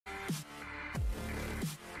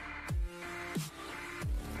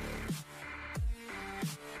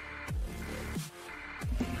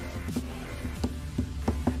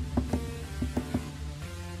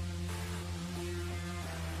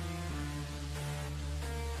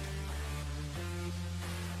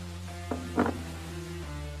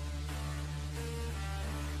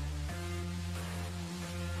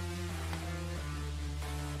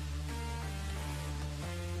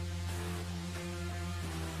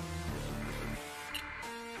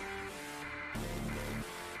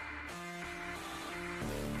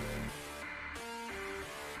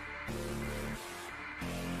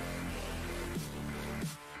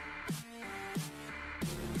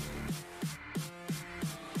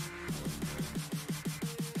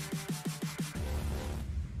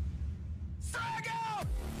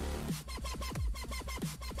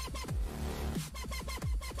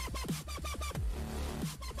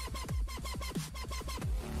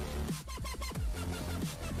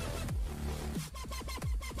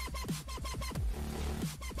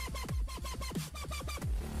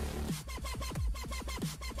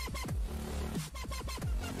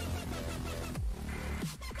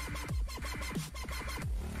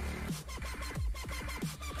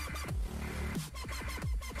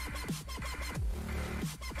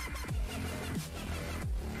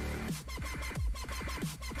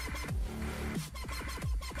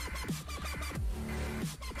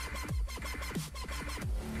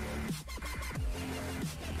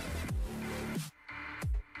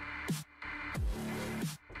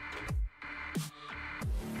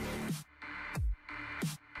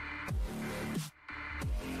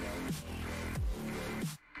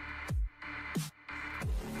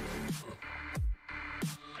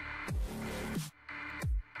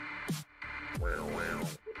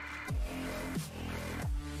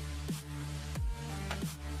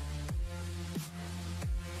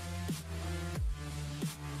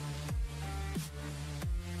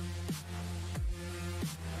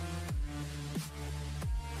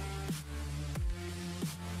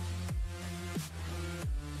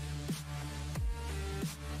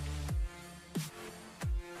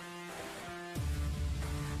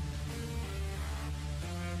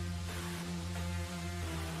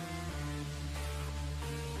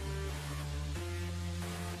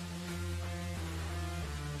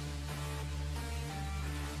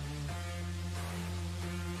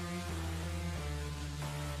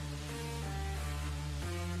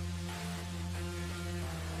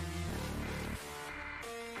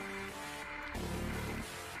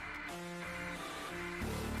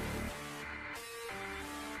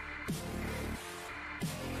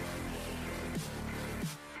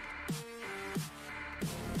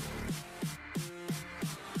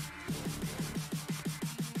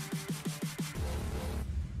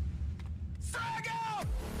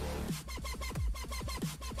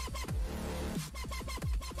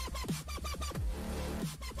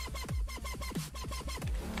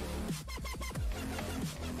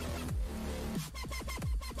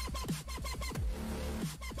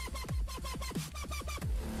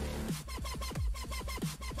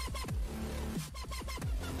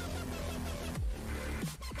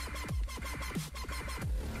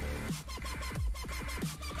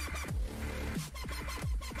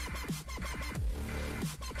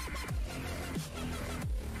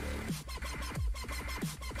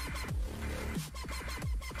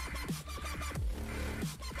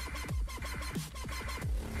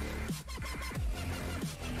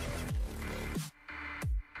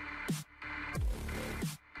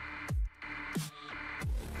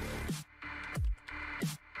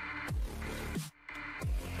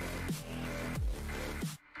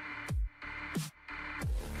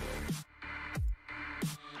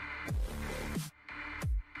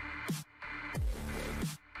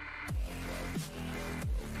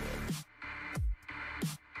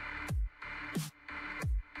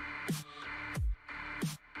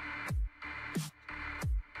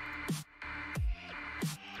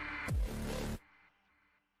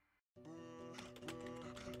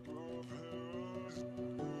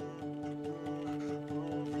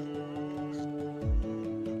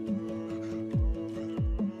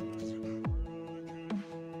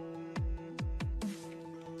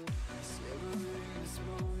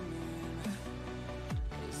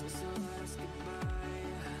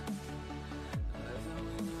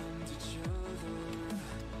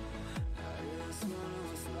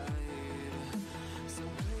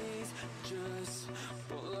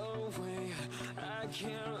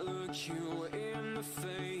can't look you in the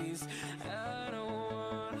face. I don't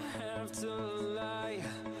wanna have to lie.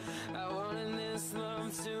 I wanted this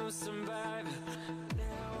love to survive.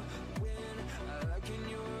 Now when I look in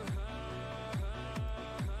your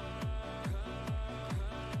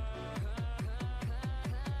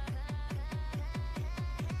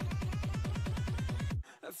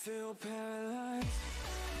I feel paralyzed.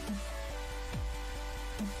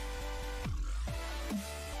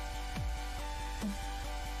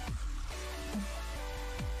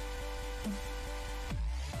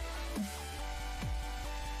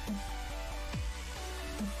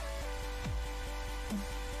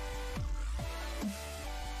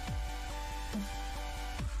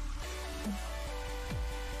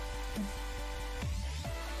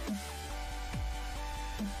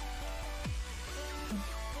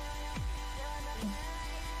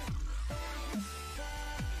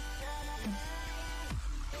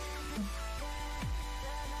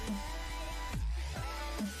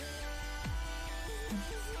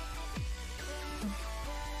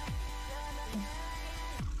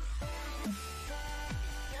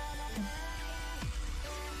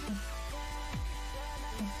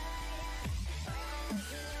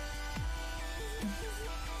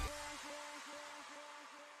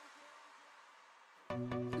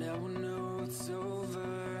 Now I know it's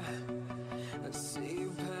over. I see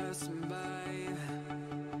you passing by,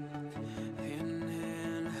 hand in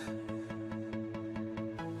hand,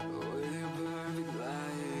 with your perfect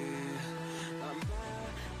light. My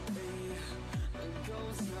body, it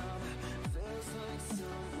goes out, feels like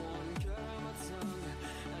someone cut my tongue.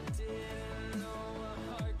 I didn't know my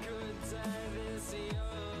heart could die this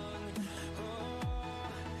young. Oh,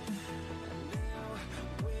 now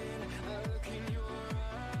when I look in your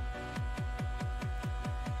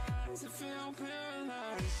eyes, I feel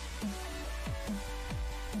paralyzed.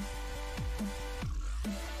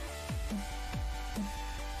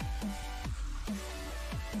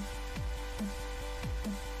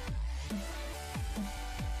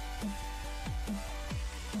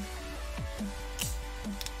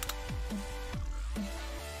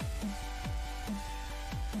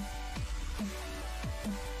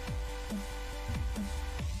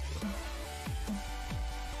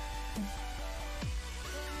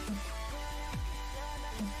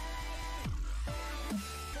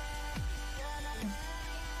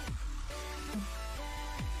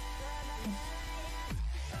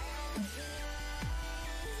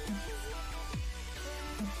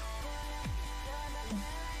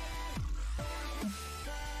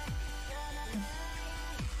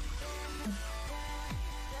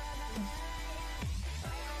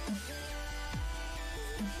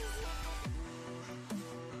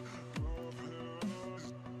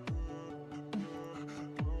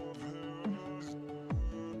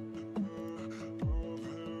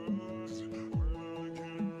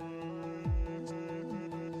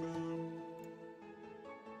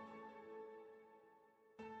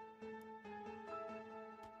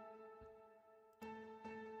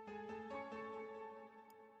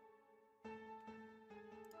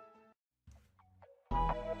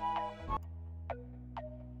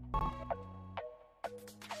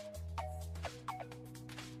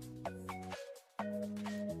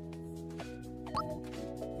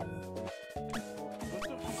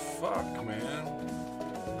 Fuck, man.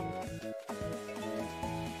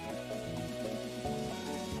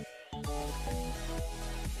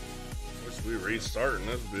 Wish we restarting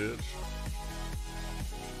this bitch.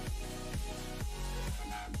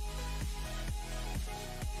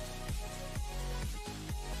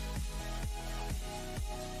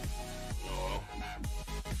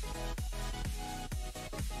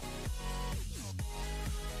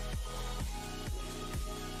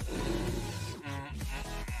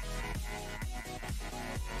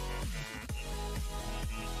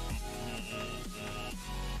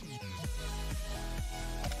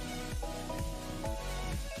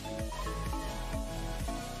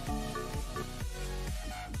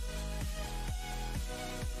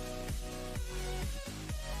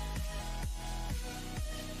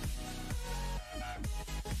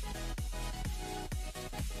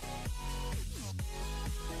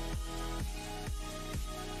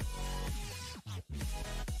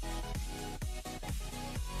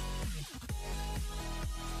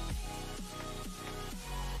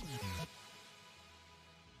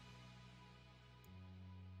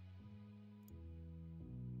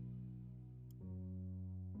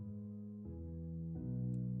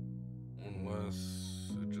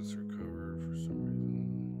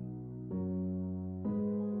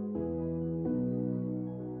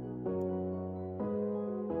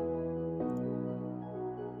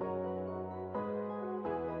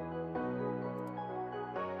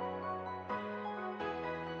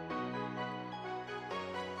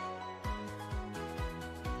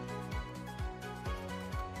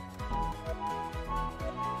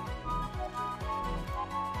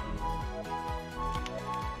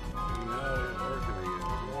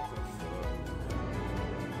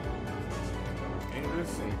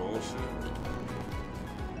 some bullshit.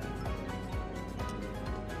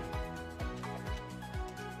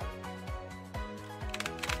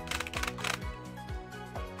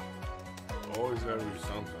 Always gotta be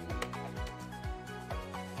something.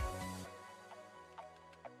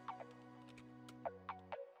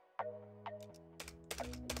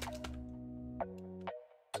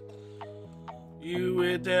 You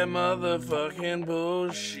with that motherfucking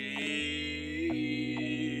bullshit.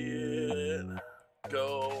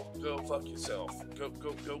 Go fuck yourself. Go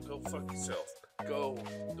fuck yourself. Go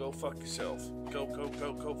fuck yourself.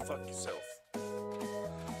 Go fuck yourself.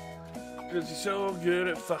 Cause you're so good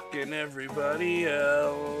at fucking everybody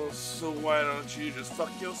else. So why don't you just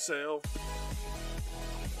fuck yourself?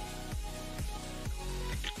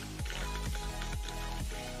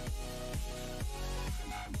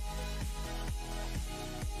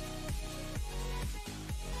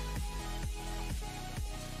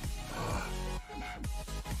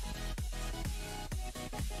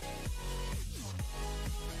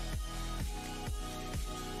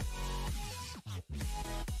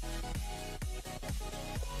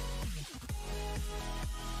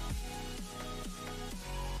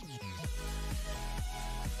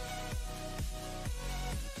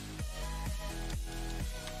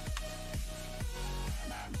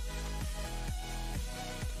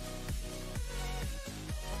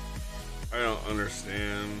 I don't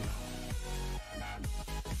understand.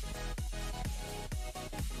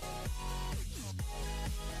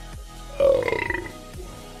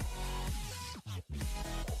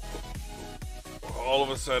 All of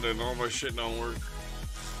a sudden, all my shit don't work.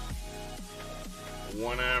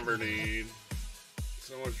 One Aberdeen.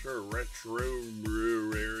 So much for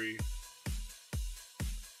Retrobruary.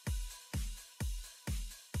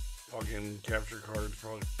 Fucking capture cards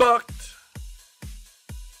probably fucked.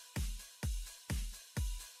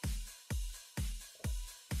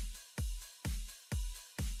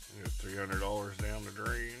 $300 down the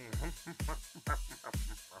drain.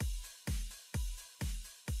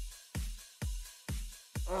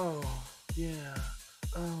 Oh, yeah.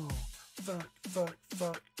 Oh,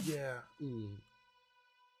 fuck, yeah.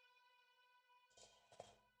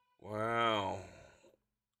 Wow.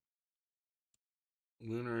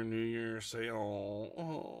 Lunar New Year sale.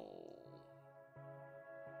 Oh.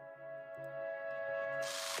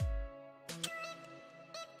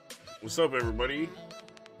 What's up, everybody?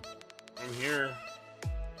 I'm here.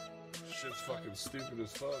 Shit's fucking stupid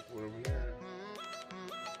as fuck when I'm here.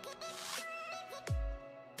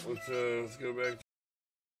 Let's go back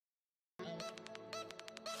to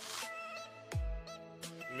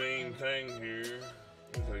main thing here.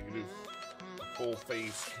 If I can do full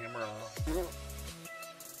face camera.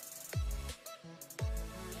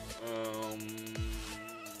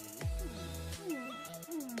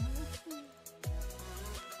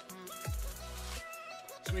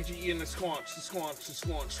 Squeegee in the squanch,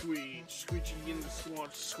 squeech. Squeegee in the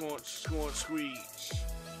squanch, squeech.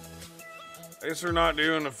 I guess we're not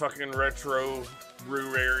doing a fucking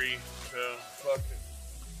Retrobruary, so fuck it.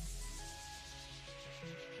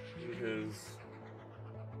 Because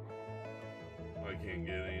I can't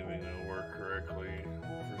get anything to work correctly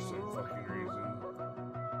for some fucking reason.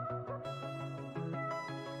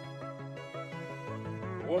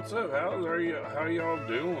 What's up? How y'all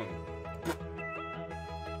doing?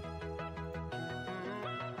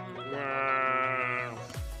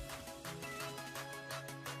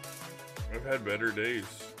 I've had better days.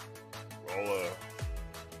 I'll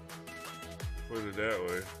put it that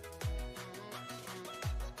way.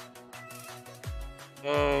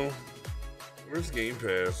 Where's Game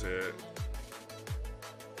Pass at?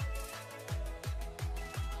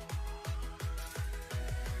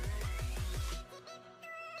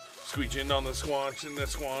 Squeeching on the squanch and the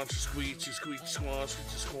squanch, squeech, squanch,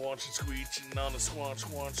 squeeching on the squanch,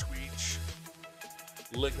 squeech.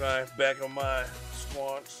 Lick my back of my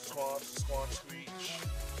squanch, squeech.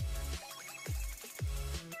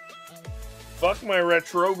 Fuck my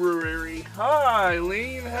Retrobruary. Hi,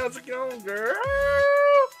 Eileen, how's it going, girl?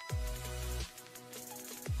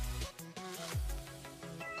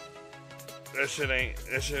 That shit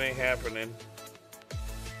ain't happening.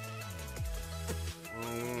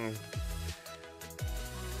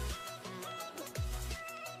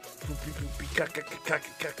 Poopy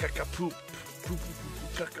caca poop.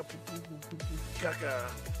 Caca.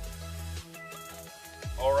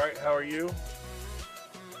 All right, how are you? I'm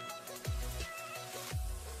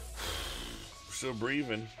still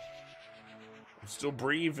breathing.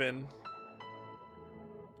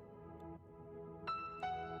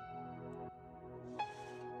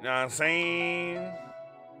 You know what I'm saying?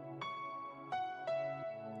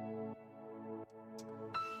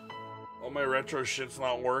 my retro shit's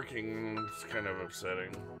not working. It's kind of upsetting.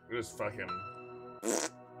 Just fucking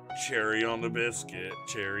cherry on the biscuit.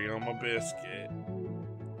 Cherry on my biscuit.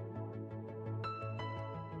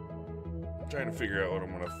 I'm trying to figure out what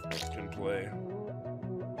I'm gonna fucking play.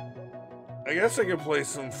 I guess I could play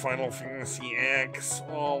some Final Fantasy X.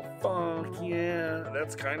 Oh, fuck yeah.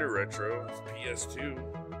 That's kind of retro. It's PS2.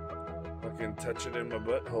 Fucking touch it in my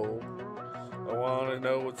butthole. I want to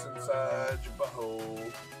know what's inside your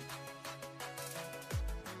butthole.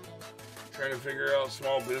 Trying to figure out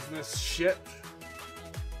small business shit.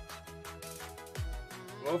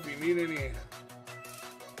 Well, if you need any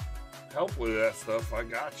help with that stuff, I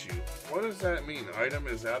got you. What does that mean? Item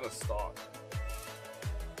is out of stock.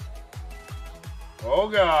 Oh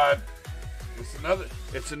God!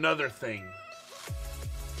 It's another thing.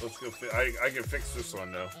 Let's go. I can fix this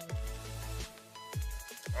one though.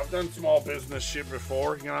 I've done small business shit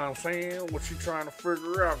before. You know what I'm saying? What you trying to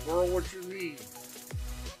figure out, girl? What you need?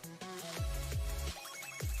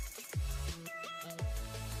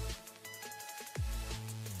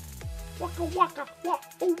 Waka waka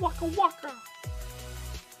waka waka waka.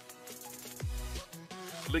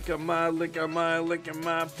 Licking my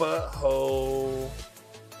butthole.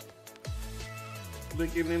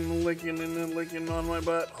 Licking and licking on my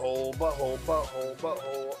butthole.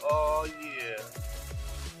 Butthole. Oh yeah.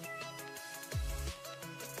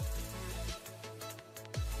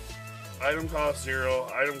 Item cost 0.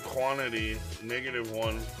 Item quantity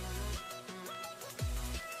 -1.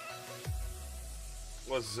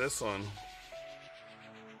 What's this one?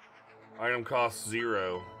 Item cost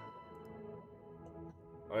 0.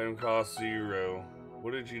 Item cost 0.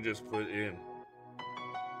 What did you just put in?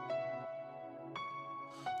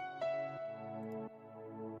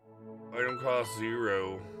 Item cost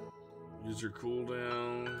 0. User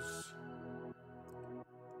cooldowns.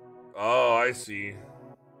 Oh, I see.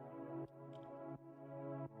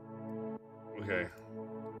 Okay.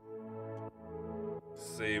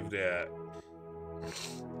 Save that.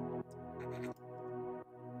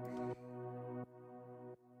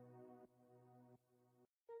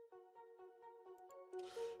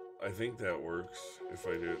 I think that works if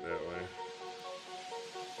I do it that way.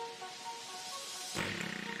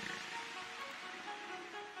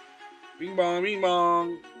 Bing bong, bing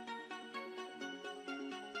bong.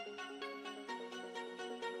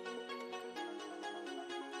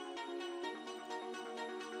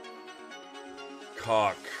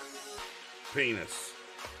 Cock. Penis.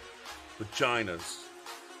 Vaginas.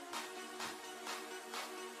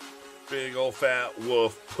 Big old fat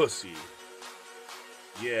wolf pussy.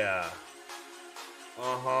 Yeah.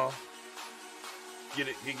 Uh-huh. Get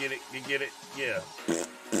it. Yeah.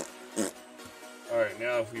 Alright,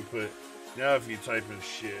 now if you type in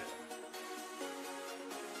shit.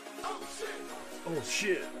 Oh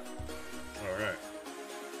shit. Alright.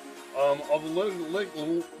 All the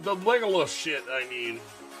Legolas shit I need.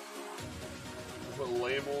 Put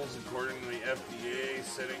labels according to the FDA,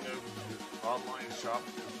 setting up online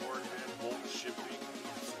shopping beforehand, bulk shipping,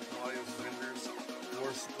 supplies, vendors,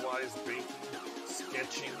 more supplies, baking,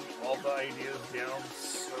 sketching, all the ideas down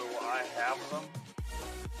so I have them.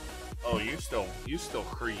 Oh, you still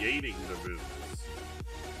creating the business.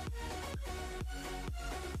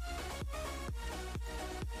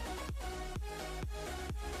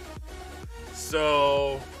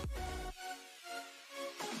 So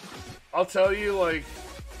I'll tell you, like,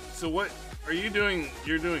 so what are you doing?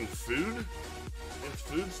 You're doing food? It's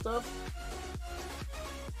food stuff?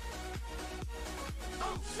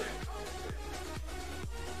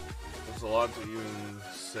 There's a lot to even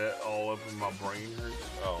set all up in my brain hurts.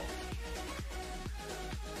 Oh.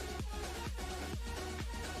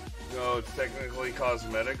 No, it's technically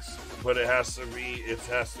cosmetics, but it has to be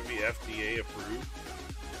FDA approved.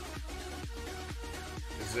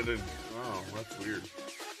 Is it a, oh, that's weird.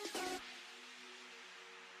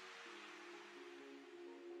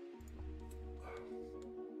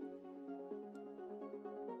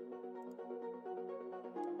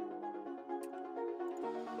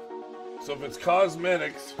 So if it's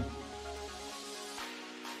cosmetics,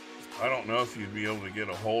 I don't know if you'd be able to get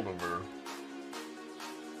a hold of her.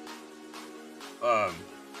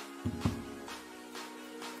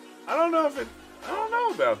 I don't know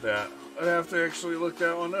about that. I'd have to actually look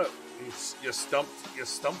that one up. You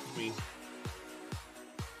stumped me.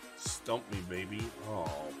 Stumped me, baby.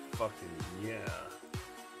 Oh, fucking yeah.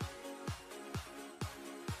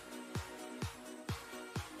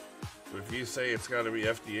 But if you say it's got to be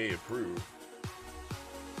FDA approved,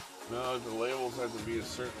 no, the labels have to be a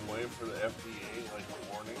certain way for the FDA, like a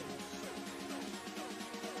warning.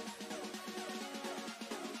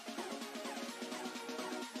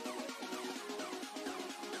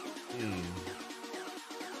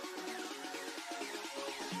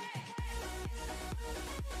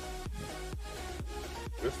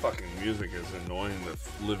 This fucking music is annoying the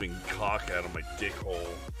living cock out of my dick hole.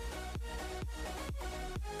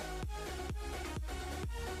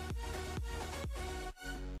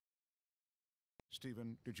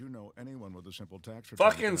 Steven, did you know anyone with a simple tax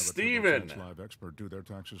return can have a Steven! TurboTax Live expert do their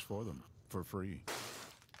taxes for them for free?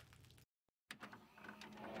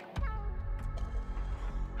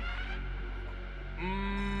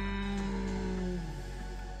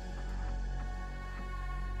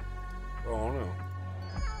 Oh no.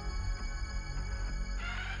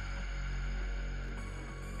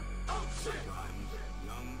 Sometimes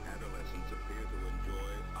young adolescents appear to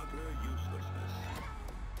enjoy utter uselessness.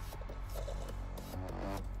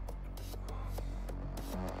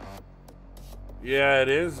 Yeah, it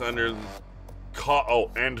is under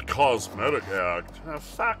and Cosmetic Act. Oh,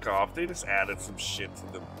 fuck off. They just added some shit to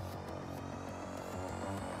them.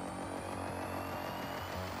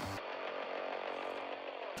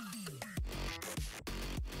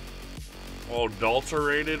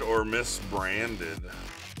 Adulterated or misbranded.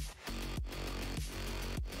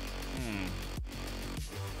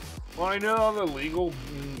 Well, I know all the legal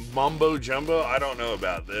mumbo jumbo. I don't know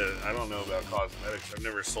about this. I don't know about cosmetics. I've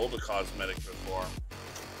never sold a cosmetic before.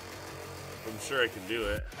 I'm sure I can do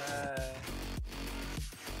it.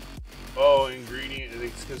 Oh, ingredient.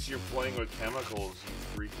 It's because you're playing with chemicals, you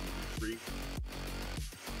freaking freak.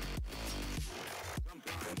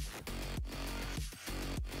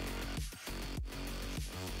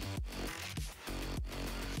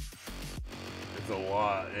 It's a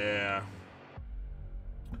lot, yeah.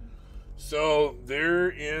 So there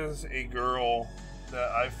is a girl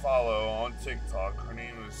that I follow on TikTok. Her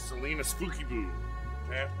name is Selena Spooky Boo.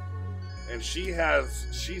 Okay? And she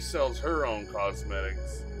sells her own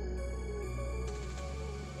cosmetics.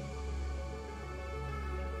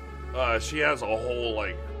 She has a whole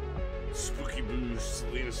like Spooky Boo,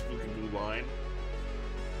 Selena Spooky Boo line.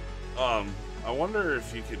 I wonder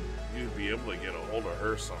if you'd be able to get a hold of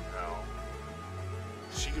her somehow.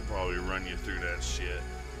 She could probably run you through that shit.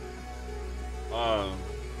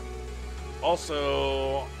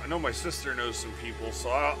 Also, I know my sister knows some people, so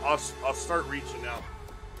I'll start reaching out.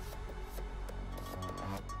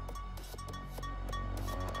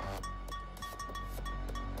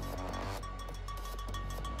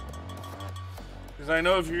 Because I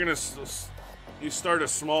know if you're gonna you start a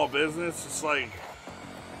small business, it's like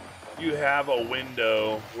you have a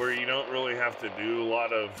window where you don't really have to do a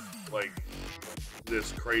lot of like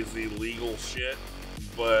this crazy legal shit.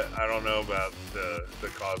 But I don't know about the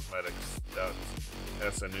cosmetics.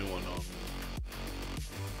 That's a new one on me.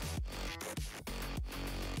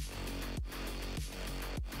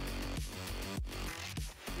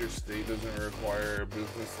 Your state doesn't require a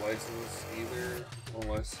business license either,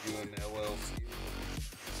 unless you're an LLC.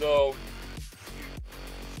 So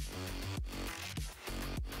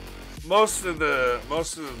most of the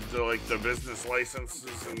like the business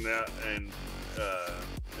licenses and that and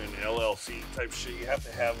LLC type shit, you have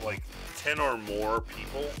to have like 10 or more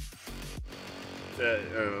people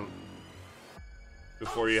to,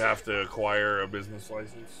 before you have to acquire a business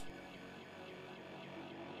license.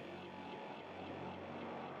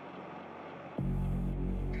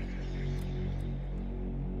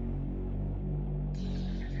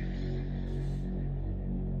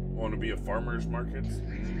 Want to be a farmer's market?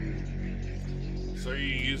 So are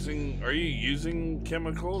you using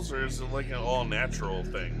chemicals, or is it like an all natural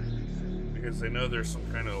thing? Because I know there's some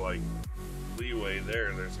kind of like leeway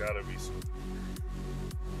there. There's got to be some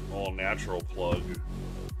all natural plug if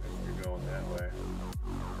you're going that way.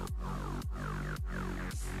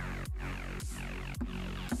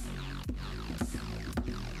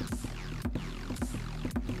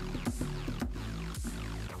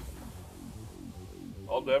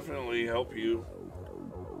 I'll definitely help you.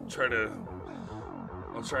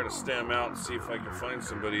 I'll try to stem out and see if I can find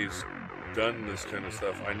somebody who's done this kind of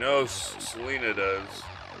stuff. I know Selena does.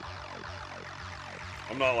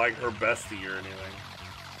 I'm not like her bestie or anything.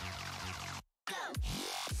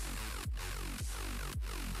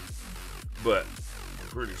 But I'm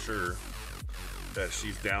pretty sure that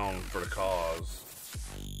she's down for the cause.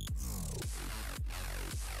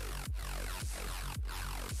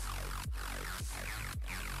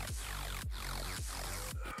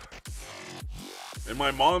 And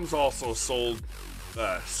my mom's also sold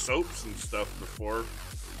soaps and stuff before.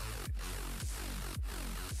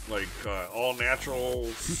 Like all natural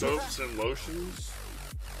soaps and lotions.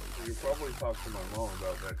 You probably talk to my mom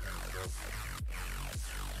about that kind of stuff.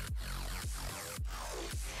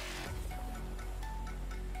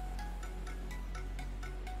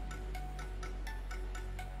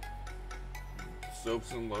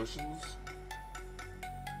 Soaps and lotions?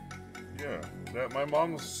 Yeah, that my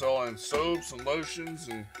mom was selling soaps and lotions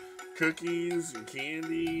and cookies and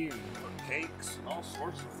candy and cakes and all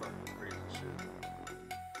sorts of fucking crazy shit.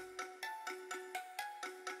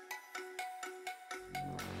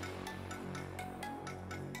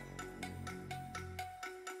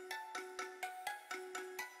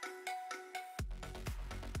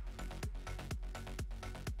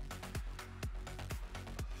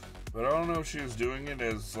 But I don't know if she was doing it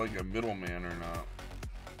as like a middleman or not.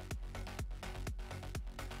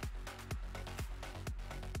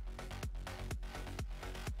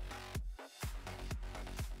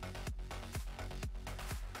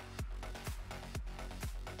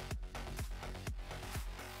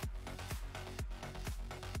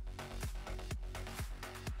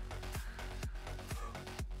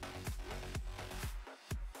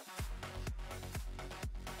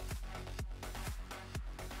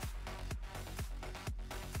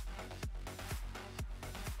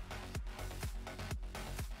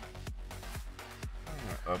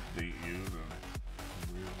 Update you.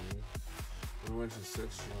 We went to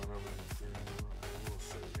Sets on over the thing. We'll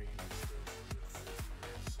set me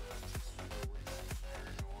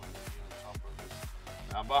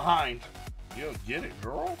now behind. You'll get it,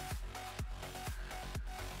 girl.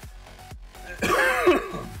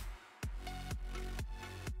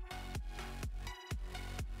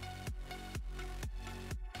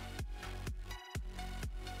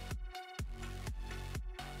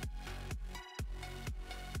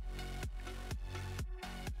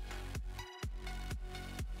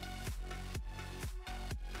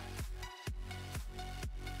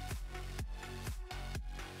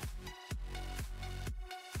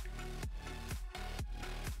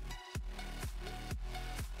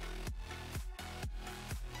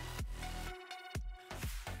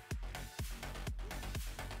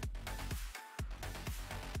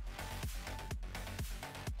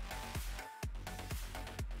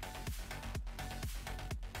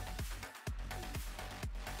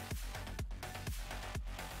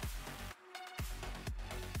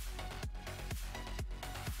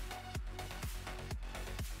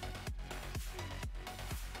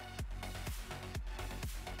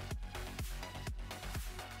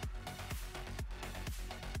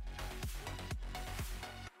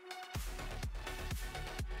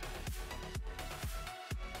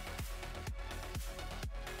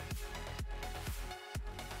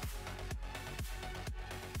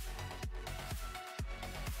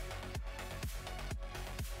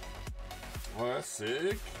 Well, that's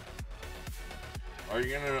sick. Are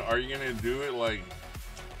you gonna do it like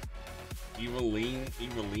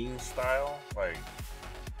Eveline style? Like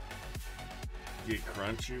get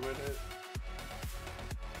crunchy with it?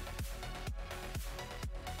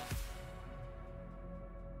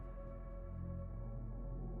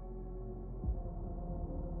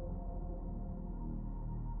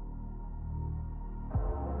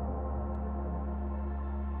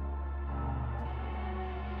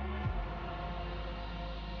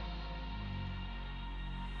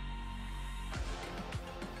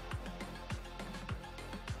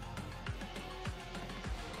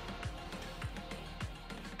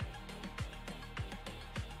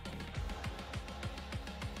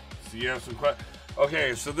 So you have some questions.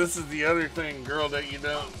 Okay, so this is the other thing, girl, that you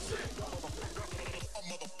don't.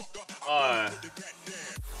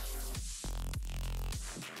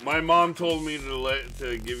 My mom told me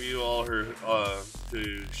to give you all her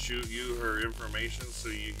to shoot you her information so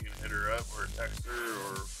you can hit her up or text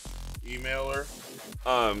her or email her.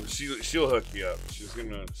 She'll hook you up.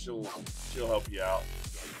 She'll help you out.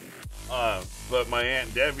 But my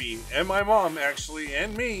Aunt Debbie and my mom actually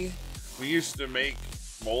and me, we used to make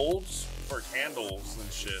molds for candles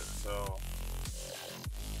and shit. So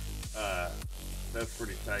that's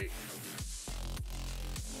pretty tight.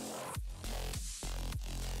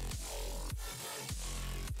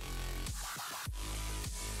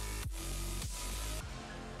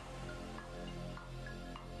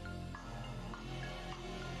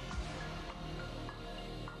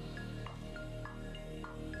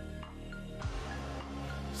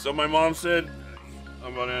 So my mom said,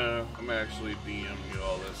 I'm actually DM you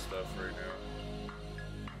all this stuff right now.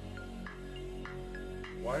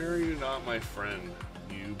 Why are you not my friend,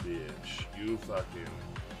 you bitch? You fucking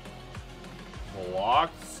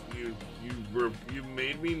blocked? You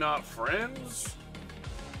made me not friends?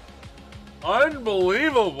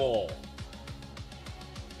 Unbelievable!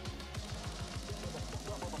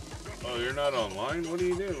 Oh, you're not online? What are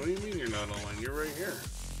you doing? What do you mean you're not online? You're right here.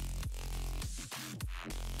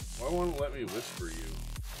 Why won't it let me whisper you?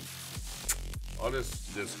 I'll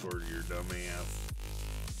just Discord your dumbass.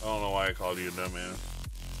 I don't know why I called you a dumbass.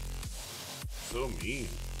 So mean.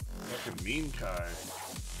 Fucking mean Kai.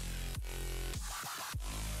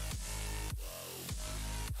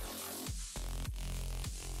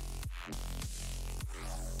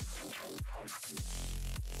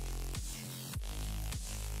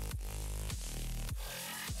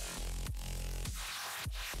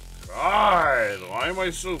 God, why am I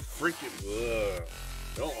so freaking? Ugh.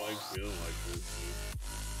 Don't like feeling like this, dude.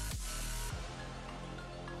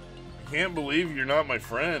 I can't believe you're not my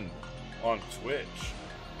friend on Twitch.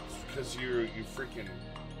 It's because you freaking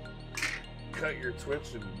cut your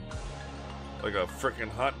Twitch and like a freaking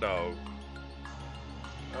hot dog.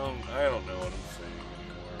 I don't know what I'm saying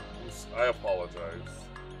anymore. I apologize.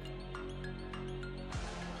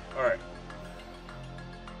 All right.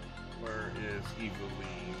 Where is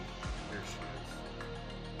Eveline? Here she is.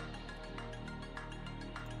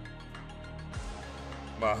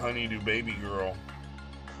 My honeydew baby girl.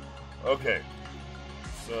 Okay.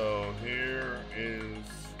 So here is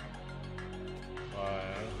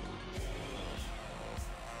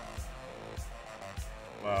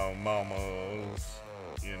my mama's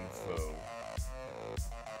info.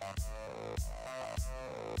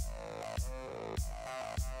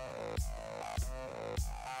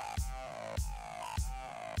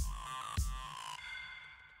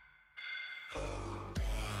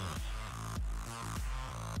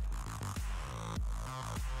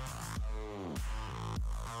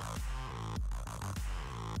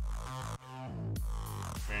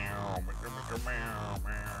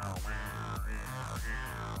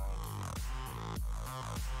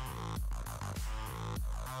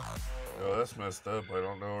 Oh, that's messed up. I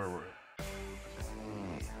don't know where we're.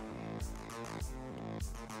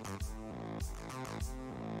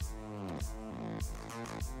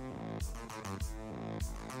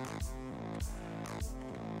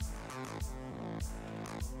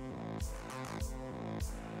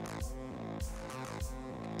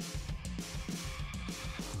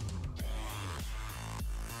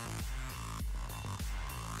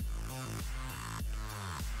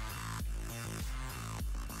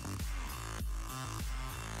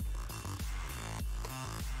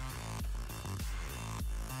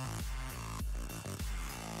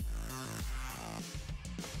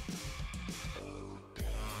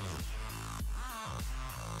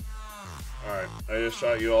 Alright, I just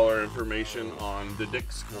shot you all our information on the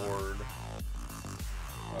Discord.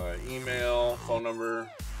 Email, phone number.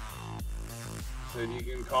 Said you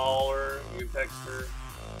can call her, you can text her.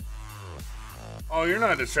 Oh, you're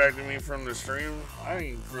not distracting me from the stream? I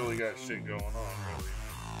ain't really got shit going on, really.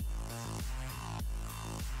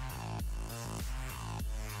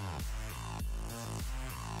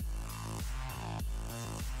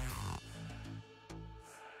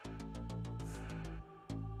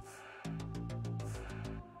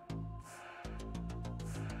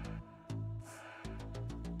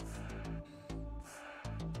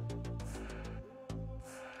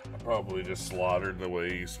 Probably just slaughtered the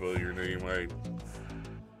way you spell your name.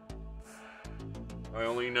 I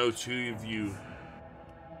only know 2 of you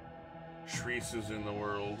Shreeses in the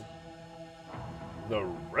world. The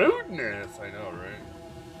rudeness, I know, right?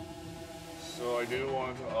 So I do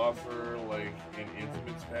want to offer like an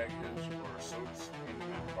intimates package or soaps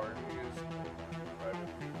intimate parties, private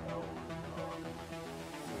help.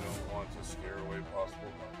 We don't want to scare away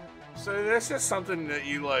possible. So this is something that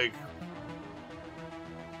you like.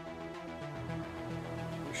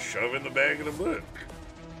 Shove in the bag of the book.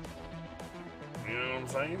 You know what I'm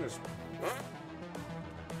saying? Just, you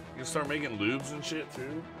can start making lubes and shit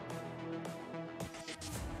too.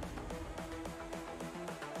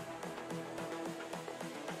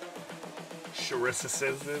 Sharissa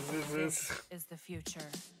says this is the future.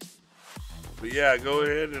 But yeah, go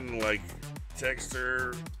ahead and like text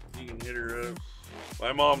her. You can hit her up.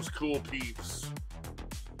 My mom's cool peeps.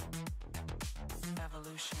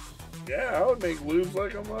 Yeah, I would make lubes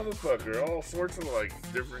like a motherfucker. All sorts of like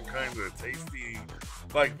different kinds of tasty,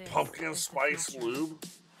 like pumpkin spice lube.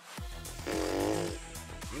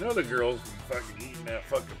 You know the girls be fucking eating that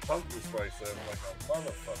fucking pumpkin spice up like a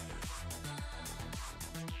motherfucker.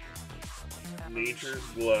 Nature's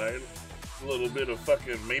Glide. A little bit of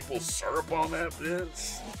fucking maple syrup on that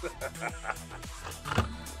bitch.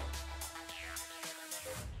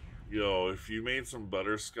 Yo, if you made some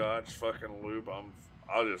butterscotch fucking lube,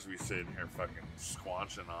 I'll just be sitting here fucking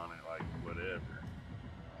squanching on it like whatever.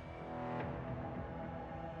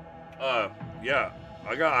 Yeah,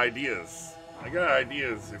 I got ideas. If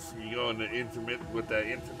you go into intimate with that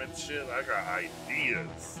intimate shit, I got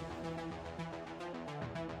ideas.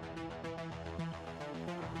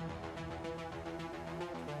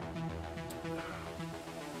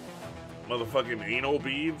 Motherfucking anal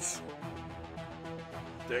beads.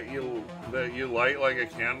 that you light like a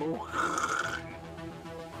candle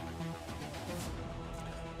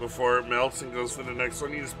before it melts and goes to the next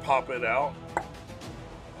one. You just pop it out.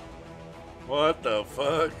 What the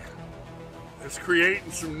fuck? It's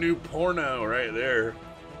creating some new porno right there.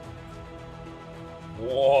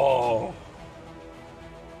 Whoa.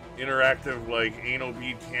 Interactive, like, anal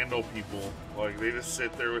bead candle people. Like, they just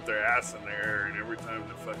sit there with their ass in the air, and every time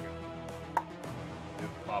they fucking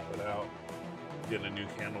just pop it out, get a new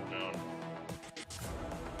candle going.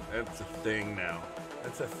 That's a thing now.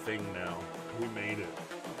 That's a thing now. We made it.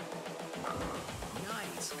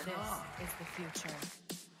 Nice car. This is the future.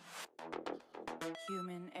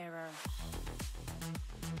 Human error.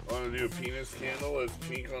 Want to do a penis candle that's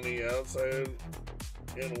pink on the outside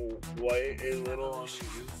and white a little on the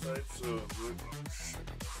inside, so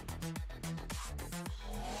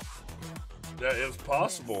that is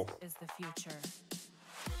possible. This is the future.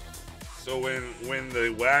 So when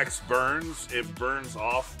the wax burns, it burns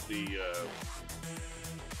off the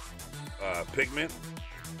pigment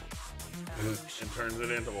and turns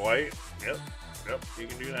it into white. Yep, you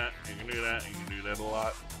can do that. You can do that. You can do that a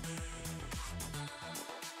lot.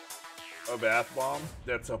 A bath bomb?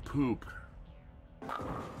 That's a poop.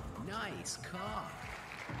 Nice car.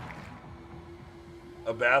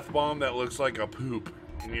 A bath bomb that looks like a poop,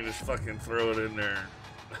 and you just fucking throw it in there.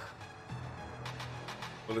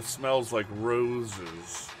 But it smells like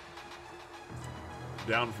roses.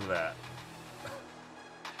 Down for that.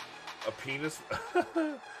 A penis?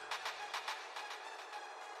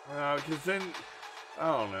 Because then,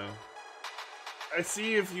 I don't know. I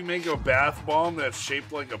see if you make a bath bomb that's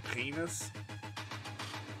shaped like a penis.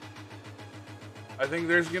 I think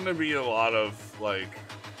there's gonna be a lot of, like,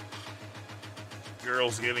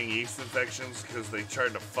 girls getting yeast infections because they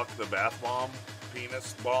tried to fuck the bath bomb,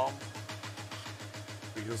 penis bomb.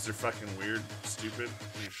 Because they're fucking weird, stupid,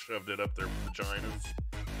 and you shoved it up their vaginas.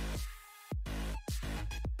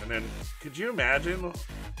 And then, could you imagine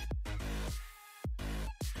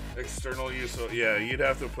external use? So yeah, you'd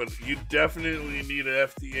have to put. You definitely need an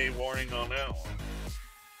FDA warning on that one.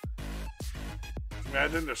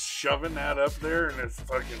 Imagine just shoving that up there and it's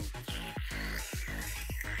fucking.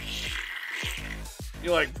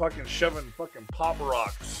 You're like fucking shoving fucking pop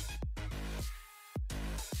rocks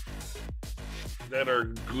that are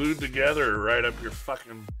glued together right up your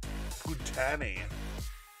fucking putani.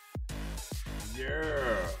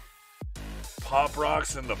 Yeah. Pop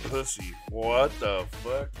rocks in the pussy. What the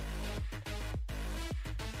fuck?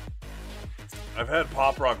 I've had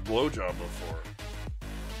pop rock blowjob before.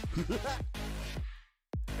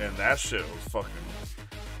 And that shit was fucking...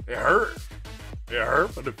 It hurt. It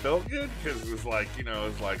hurt, but it felt good because it was like, you know,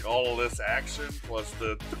 it's like all of this action plus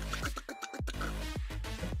the...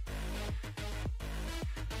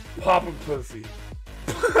 Poppin' pussy.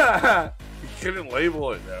 You couldn't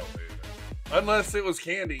label it that way. Unless it was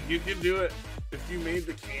candy. You can do it if you made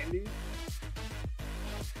the candy.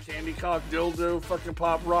 Candy cock dildo fucking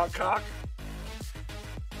pop rock cock.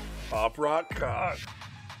 Pop rock cock.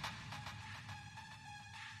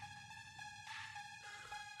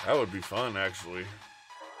 That would be fun, actually.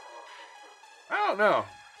 I don't know.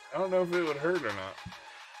 I don't know if it would hurt or not.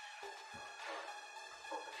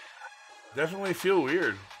 Definitely feel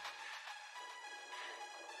weird.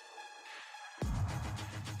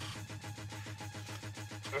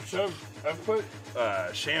 I've put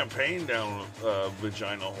champagne down a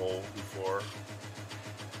vaginal hole before.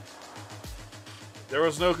 There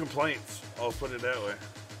was no complaints. I'll put it that way.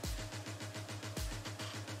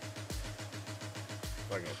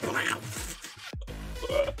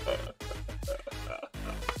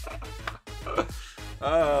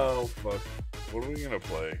 Oh, fuck. What are we gonna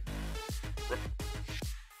play?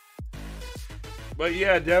 But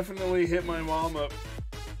yeah, definitely hit my mom up.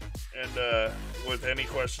 And with any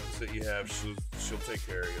questions that you have, she'll take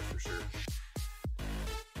care of you for sure.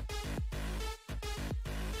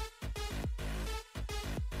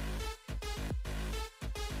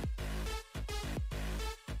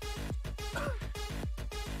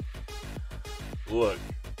 Look,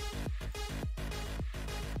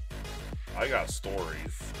 I got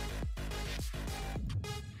stories.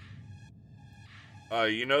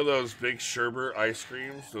 You know those big sherbet ice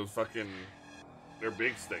creams? Those fucking... They're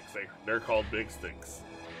big sticks. They're called big sticks.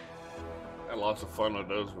 Had lots of fun with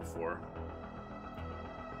those before.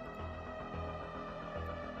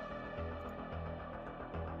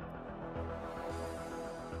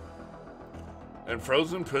 And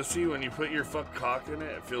frozen pussy, when you put your fuck cock in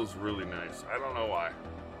it, it feels really nice. I don't know why.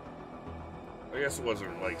 I guess it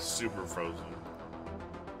wasn't like super frozen.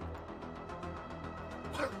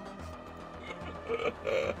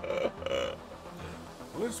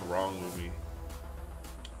 What is wrong with me?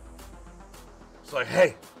 It's like,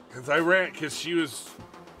 hey, because she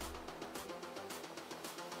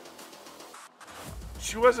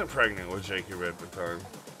wasn't pregnant with Jacob at the time.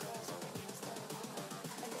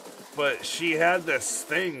 But she had this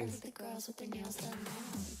thing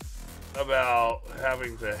about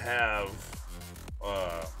having to have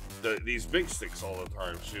these big sticks all the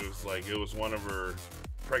time. She was like, it was one of her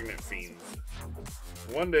pregnant fiends.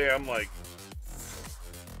 One day I'm like,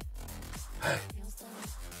 hey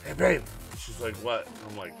babe. She's like, what?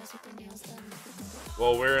 I'm like,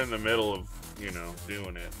 well, we're in the middle of,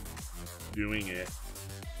 doing it.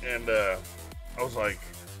 And I was like,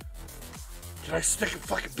 can I stick a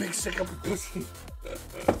fucking big stick up her pussy?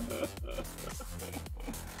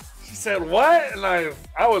 She said, what? And I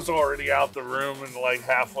was already out the room and like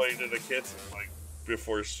halfway to the kitchen, like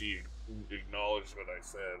before she acknowledged what I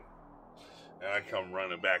said. And I come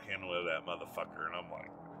running back in with that motherfucker, and I'm like,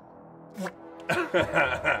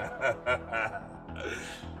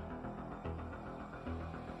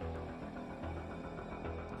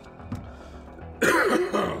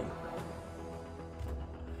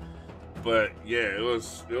 but yeah, it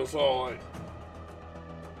was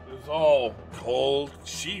all cold.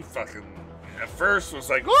 She fucking at first was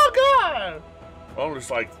like, oh god. I'm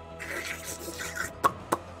just like,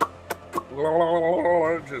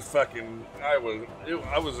 just fucking. I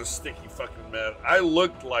was a sticky fucking mess. I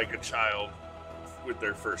looked like a child with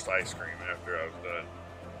their first ice cream after I was done.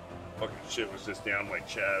 Fucking shit was just down my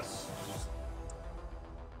chest.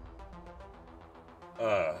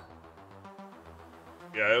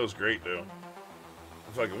 Yeah, it was great though.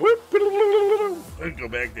 It's like whoop, go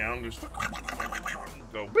back down, just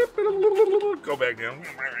go whip, go back down.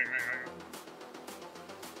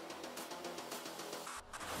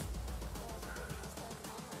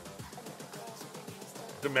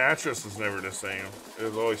 The mattress was never the same. It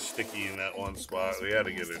was always sticky in that one spot. We had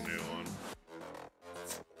to get a new one.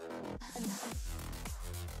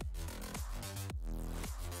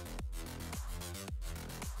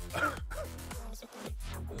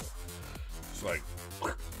 It's like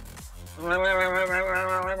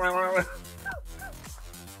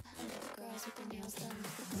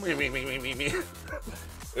me.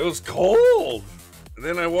 It was cold. And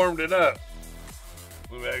then I warmed it up.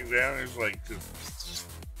 Went back down. It was like just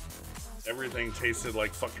everything tasted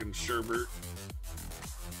like fucking sherbet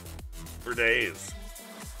for days.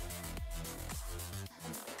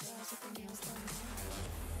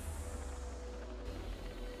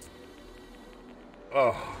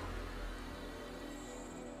 Oh.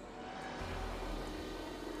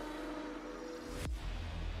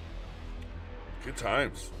 Good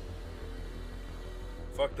times.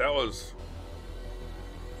 Fuck, that was...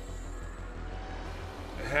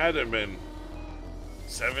 It had to have been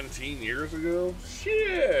 17 years ago?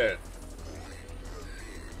 Shit!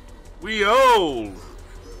 We old!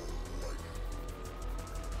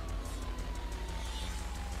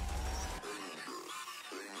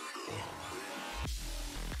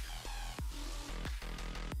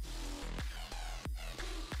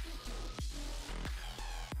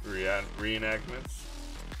 Reenactments.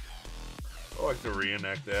 I like to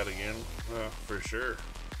reenact that again, for sure.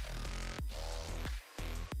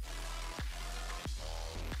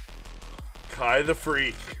 Kai the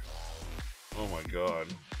Freak. Oh my god.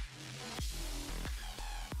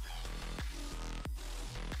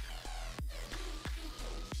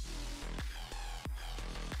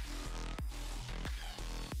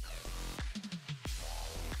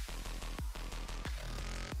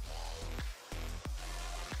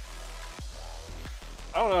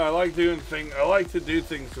 I don't know, I like to do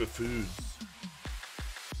things with foods.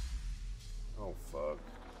 Oh fuck.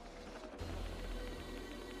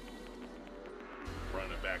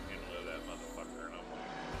 Running back into that motherfucker and I'm like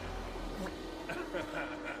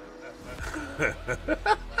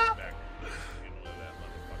back into that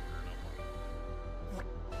motherfucker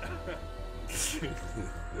and I'm like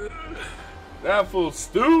that fool's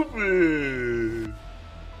stupid.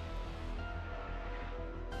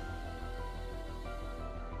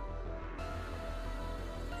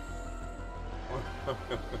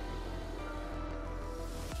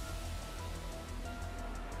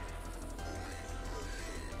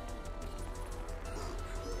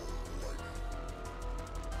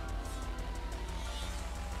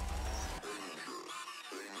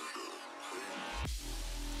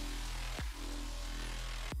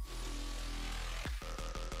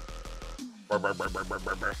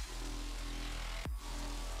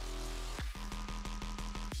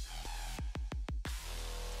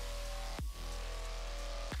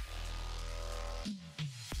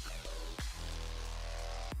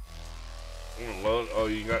 Load. Oh,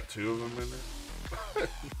 you got two of them in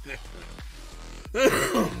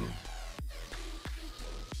there?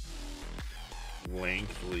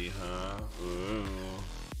 Lengthily, huh? Ooh.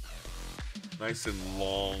 Nice and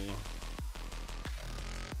long.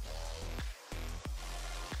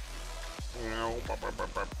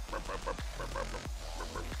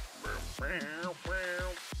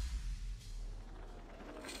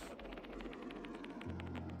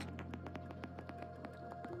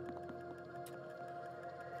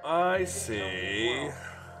 I see.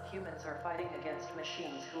 Humans are fighting against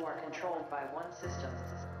machines who are controlled by one system.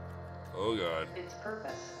 Oh god. Its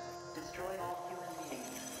purpose: destroy all human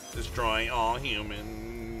beings. Destroying all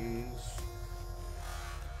humans.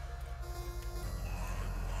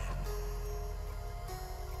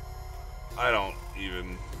 I don't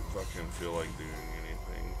even fucking feel like doing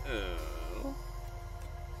anything. Oh.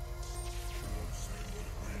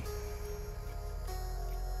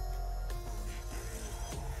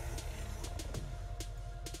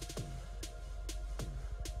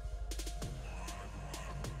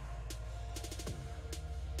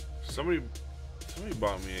 Somebody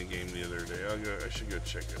bought me a game the other day. I should go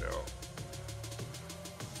check it out.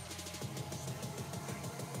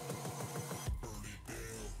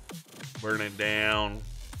 Burn it down.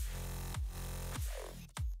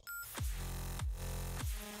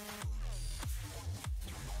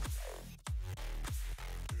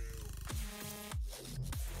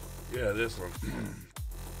 Yeah, this one.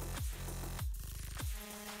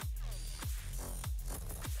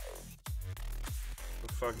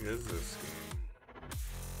 The fuck is this game?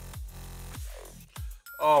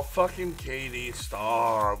 Oh, fucking Katie,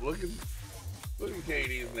 stop. Look at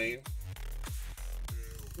Katie's name.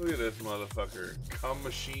 Look at this motherfucker. Cum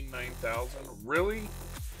Machine 9000. Really?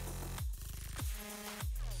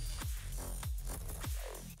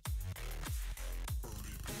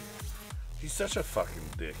 He's such a fucking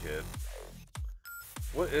dickhead.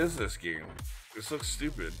 What is this game? This looks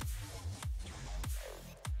stupid.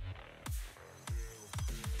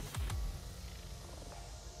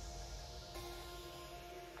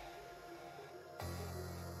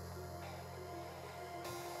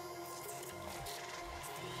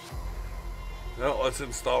 No, let's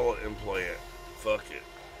install it and play it. Fuck it.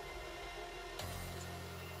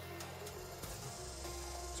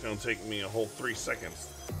 It's gonna take me a whole 3 seconds.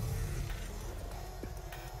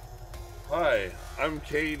 Hi, I'm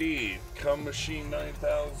KD, Cum Machine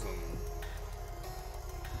 9000.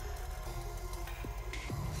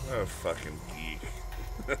 What a fucking geek.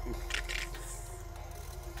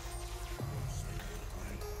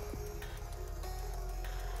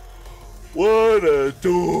 What a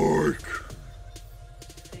dork.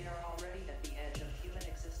 They are already at the edge of human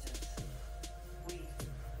existence. We,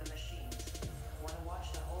 the machines, want to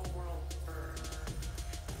watch the whole world burn.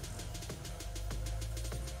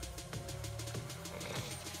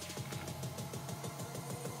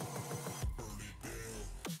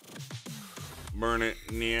 Burn it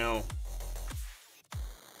now.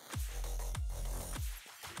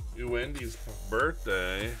 Wendy's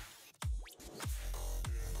birthday.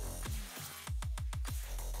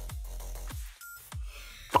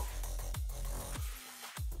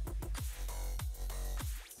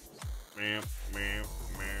 Meow, meow,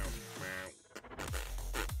 meow, meow.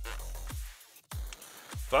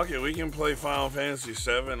 Fuck it, we can play Final Fantasy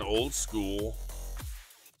VII old school.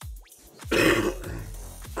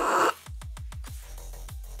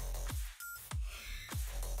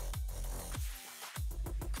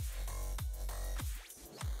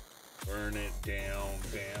 Burn it down,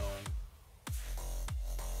 down.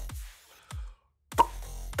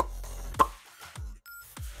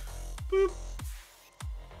 Boop.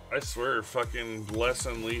 I swear, fucking Bless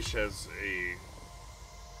Unleash has a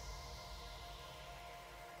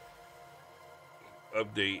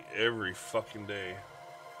update every fucking day,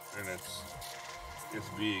 and it's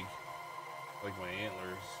big, like my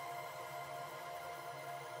antlers.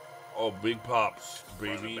 Oh, big pops,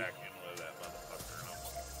 baby. Back in with that motherfucker.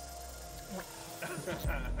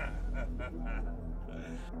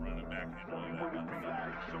 Running back in with that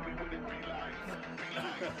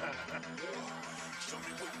motherfucker.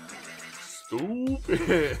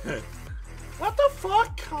 Stupid. What the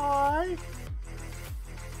fuck, Kai?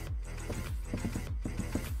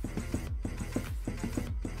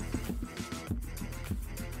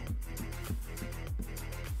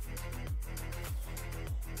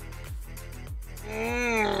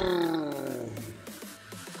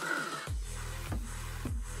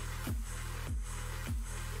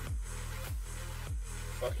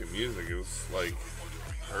 Fucking music is like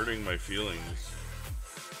hurting my feelings.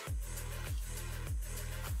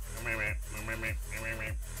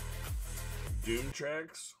 Doom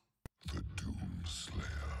tracks? The Doom Slayer.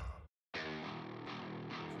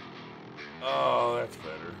 Oh, that's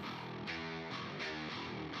better.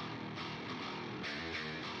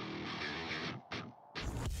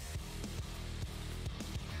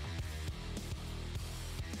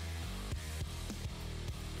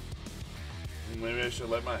 Maybe I should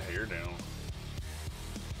let my hair down.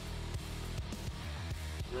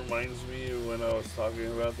 Reminds me of when I was talking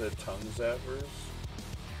about the tongue zappers.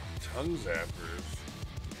 Tongue zappers?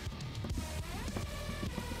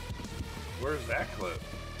 Where's that clip?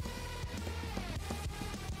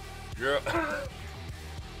 Girl.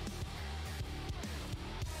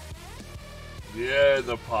 Yeah,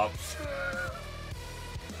 the pops.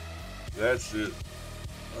 That's it.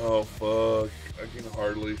 Oh fuck. I can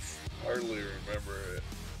hardly remember it.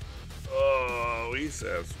 Oh, we used to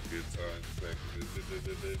have some good times back in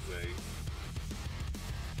the day.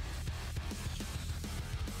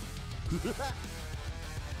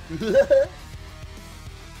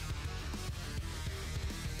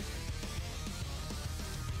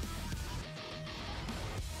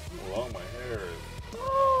 How long my hair is.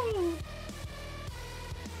 Oh.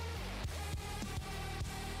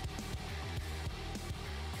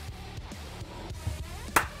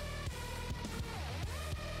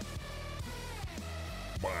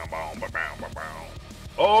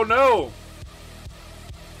 Oh no!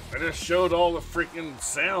 I just showed all the freaking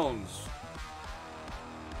sounds.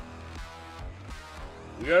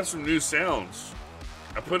 We got some new sounds.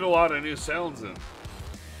 I put a lot of new sounds in.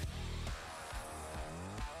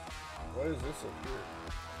 What is this up here?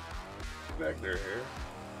 Get back there, hair.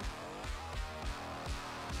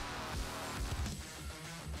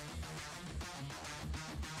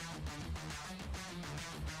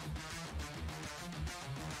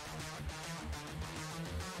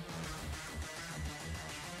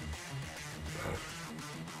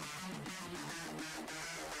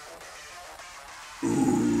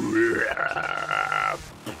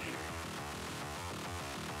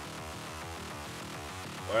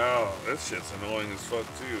 Wow, this shit's annoying as fuck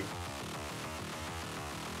too.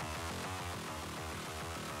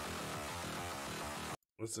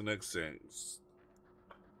 What's the next thing?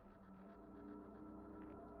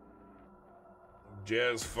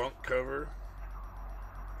 Jazz funk cover.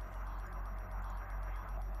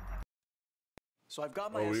 So I've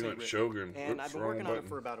got my Oh, we essay went written, Shogun. and Oops, I've been wrong working on it button.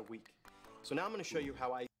 for about a week. So now I'm going to show you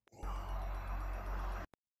how I...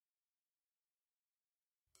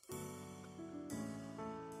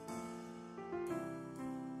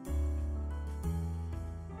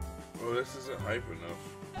 Oh, this isn't hype enough.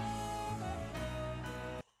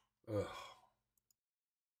 Ugh.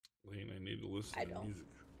 Lane, I need to listen to music.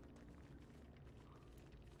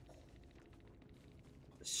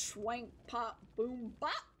 Schwank, pop, boom,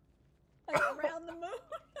 bop. Like around the moon.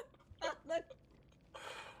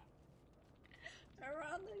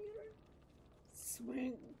 Around the universe.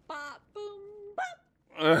 Swing, pop, boom, bop.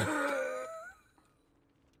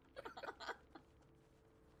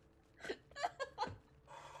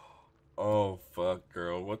 Oh, fuck,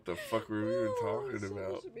 girl. What the fuck were we even talking This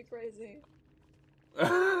about? should be crazy.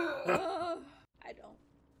 I don't.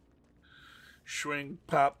 Swing,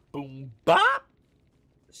 pop, boom, bop.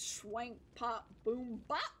 Schwank, pop, boom,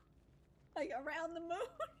 bop. Like around the moon.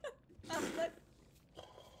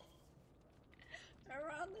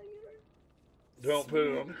 Around the universe. Don't put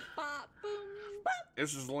it on. Bop, boom, bop.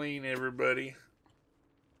 This is Lean, everybody.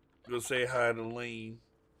 Go say hi to Lean.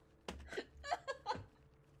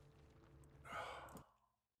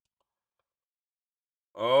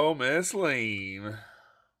 Oh, Miss Lean.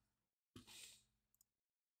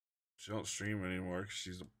 She don't stream anymore because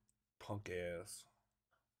she's a punk ass.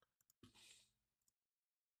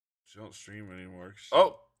 She don't stream anymore.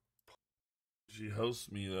 She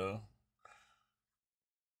hosts me though.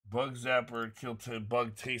 Bug zapper kill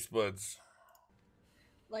bug taste buds.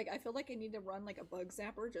 Like, I feel like I need to run like a bug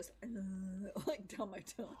zapper, just like down my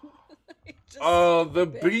tongue. Just Oh, the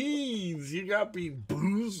big. beans! You got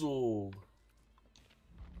bean-boozled.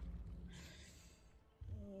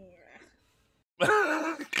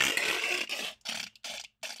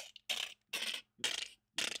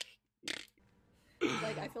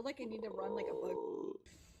 Like, I feel like I need to run like a bug.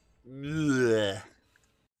 Blech.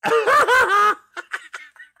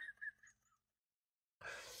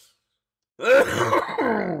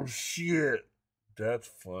 Oh, shit. That's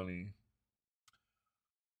funny.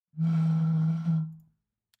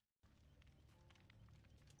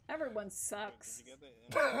 Everyone sucks.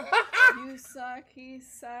 You suck, he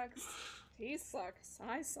sucks, he sucks,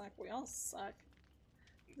 I suck, we all suck.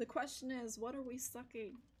 The question is, what are we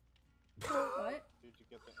sucking? What? Did you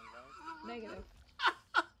get the invite? Negative.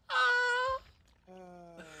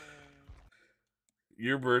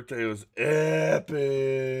 Your birthday was epic.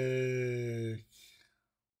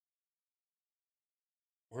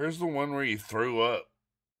 Where's the one where you threw up?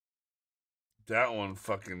 That one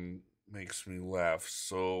fucking makes me laugh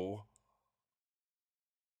so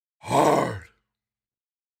hard.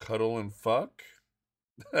 Cuddle and fuck?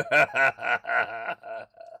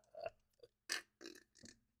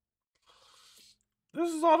 This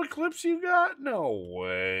is all the clips you got? No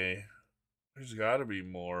way. There's gotta be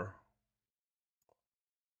more.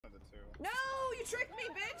 No, you tricked me,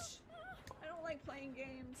 bitch! I don't like playing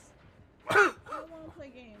games. I don't want to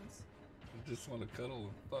play games. You just want to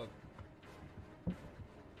cuddle and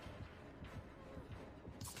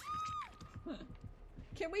fuck.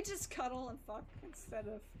 Can we just cuddle and fuck instead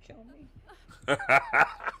of kill me? I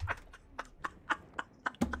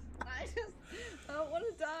don't want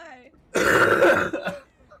to die.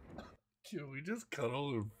 Can we just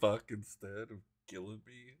cuddle and fuck instead of killing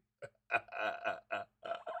me?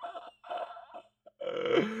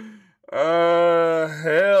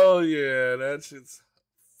 Hell yeah, that shit's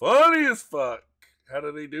funny as fuck. How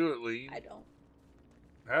do they do it, Lee? I don't.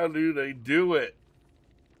 How do they do it?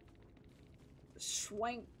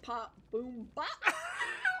 Schwank, pop, boom, bop.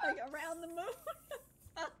 Like around the moon.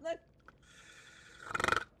 Around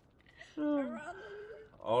the moon.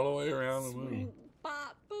 All the way around the moon. Swing,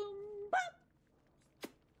 bop, boom, bop.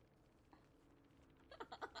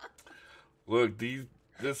 Look,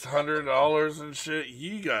 this $100 and shit,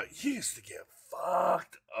 he used to get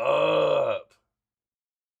fucked up.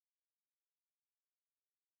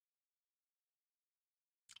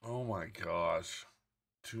 Oh my gosh.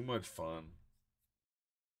 Too much fun.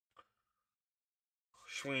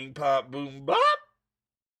 Swing, pop, boom, bop.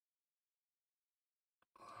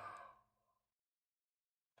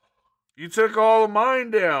 You took all of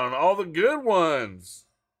mine down, all the good ones.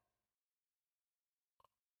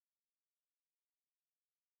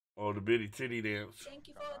 Oh, the bitty titty dance. Thank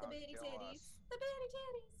you for the bitty titties.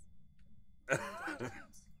 The bitty titties.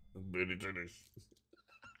 The bitty titties.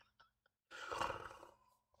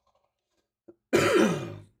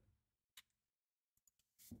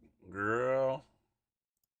 Girl,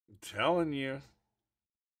 I'm telling you.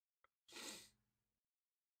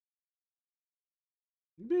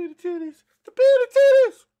 Bitty titties. The bitty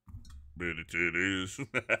titties. Bitty titties.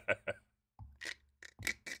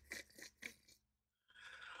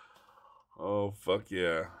 Oh, fuck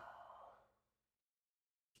yeah.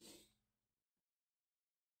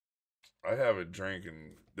 I haven't drank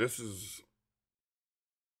and this is...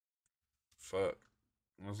 Fuck.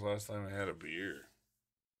 When was the last time I had a beer?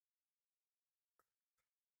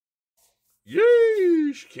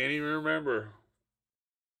 Yeesh! Can't even remember.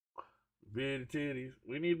 Bitty titties.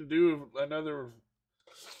 We need to do another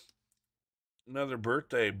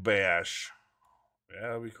birthday bash. Yeah,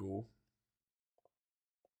 that'd be cool.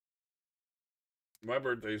 My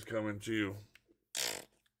birthday's coming too.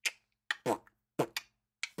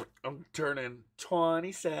 I'm turning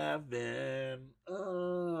 27.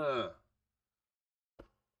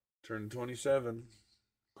 Turning 27.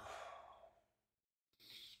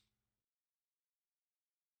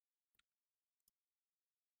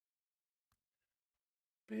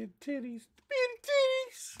 Big titties. Big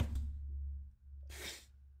titties.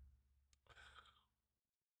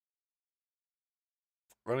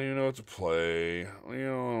 I don't even know what to play. I don't even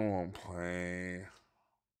know what I want to play.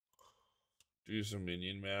 Do some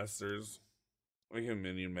Minion Masters. We can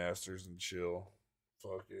Minion Masters and chill.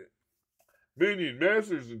 Fuck it. Minion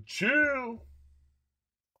Masters and chill.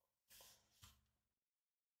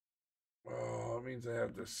 Oh, that means I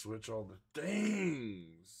have to switch all the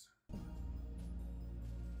things.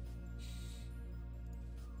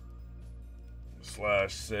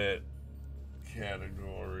 Slash set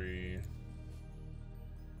category.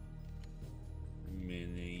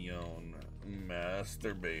 Minion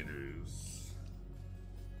Masturbators.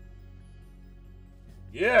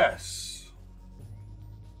 Yes!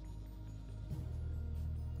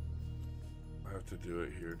 I have to do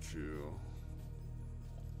it here too.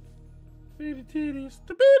 Bitty titties.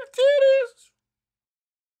 The bitty titties!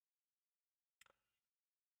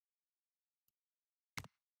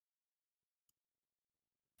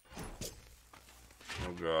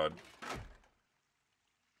 Oh God.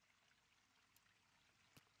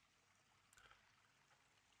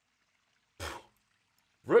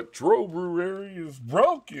 Retrobruary is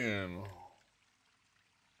broken.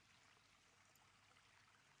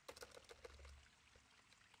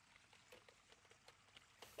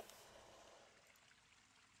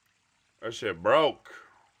 That shit broke.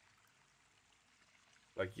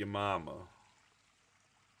 Like your mama.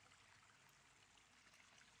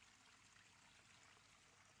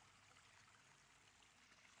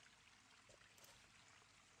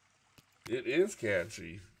 It is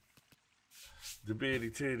catchy. The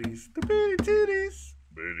bitty titties. The bitty titties.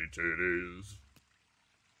 Bitty titties.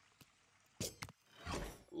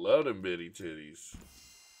 Love them bitty titties.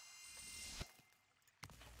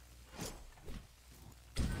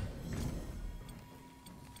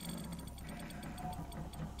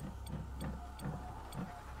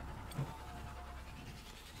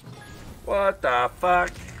 What the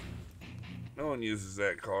fuck? No one uses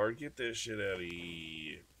that card. Get this shit out of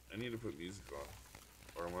here. I need to put music on,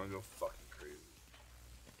 or I'm gonna go fucking crazy.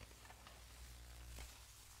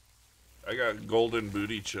 I got golden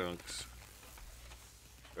booty chunks.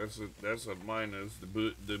 That's what mine is.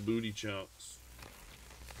 The booty chunks.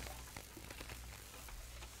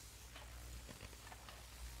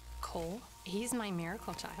 Cole, he's my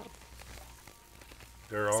miracle child.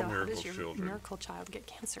 They're all So how miracle does your children. miracle child get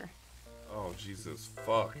cancer? Oh Jesus,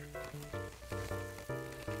 fuck.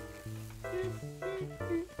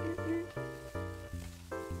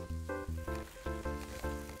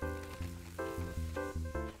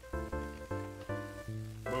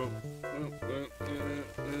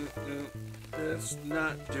 That's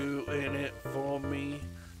not doing it for me.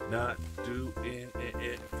 Not doing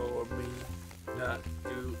it for me. Not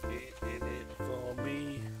doing it for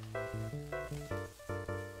me.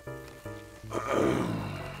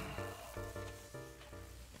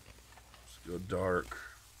 Let's go dark.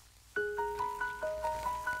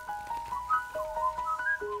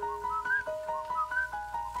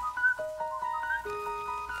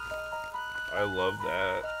 I love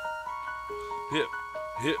that. Hip,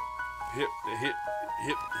 hip, hip, hip,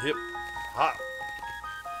 hip, hip, hop.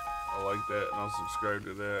 I like that, and I'll subscribe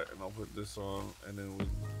to that, and I'll put this on, and then we're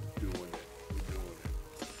doing it. We're doing it.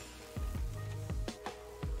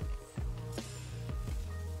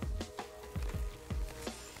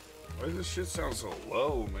 Why does this shit sound so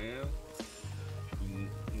low, man?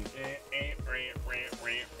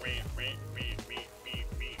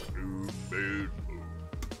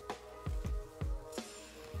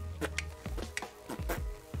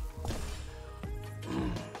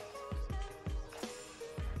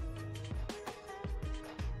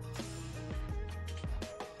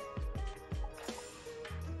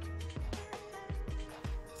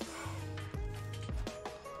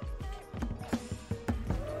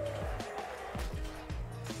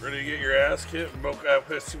 Ready to get your ass kicked and broke out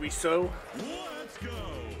pussy we so? Let's go!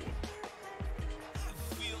 I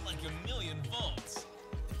feel like a million volts.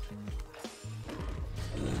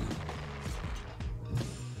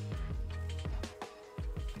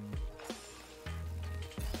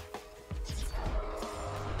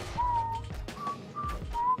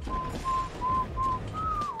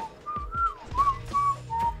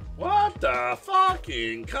 What the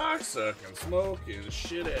fucking cocksucking, smoking,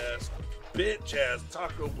 shit ass, bitch ass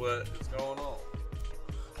taco butt is going on?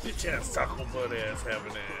 Bitch ass taco butt ass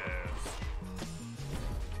having ass.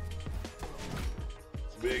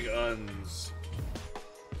 Big uns.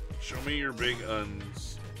 Show me your big uns.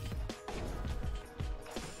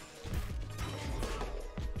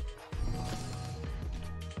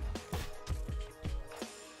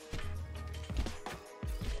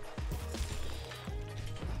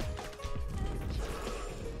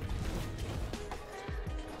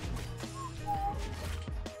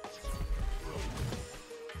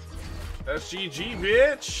 That's GG,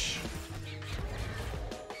 bitch.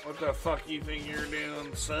 What the fuck you think you're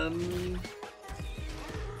doing, son?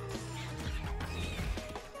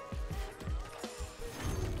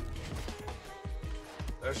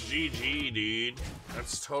 That's GG, dude.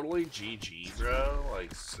 That's totally GG, bro.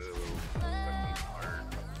 Like, so fucking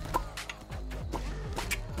hard.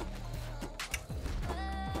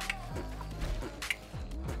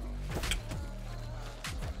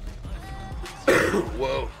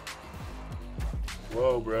 Whoa.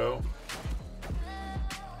 Whoa, bro.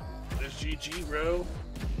 That's GG, bro.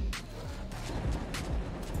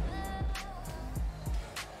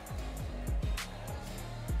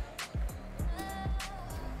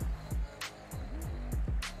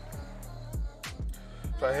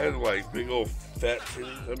 If I had like big old fat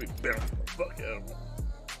titties, I'd be bouncing the fuck out of them.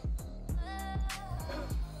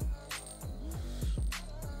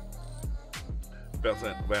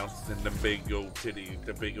 Bouncing the big old titties,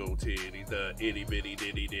 the itty bitty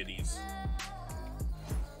ditty ditties.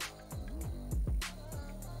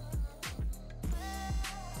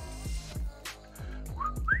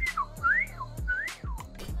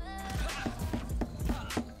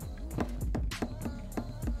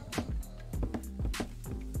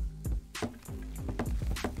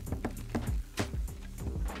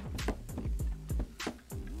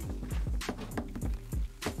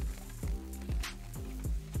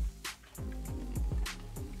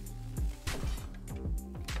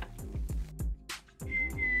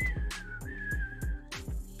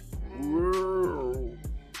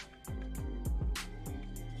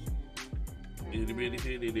 everybody,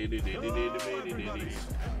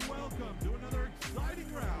 and welcome to another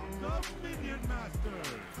exciting round of Minion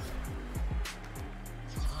Masters.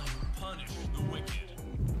 I punish the wicked.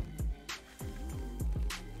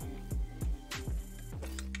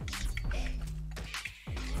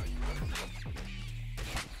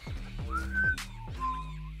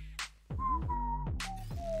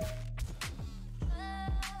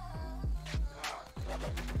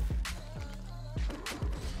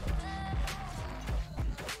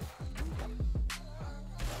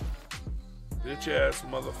 Bitch ass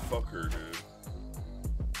motherfucker, dude.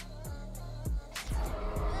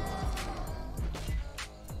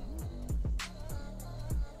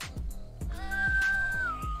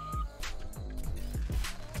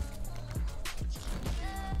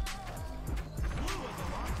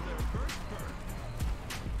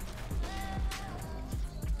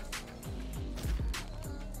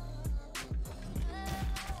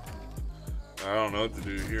 I don't know what to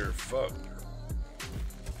do here. Fuck.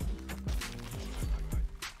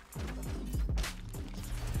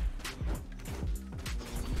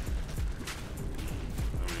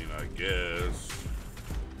 I mean, I guess.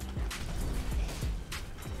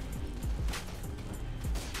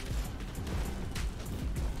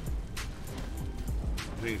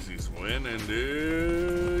 Thinks he's winning,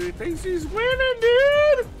 dude. He thinks he's winning,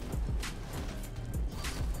 dude.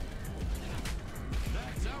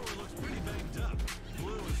 That tower looks pretty banged up.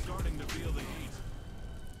 Blue is starting to feel the heat.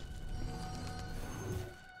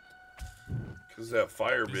 Cause that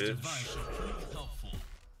fire This bitch. device should prove helpful.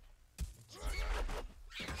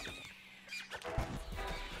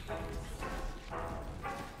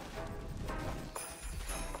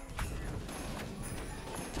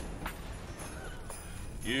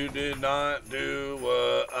 You did not do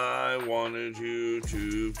what I wanted you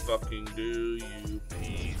to fucking do, you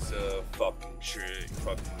piece of fucking shit,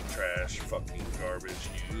 fucking trash, fucking garbage,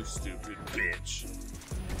 you stupid bitch.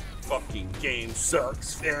 Fucking game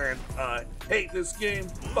sucks, and I hate this game.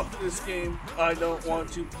 Fuck this game. I don't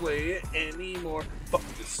want to play it anymore. Fuck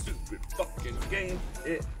this stupid fucking game.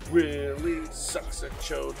 It really sucks. A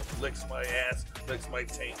chode licks my ass, licks my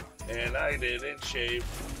taint, and I didn't shave.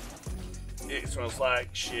 It smells like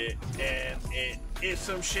shit, and it is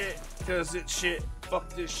some shit, cause it's shit. Fuck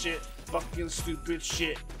this shit, fucking stupid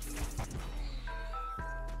shit.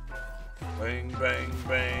 Bang, bang,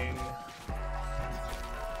 bang.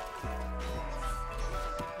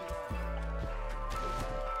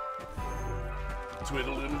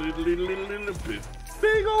 Twiddle little bit.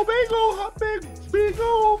 Big ol' hot big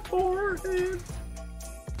ol' forehead.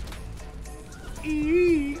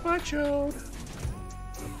 Eat my chode.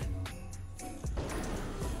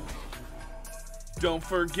 Don't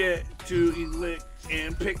forget to lick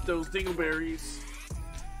and pick those dingleberries.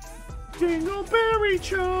 Dingleberry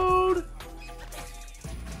chode.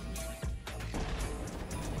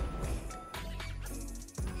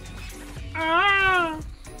 Ah!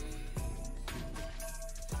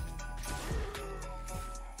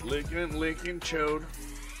 Licking chode.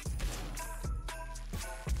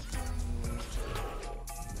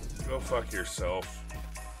 Go fuck yourself.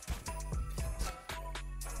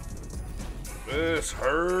 This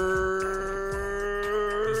hurts.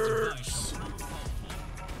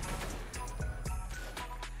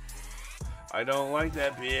 I don't like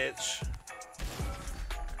that bitch.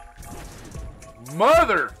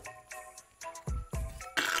 Mother!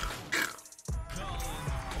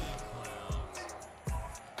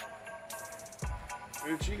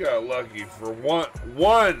 Bitch, you got lucky for one.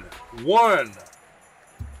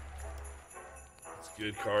 It's a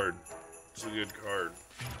good card. It's a good card.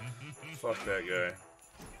 Fuck that guy.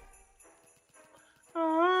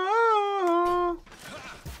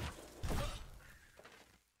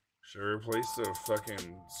 Should I replace the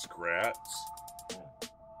fucking scrats?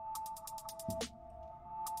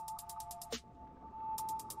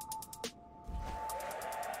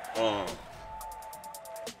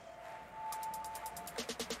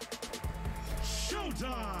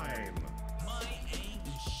 Showtime! My aim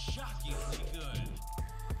is shockingly good.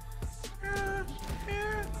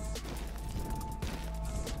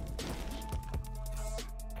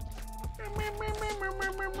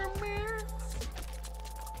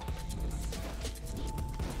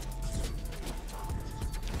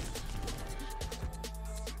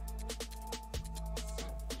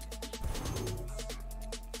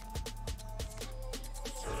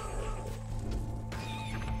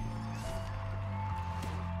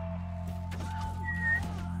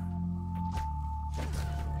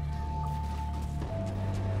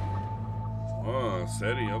 Oh,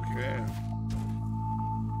 steady, okay.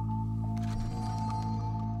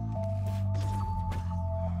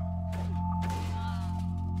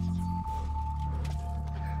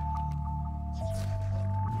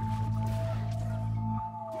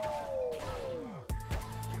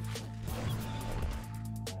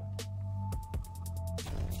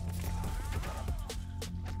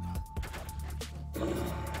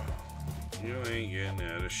 You ain't getting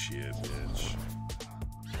out of shit, bitch.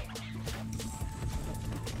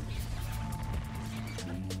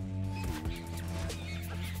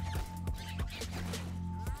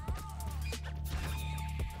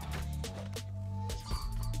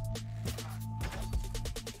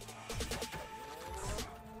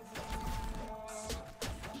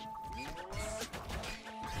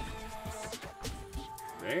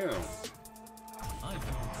 Damn. I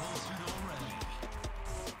feel closer already.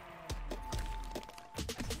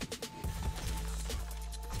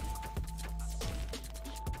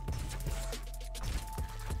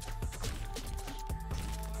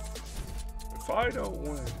 If I don't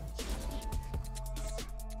win.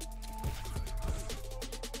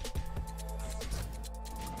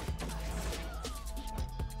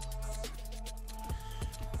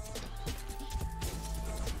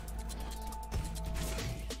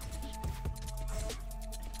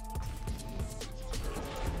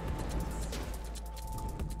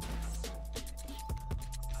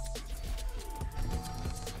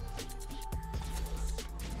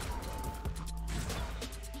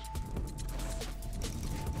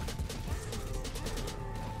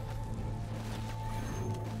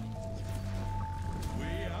 We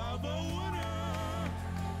have a winner!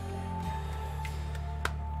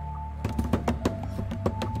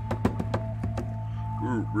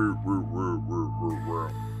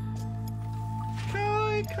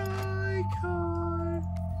 Kai, Kai, Kai.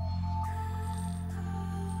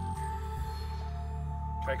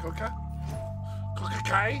 Kai, Coca? Coca,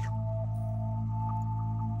 Kai?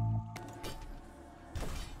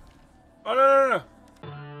 Oh, no.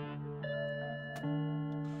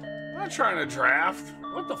 I'm not trying to draft.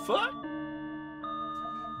 What the fuck?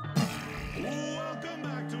 Welcome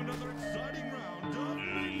back to another exciting round of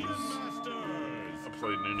Minion Masters! I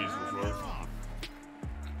played Noonies before.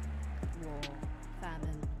 War,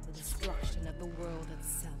 famine, the destruction of the world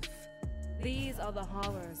itself. These are the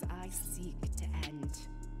horrors I seek to end.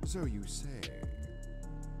 So you say,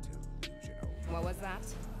 delusional. What was that?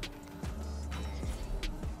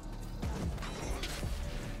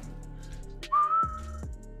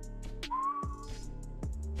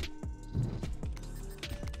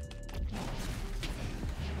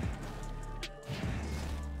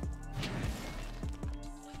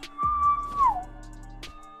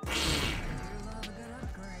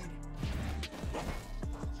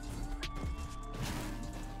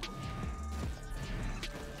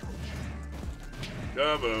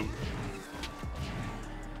 Boom.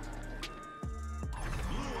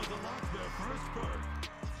 Blue has unlocked their first perk.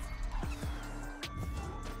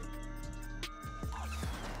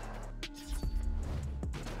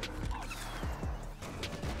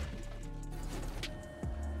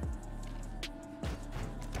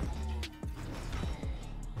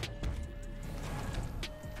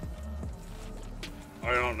 I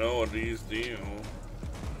don't know what these do.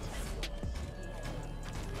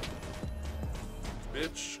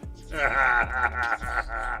 Bitch.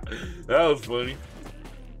 That was funny.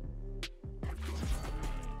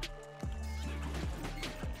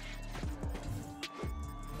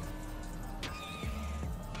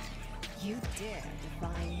 You dare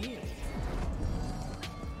defy me?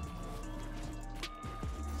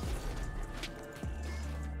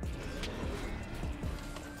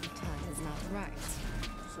 The time is not right.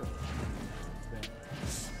 So, then,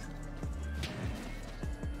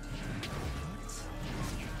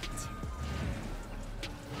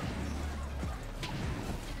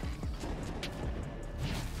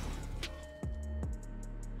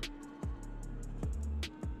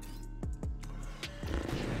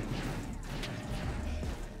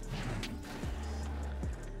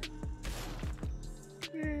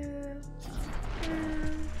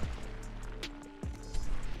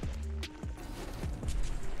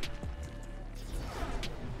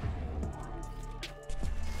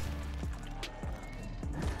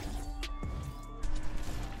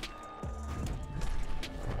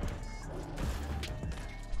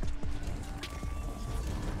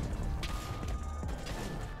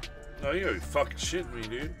 Oh, you gotta be fucking shitting me,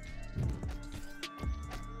 dude.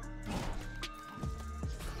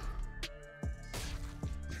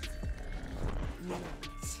 Not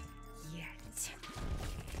yet.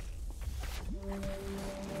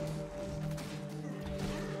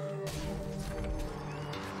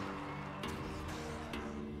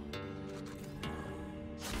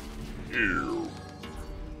 Ew.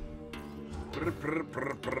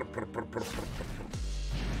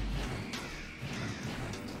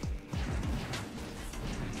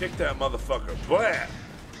 Kick that motherfucker. Blah!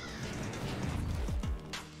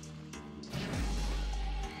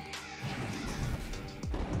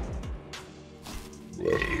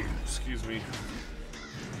 Excuse excuse me.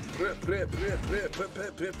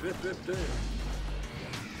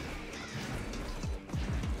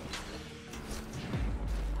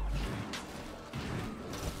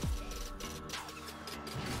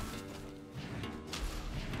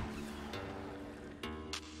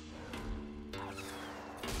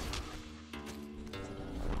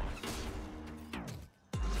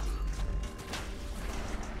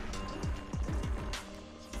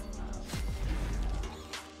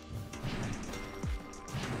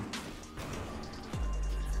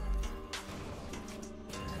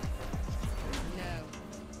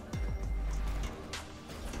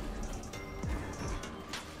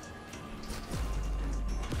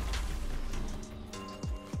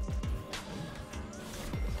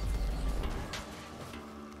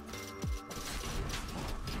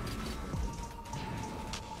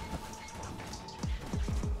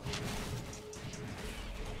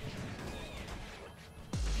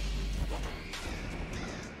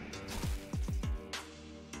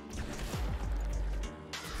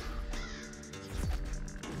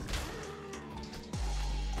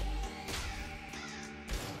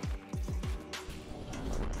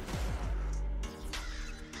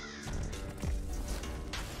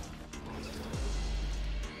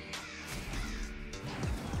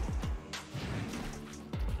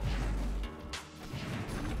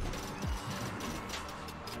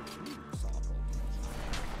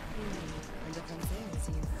 And different things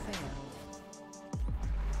you failed.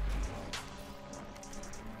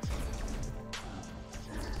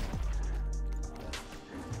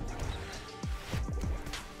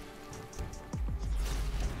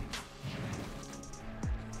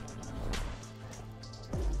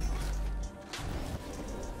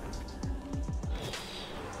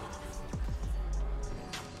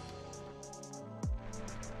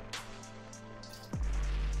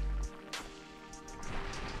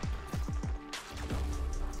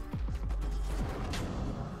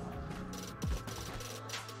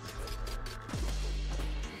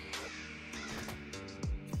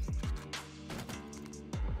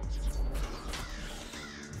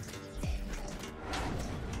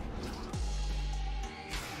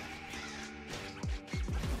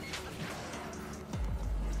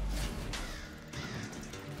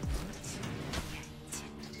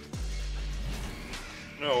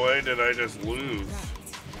 No way did I just lose.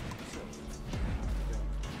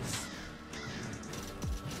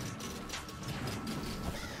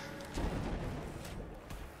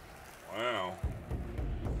 Wow.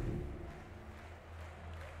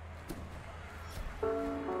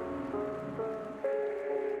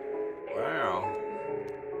 Wow.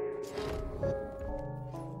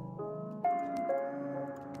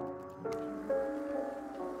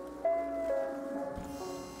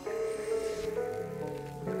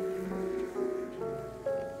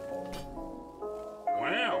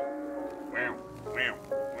 Wow. Wow. Wow.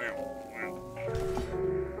 Wow. Wow.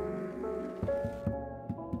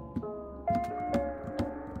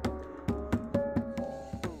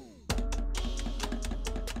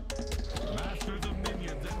 Masters of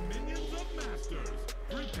minions and minions of masters,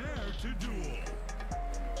 prepare to duel.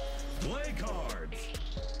 Play cards.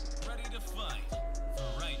 Ready to fight.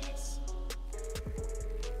 Varieties.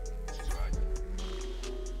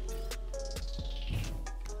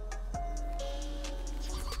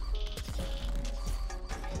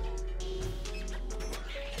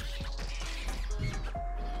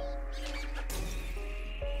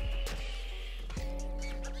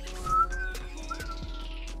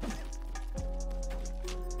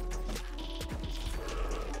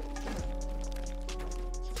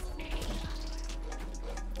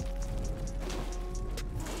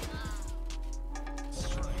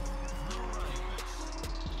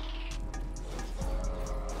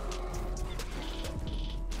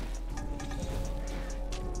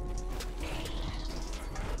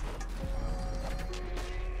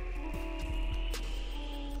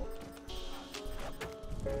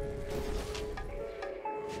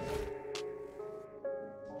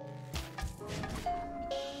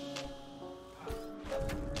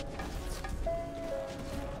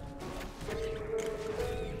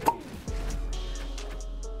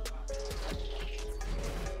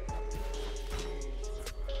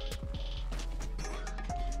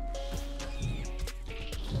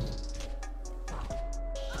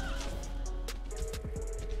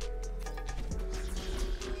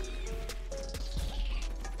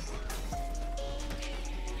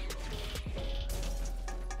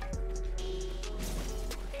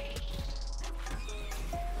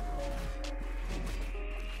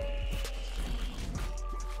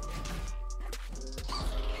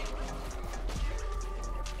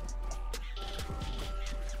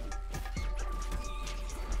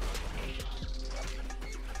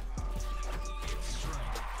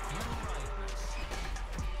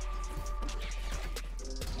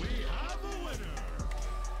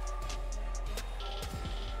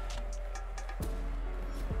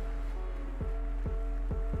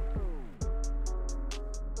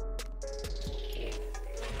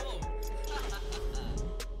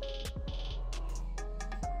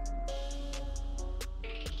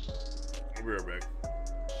 be right back.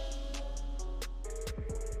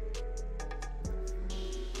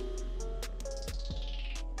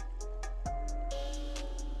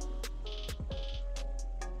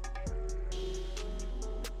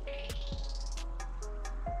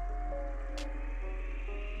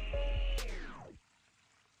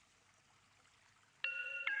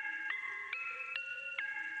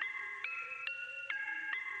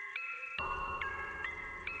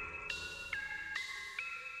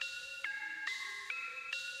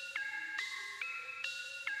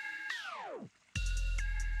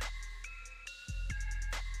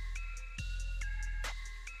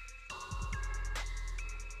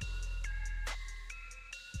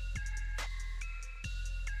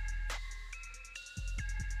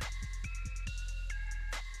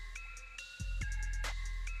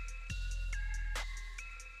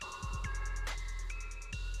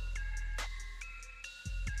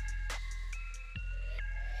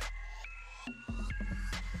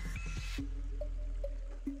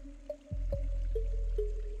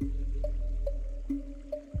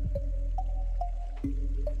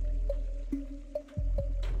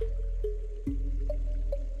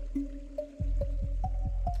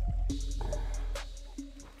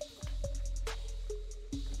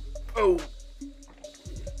 Oh.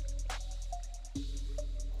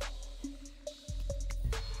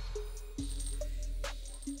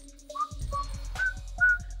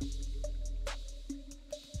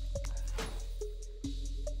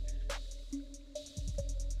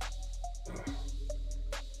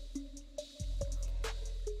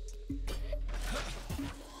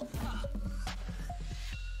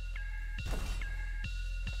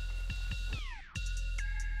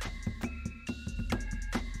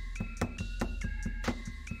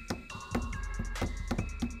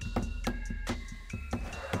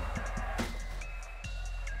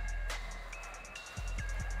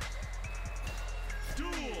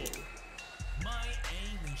 My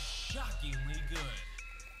aim is shockingly good.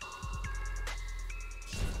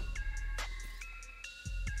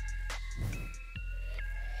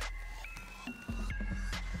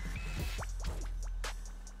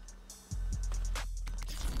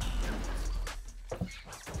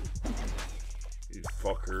 You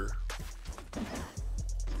fucker.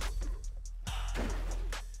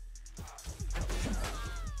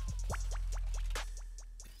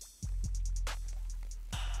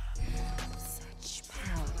 Such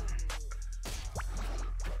power.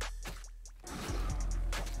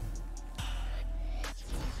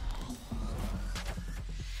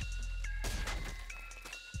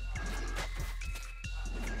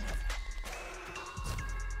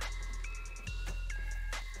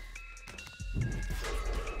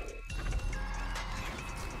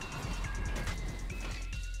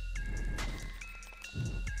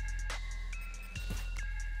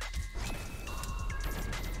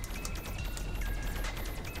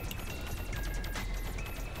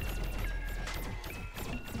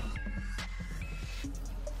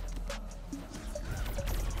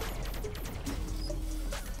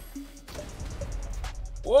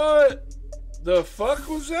 What the fuck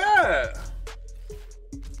was that?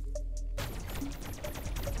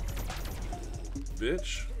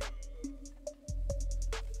 Bitch.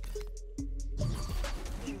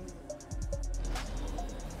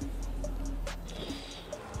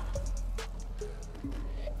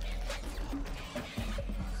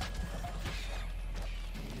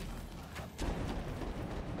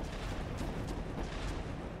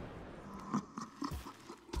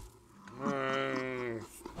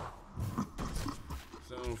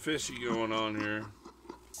 Something fishy going on here.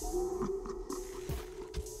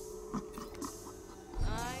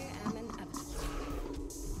 I am inevitable.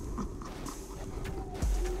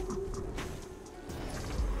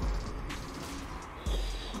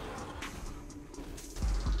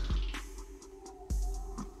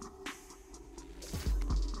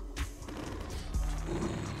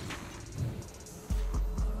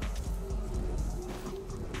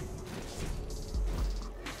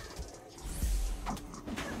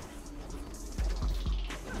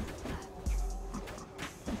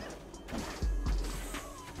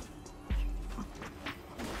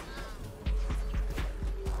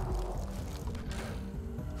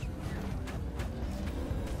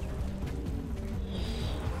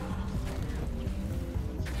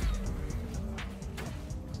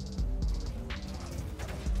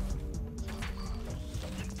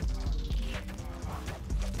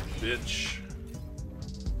 Bitch.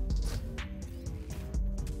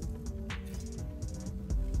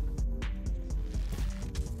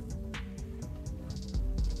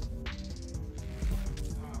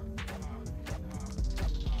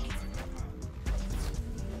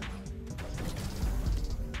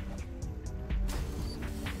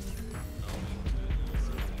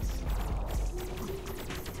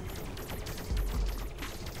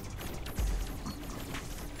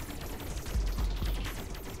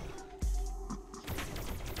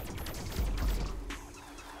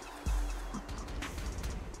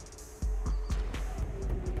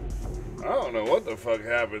 I don't know what the fuck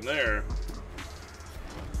happened there.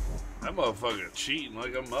 That motherfucker cheating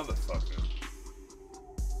like a motherfucker.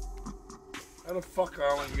 How the fuck I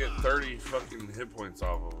only get 30 fucking hit points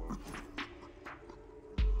off of him?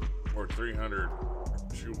 Or 300,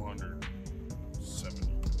 270.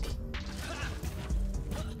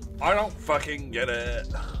 I don't fucking get it.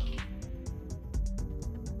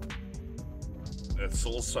 That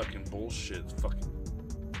soul sucking bullshit is fucking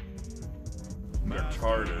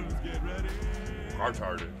retarded.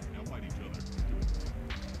 Retarded. Now fight each other.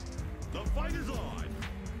 The fight is on.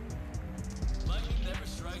 Lightning never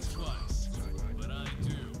strikes twice, but I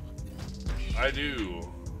do. I do.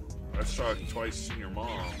 I struck twice in your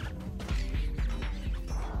mom.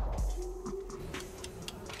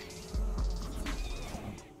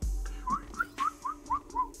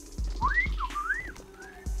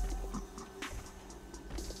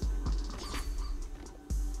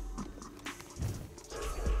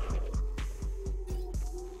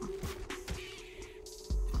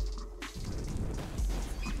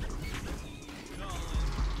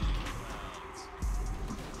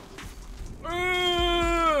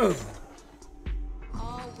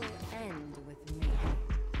 All will end with me.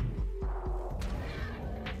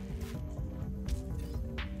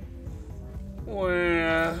 Well,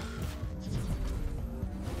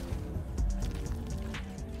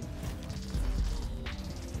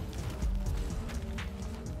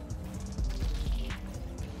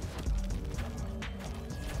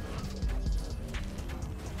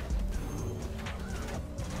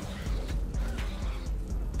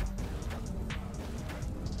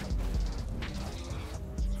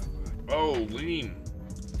 oh, lean.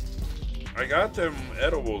 I got them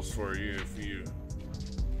edibles for you if you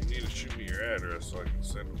need to shoot me your address so I can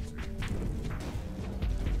send them to you.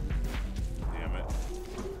 Damn it.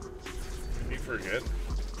 Did you forget?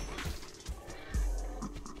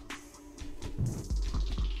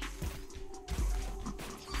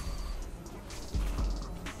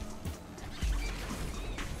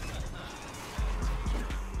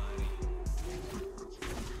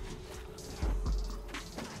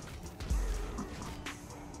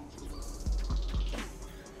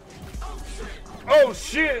 Oh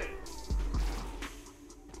shit!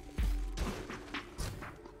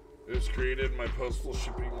 It was created in my postal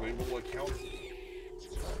shipping label account.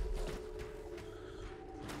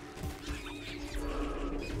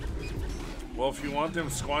 Well, if you want them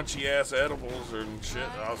squanchy ass edibles or shit,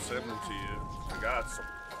 I'll send them to you. I got some.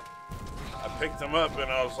 I picked them up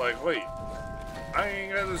and I was like, wait, I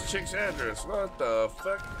ain't got this chick's address. What the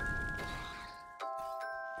fuck?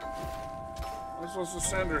 I'm supposed to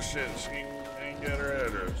send her shit. She ain't got her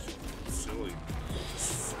address. Silly.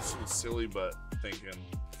 Some silly butt thinking.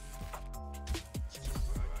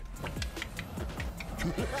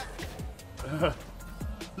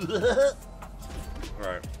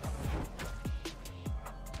 Alright.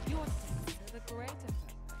 Your sense of a greater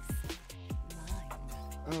purpose. Mine.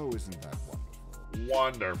 Oh, isn't that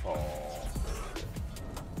wonderful? Wonderful.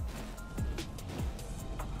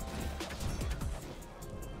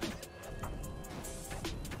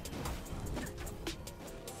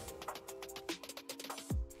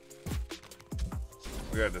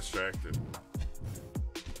 We got distracted.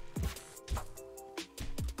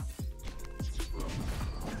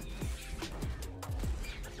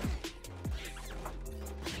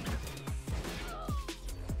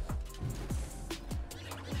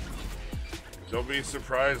 Don't be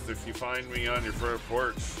surprised if you find me on your front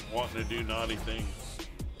porch wanting to do naughty things.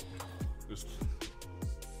 Just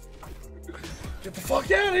get the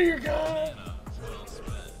fuck out of here, guy!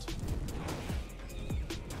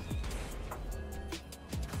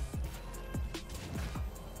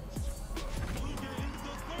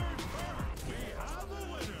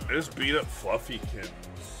 I just beat up Fluffykins.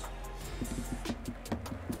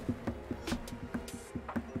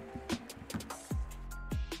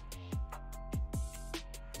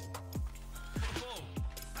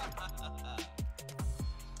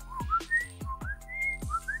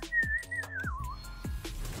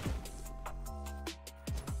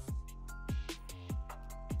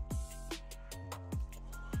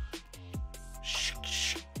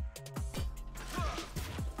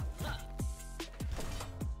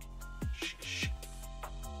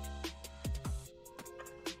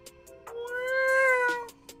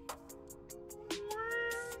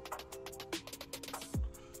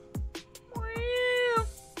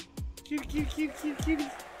 Cute.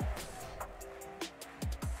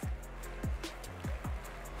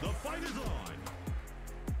 The fight is on.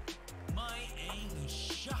 My aim is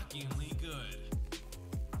shockingly good.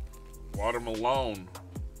 Watermelon.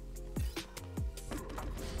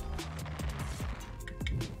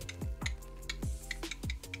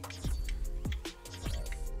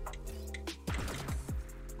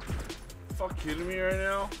 fuck kidding me right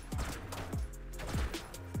now?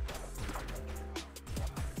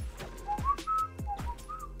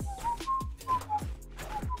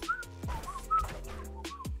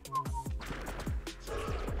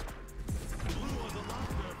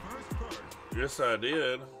 Yes, I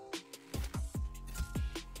did.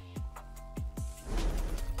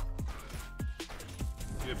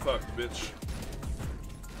 Get fucked, bitch.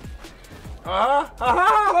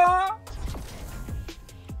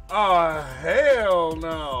 Oh, hell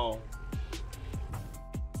no.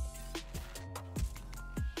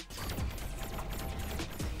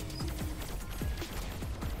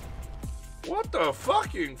 What the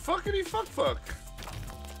fucking fuckity fuck?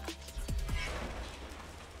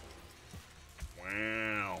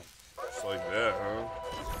 Wow. Just like that, huh?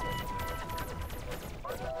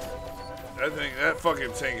 I think that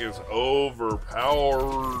fucking tank is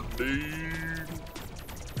overpowered, dude.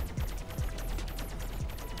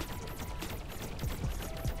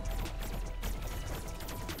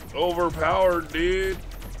 Overpowered, dude.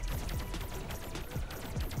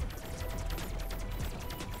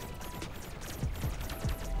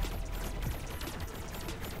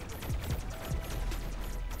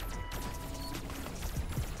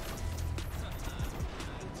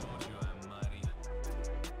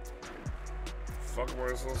 Fuck, am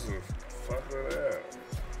I supposed to fuck with that?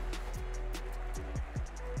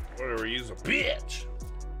 Whatever, use a bitch.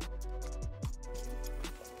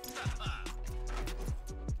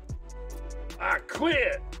 I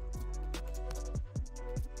quit.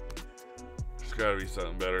 There's gotta be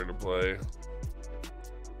something better to play.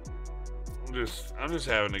 I'm just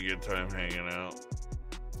having a good time hanging out.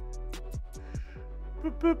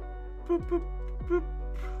 Boop, boop, boop, boop, boop.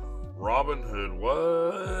 Robin Hood,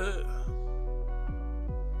 what?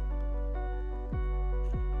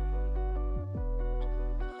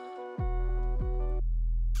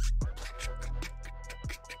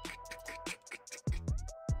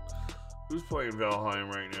 Who's playing Valheim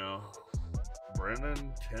right now?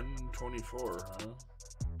 Brennan 1024, huh?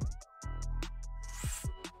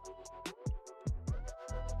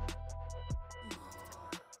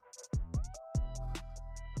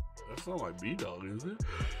 That's not my B-Dog, is it?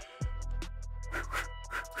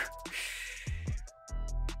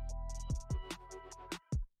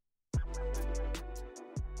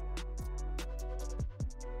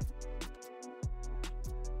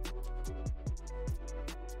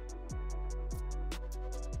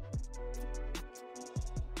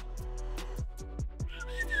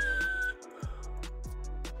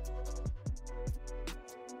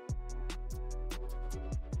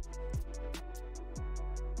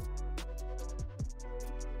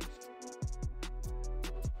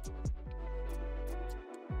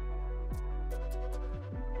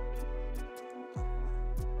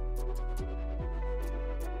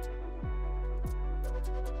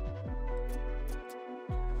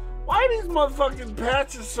 Why are these motherfucking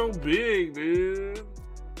patches so big, dude?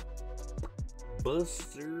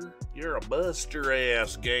 Buster. You're a buster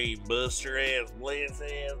ass game, buster ass, blitz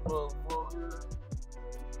ass motherfucker.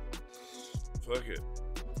 Fuck it.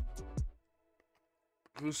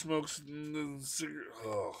 Who smokes the cigarette?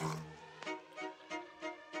 Oh.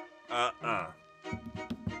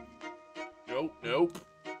 Nope.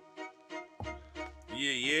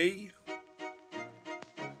 Yay.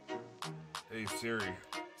 Hey Siri,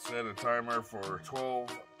 set a timer for 12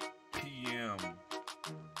 p.m. Timers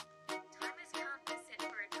can't be set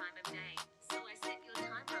for a time of day, so I set your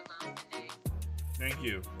timer alarm for noon. Thank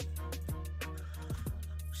you.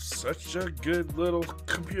 Such a good little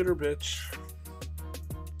computer bitch.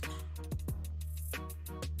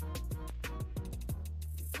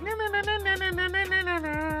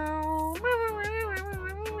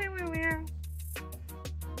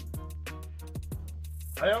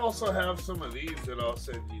 I also have some of these that I'll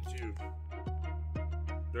send you too.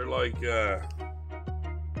 They're like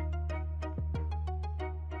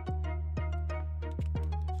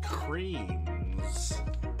creams.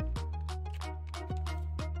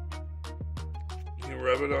 You can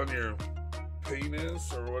rub it on your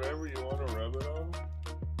penis or whatever you want to rub it on.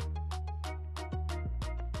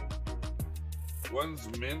 One's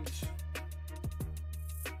mint.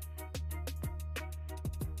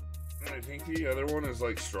 And I think the other one is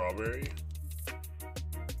like strawberry.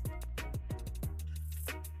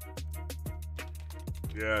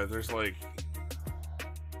 Yeah, there's like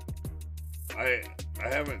I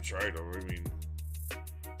haven't tried them. I mean,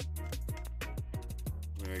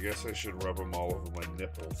 I guess I should rub them all over my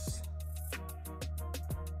nipples.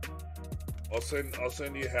 I'll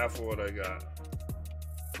send you half of what I got.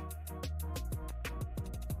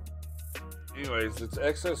 Anyways, it's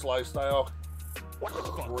Excess Lifestyle. What the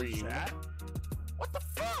fuck was that? What the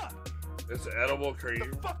fuck? It's edible cream.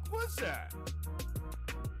 What the fuck was that?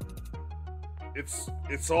 It's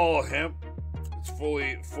all hemp. It's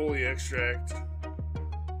fully extract.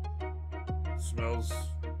 Smells.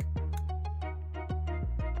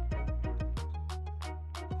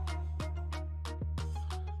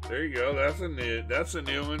 There you go. That's a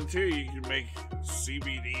new one too. You can make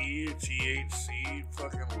CBD, THC,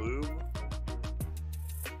 fucking lube.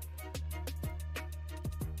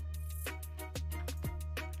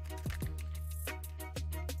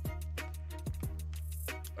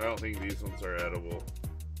 I don't think these ones are edible.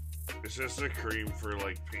 It's just a cream for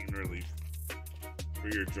like pain relief for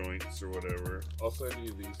your joints or whatever. I'll send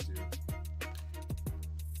you these two.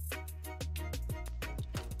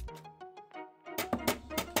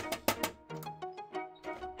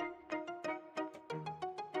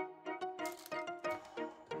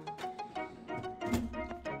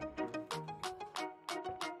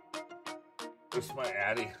 This is my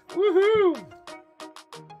Addy. Woohoo!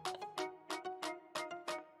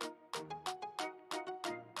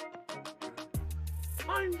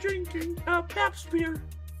 I'm drinking a Pap Smear.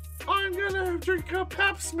 I'm gonna drink a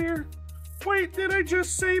Pap Smear. Wait, did I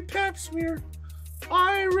just say Pap Smear?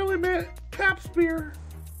 I really meant Pap Smear.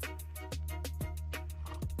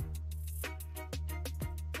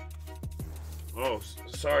 Oh,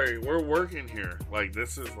 sorry. We're working here. Like,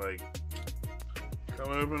 this is like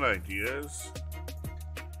coming up with ideas.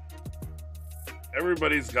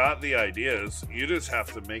 Everybody's got the ideas. You just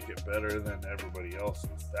have to make it better than everybody else's.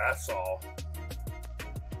 That's all.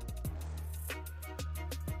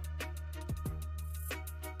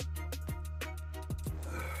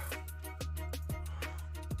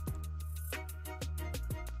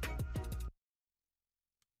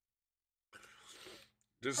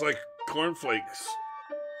 Just like cornflakes.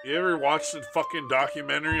 You ever watched a fucking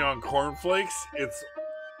documentary on cornflakes? It's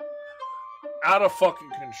out of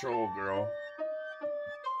fucking control, girl.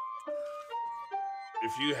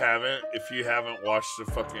 If you haven't watched the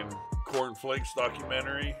fucking cornflakes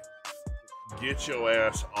documentary, get your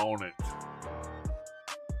ass on it.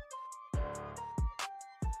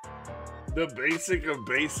 The basic of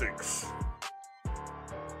basics.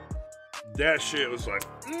 That shit was like,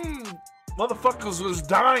 motherfuckers was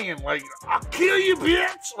dying. Like, I'll kill you,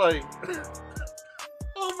 bitch. Like,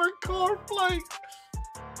 over cornflakes.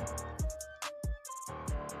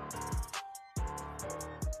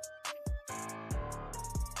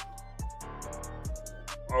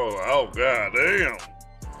 Oh, god damn.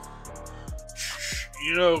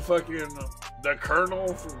 You know, fucking the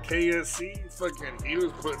Colonel from KSC, fucking, he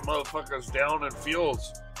was putting motherfuckers down in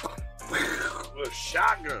fields with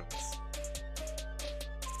shotguns.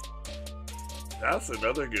 That's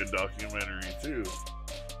another good documentary, too.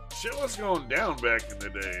 Shit was going down back in the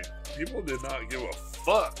day. People did not give a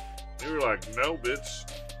fuck. They were like, no, bitch.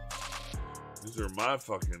 These are my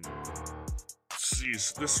fucking...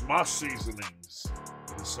 This is my seasonings.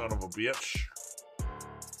 You son of a bitch.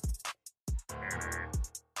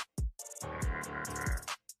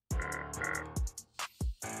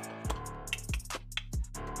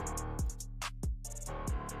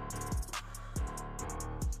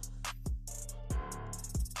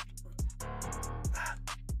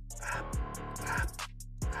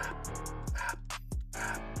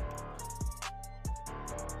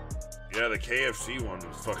 Yeah, the KFC one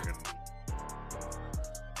was fucking...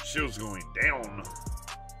 Shit was going down.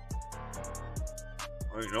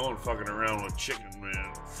 Ain't no one fucking around with chicken,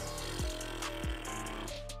 man.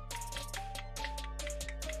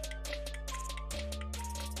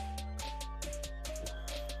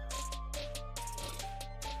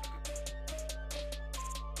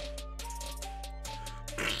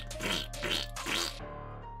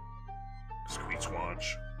 Squeech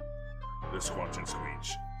squanch. The squanch and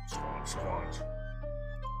squeech. Squanch, squanch.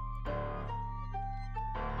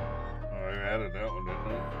 Oh, I added that one, didn't I?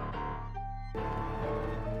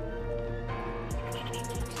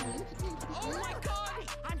 Oh my god!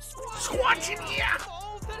 I'm squatching here!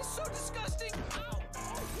 Oh, that is so disgusting!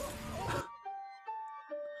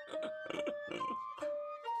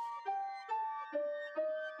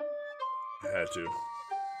 Had to.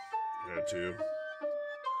 Had to.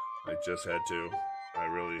 I just had to. I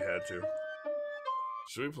really had to.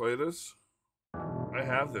 Should we play this? I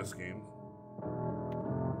have this game.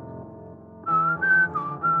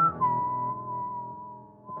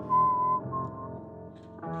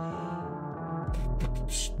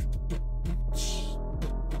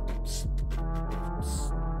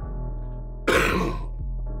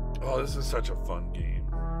 Oh, this is such a fun game.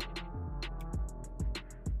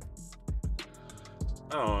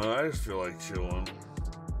 I don't know, I just feel like chilling.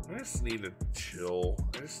 I just need to chill.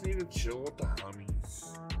 I just need to chill with the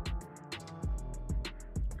homies.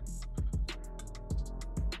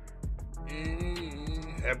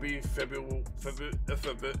 Happy February.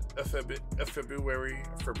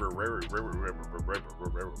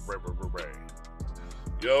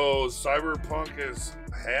 Yo, Cyberpunk is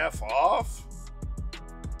half off?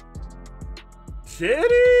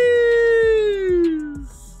 Titties!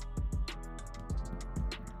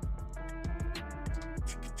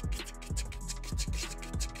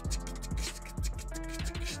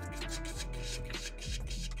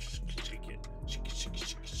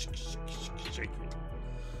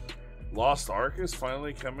 Lost Ark is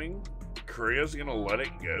finally coming. Korea's gonna let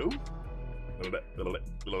it go. Let it go. Let it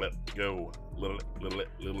go. Let it go.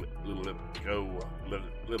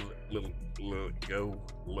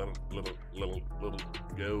 Let it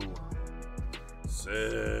go. Sick.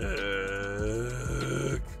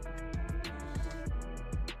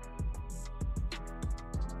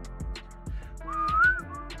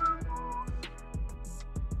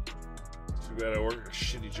 Too bad I work a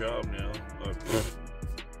shitty job now.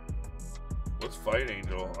 What's Fight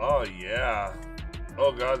Angel? Oh, yeah.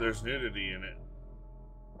 Oh, God, there's nudity in it.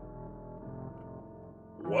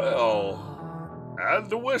 Well, add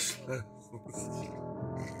the wish list.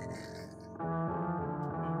 I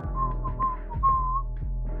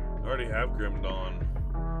already have Grim Dawn.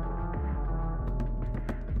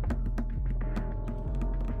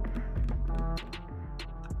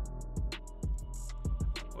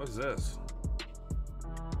 What's this?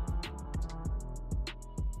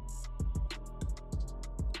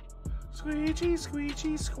 Squeegee,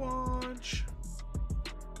 squeegee, squanch.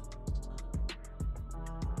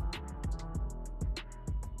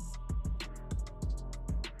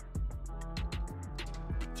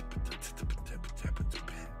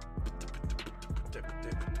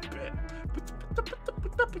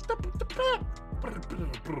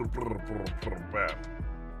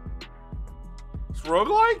 It's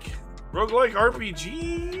roguelike? Roguelike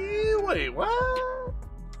RPG? Wait, what?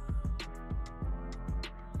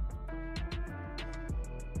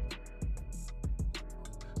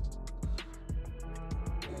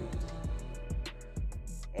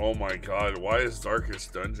 Oh my god, why is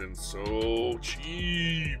Darkest Dungeon so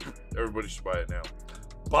cheap? Everybody should buy it now.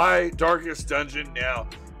 Buy Darkest Dungeon now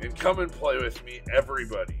and come and play with me,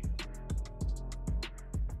 everybody.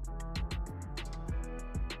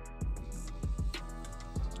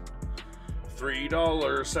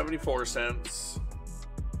 $3.74.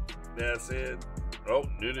 That's it. Oh,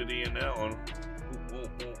 nudity in that one.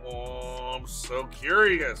 Oh, I'm so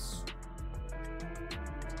curious.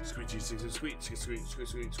 Squeegee, squeak,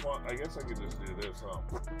 squat. I guess I could just do this, huh?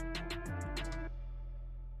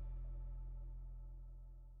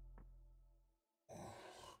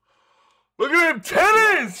 Look at him,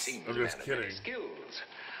 titties! I'm just kidding. Skills,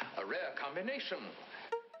 a rare combination.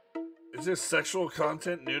 It's just sexual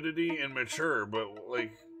content, nudity, and mature, but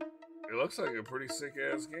like, it looks like a pretty sick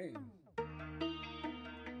ass game.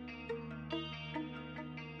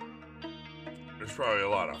 There's probably a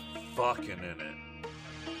lot of fucking in it.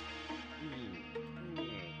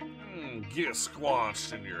 Get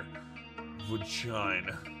squanched in your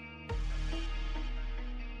vagina.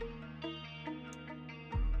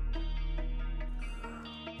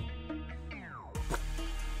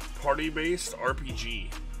 Party-based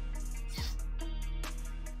RPG.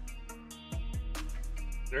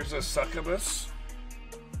 There's a succubus.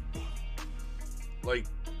 Like,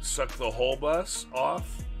 suck the whole bus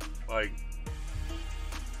off. Like,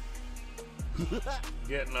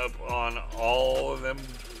 getting up on all of them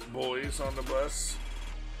boys on the bus.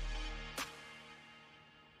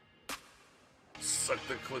 Suck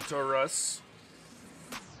the clitoris.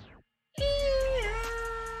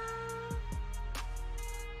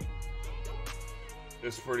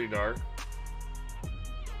 It's pretty dark.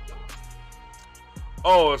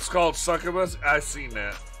 Oh, it's called Succubus? I seen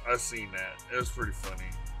that. It was pretty funny.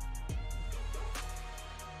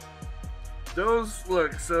 Those,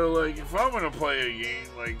 look, so like, if I'm gonna play a game,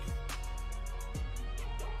 like,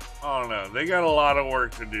 I don't know, they got a lot of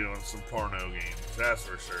work to do in some porno games, that's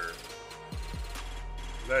for sure.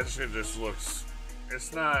 That shit just looks,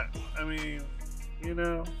 it's not, I mean, you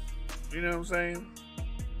know what I'm saying?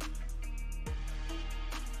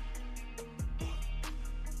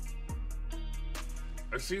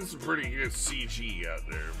 I've seen some pretty good CG out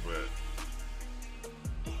there, but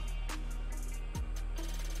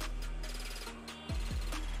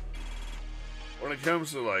when it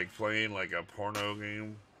comes to like playing like a porno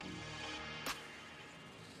game,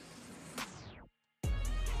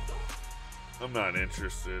 I'm not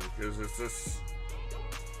interested because it's just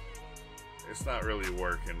It's not really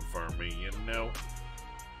working for me, you know?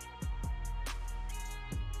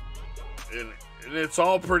 And it's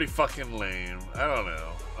all pretty fucking lame. I don't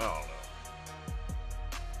know.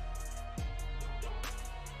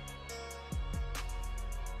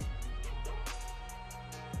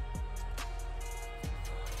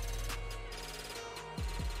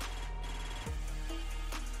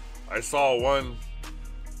 I saw one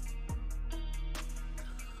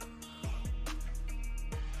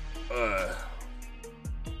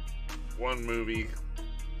movie,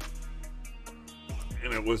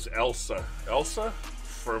 and it was Elsa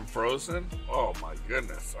from Frozen. Oh my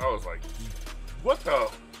goodness, I was like, what the?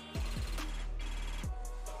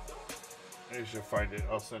 You should find it.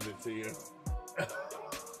 I'll send it to you.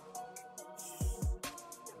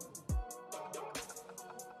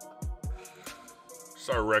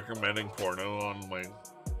 Start recommending porno in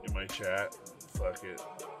my chat. Fuck it.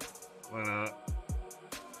 Why not?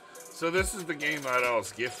 So this is the game that I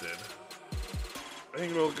was gifted. I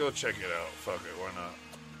think we'll go check it out. Fuck it, why not?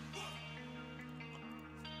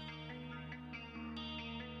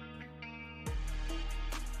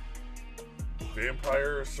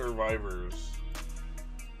 Vampire Survivors.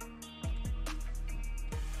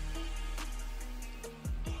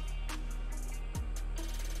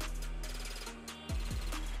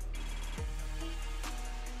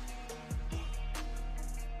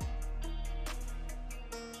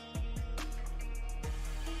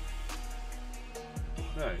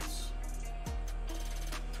 Nice.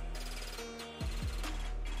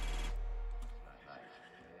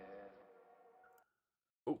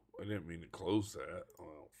 Oh, I didn't mean to close that.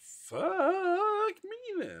 Well, fuck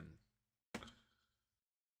me then.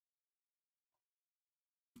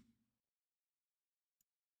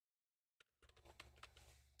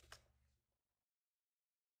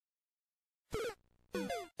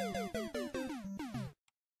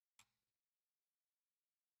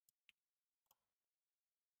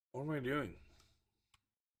 What am I doing?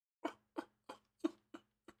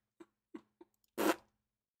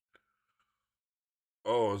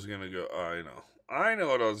 Oh, I was gonna go. I know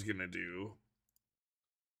what I was gonna do.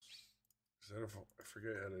 I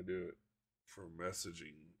forget how to do it for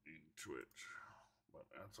messaging in Twitch, but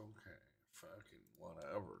that's okay. Fucking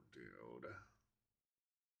whatever, dude.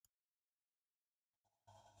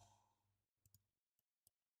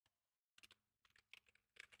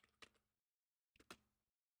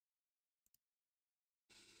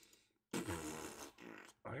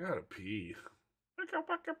 I gotta pee. Pee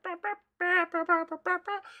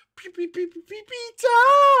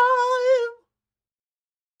time.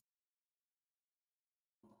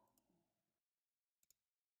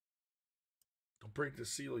 Don't break the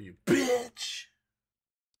seal, you bitch.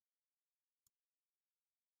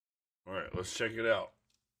 All right, let's check it out.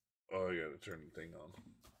 Oh, I gotta turn the thing on.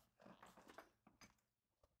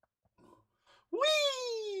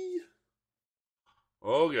 Whee!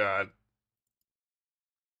 Oh God.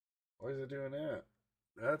 Why is it doing that?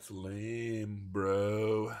 That's lame,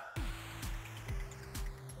 bro.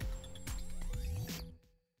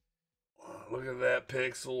 Look at that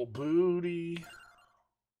pixel booty.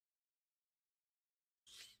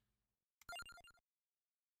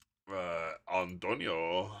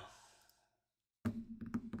 Antonio. I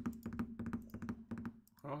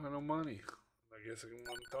don't have no money. I guess I can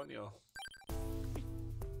Antonio.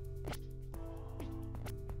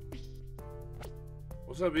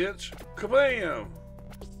 What's up, bitch? Kabam!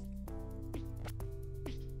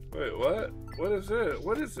 Wait, what? What is it?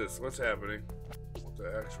 What is this? What's happening? What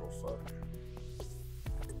the actual fuck?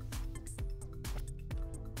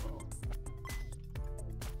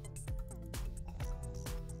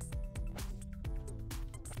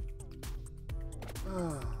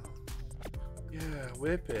 Oh. Yeah,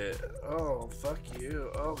 whip it. Oh, fuck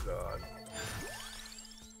you. Oh, God.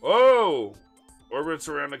 Whoa! Orbits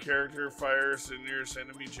around a character, fires, and nearest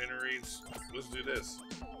enemy generates. Let's do this.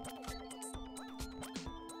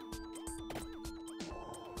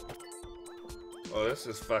 Oh, this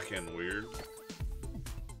is fucking weird.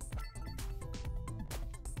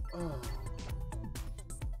 Oh.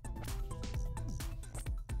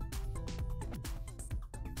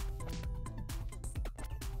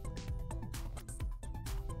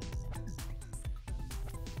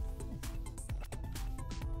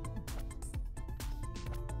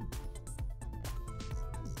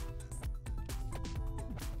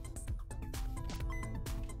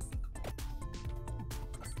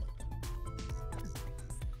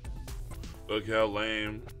 Look how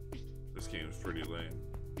lame. This game's pretty lame.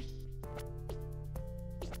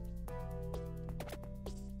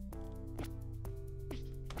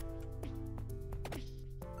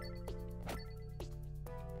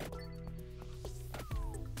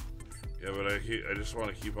 Yeah, but I just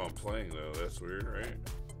want to keep on playing though. That's weird, right?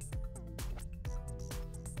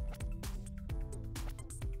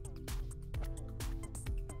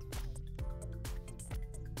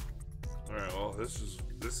 All right. Well, this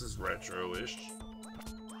is retro-ish.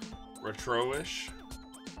 Retro-ish.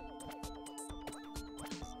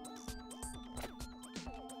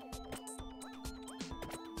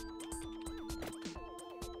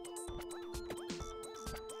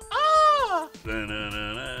 Ah!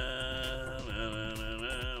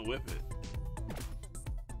 Whip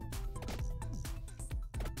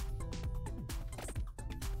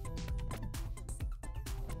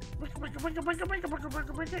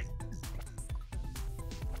it.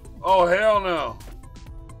 Oh, hell no.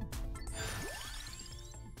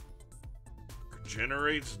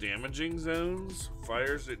 Generates damaging zones.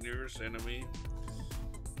 Fires at nearest enemy.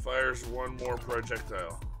 Fires one more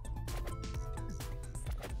projectile.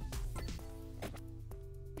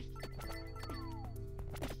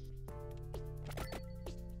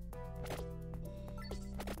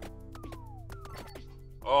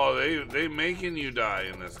 Oh, they making you die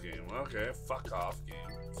in this game. Okay, fuck off, game.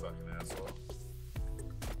 Fucking asshole.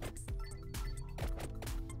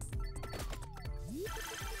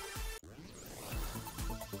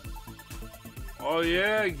 Oh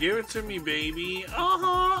yeah, give it to me, baby.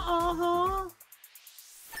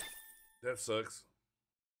 That sucks.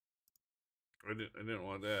 I didn't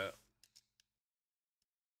want that.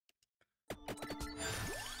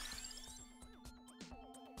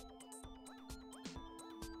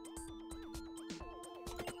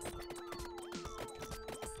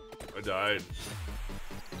 I died.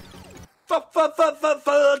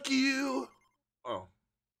 Fuck you. Oh.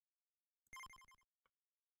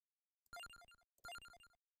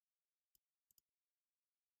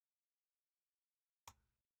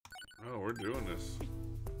 Oh, we're doing this.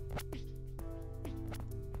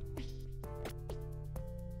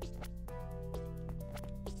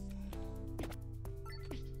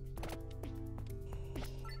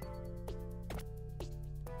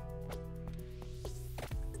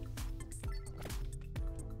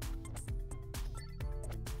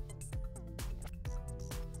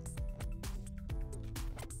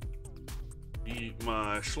 Eat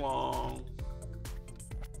my schlong.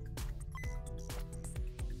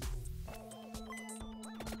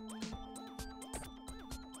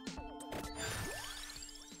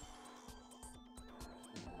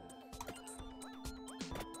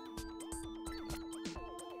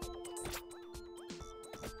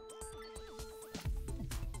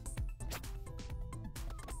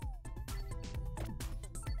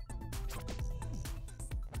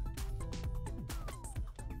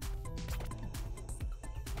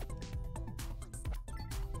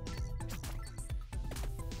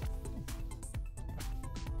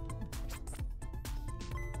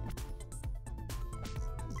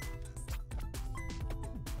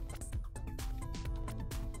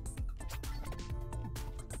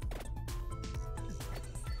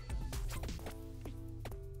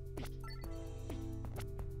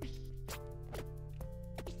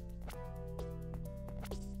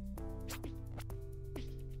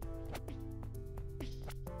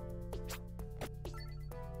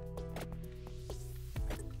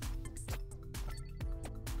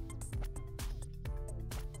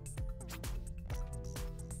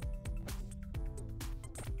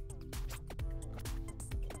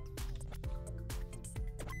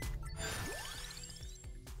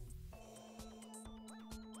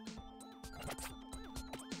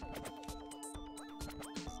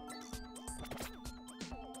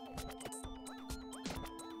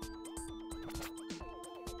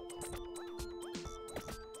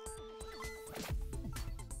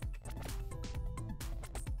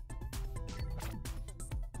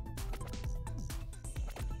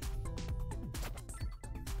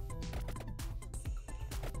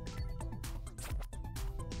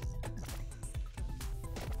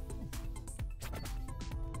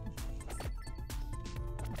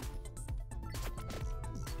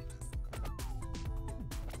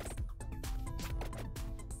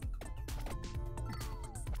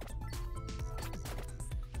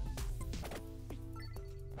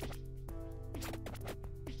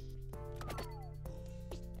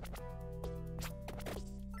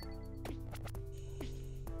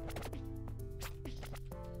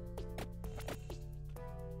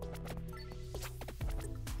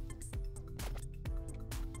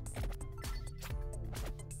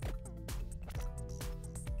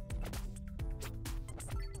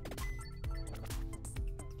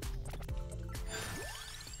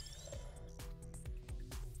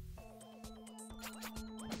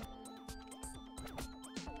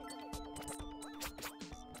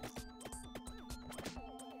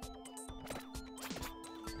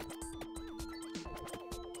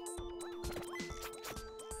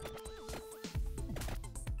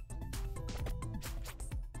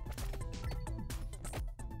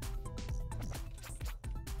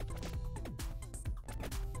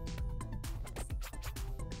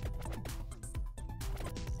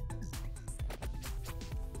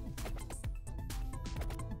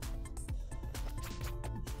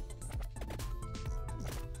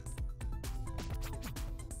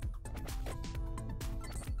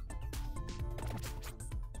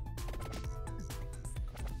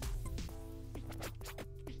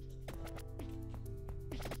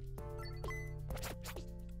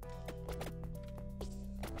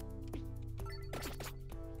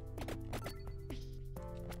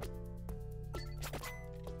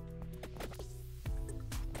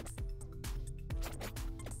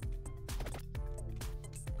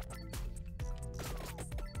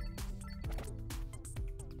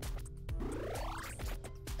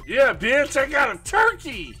 Yeah, bitch, I got a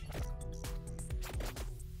turkey!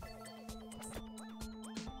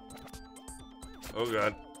 Oh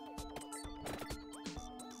god.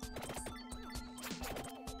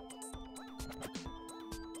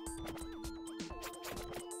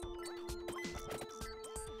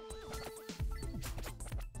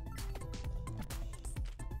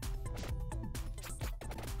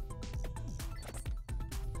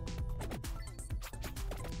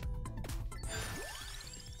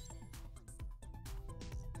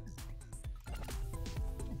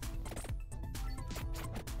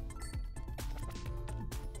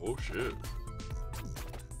 Oh shit.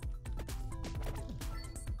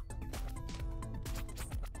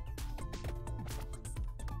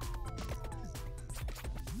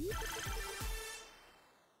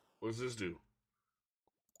 What does this do?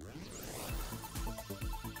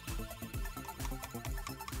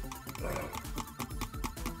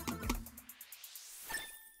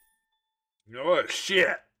 You know what?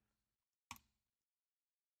 Shit.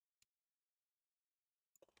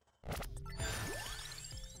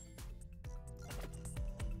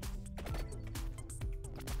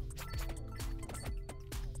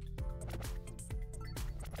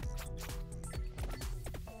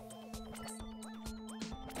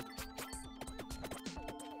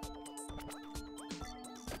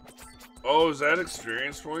 Oh, is that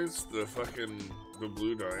experience points? The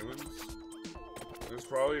blue diamonds? It's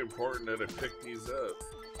probably important that I pick these up.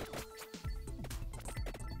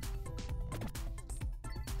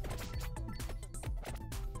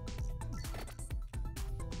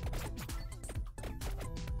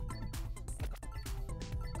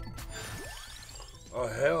 Oh,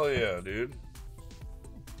 hell yeah, dude.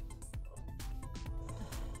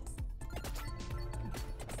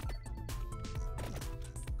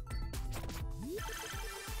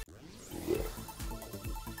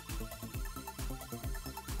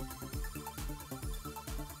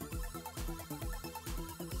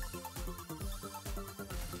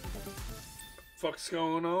 Fuck's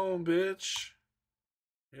going on, bitch?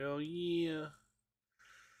 Hell yeah.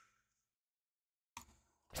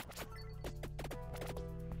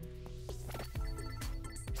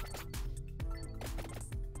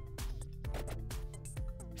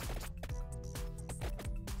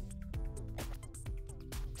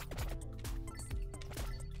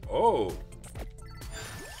 Oh.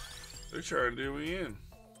 They're trying to do me in.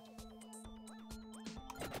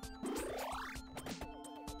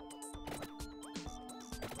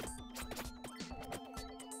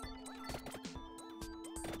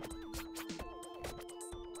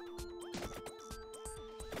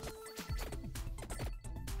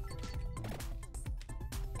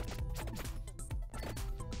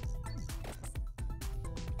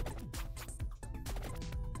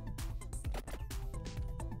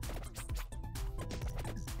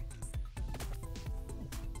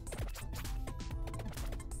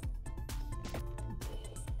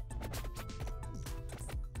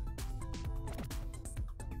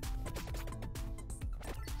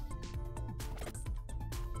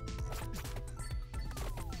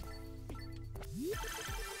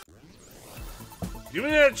 Give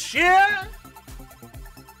me that shit!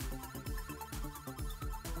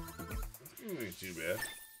 Ain't too bad.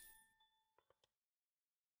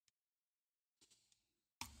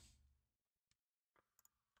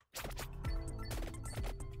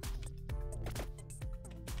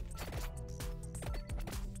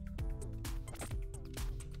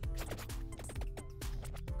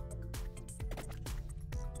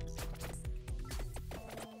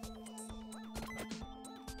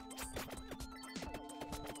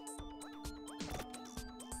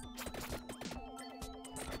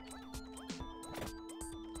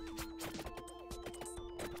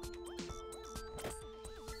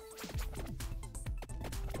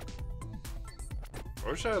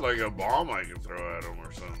 I wish I had like a bomb I could throw at him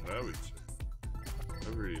or something. That'd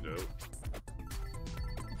be pretty dope.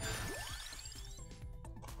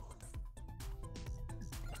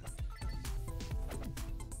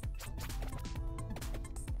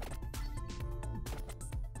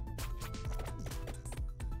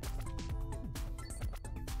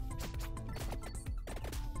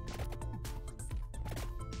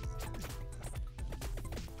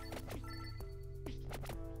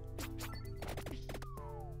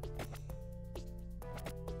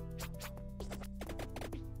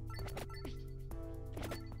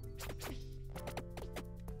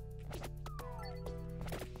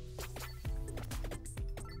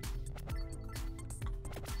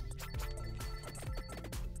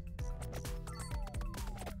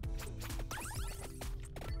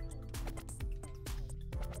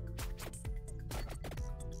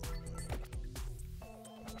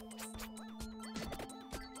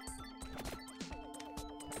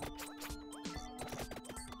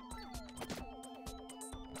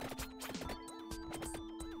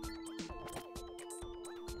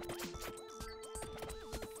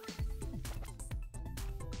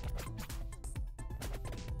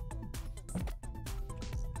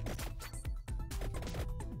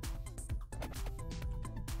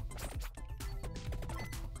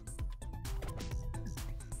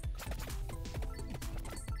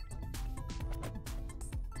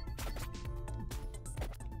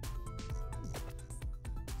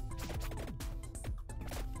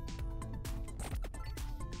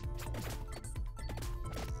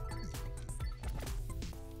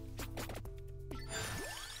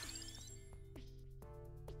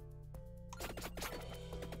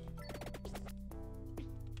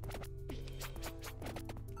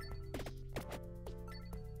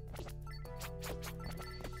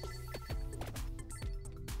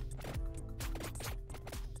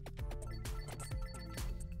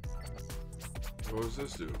 What does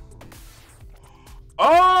this do?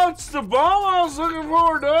 Oh, it's the bomb I was looking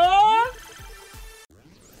for, dog!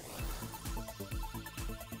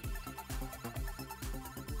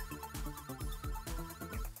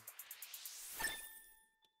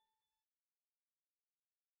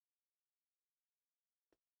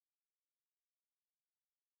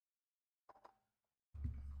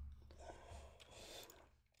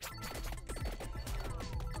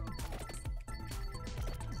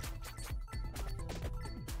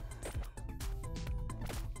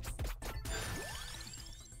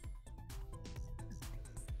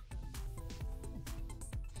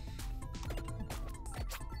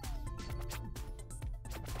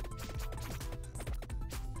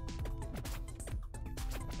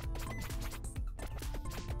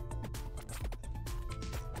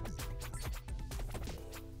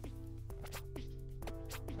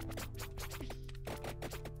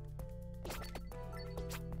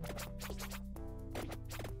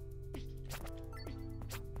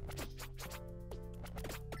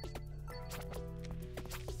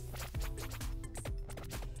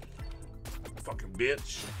 Fucking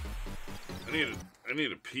bitch. I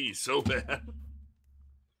need a pee so bad. I'm gonna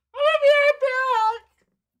be right back.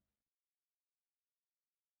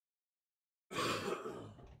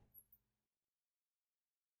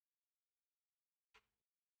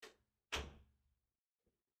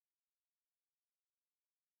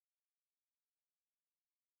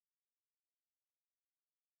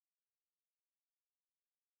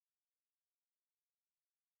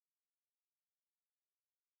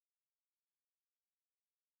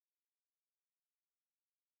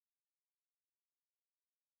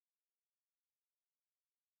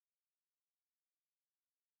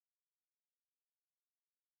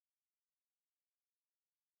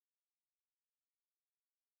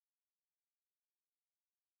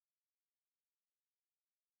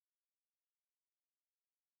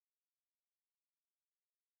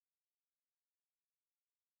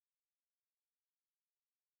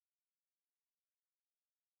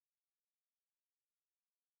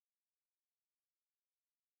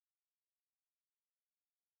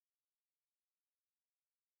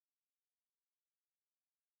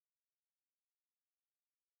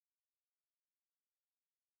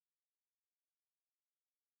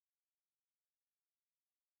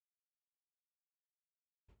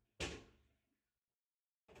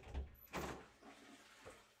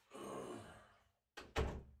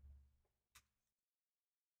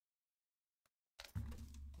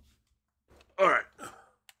 All right.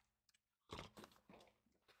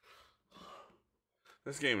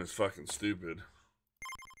 This game is fucking stupid.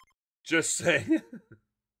 Just saying.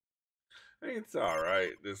 I think it's all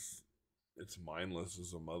right. It's mindless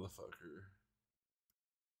as a motherfucker.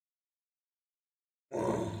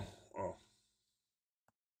 Oh.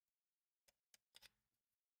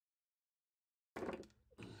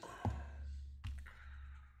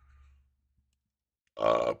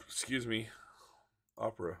 Excuse me.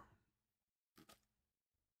 Opera.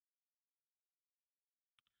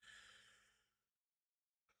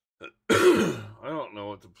 I don't know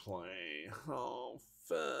what to play. Oh,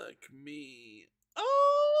 fuck me.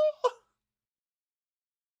 Oh!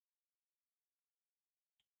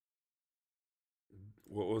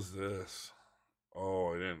 What was this?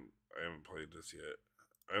 Oh, I haven't played this yet.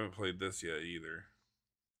 I haven't played this yet either.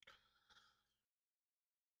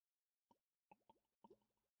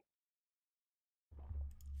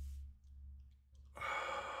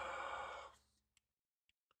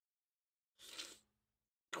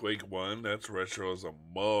 Quake 1, that's retro as a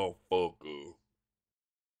motherfucker.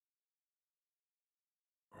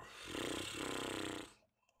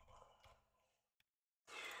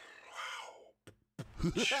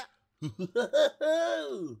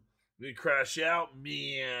 We crash out,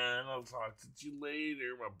 man. I'll talk to you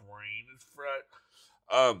later. My brain is fried.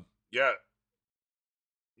 Yeah.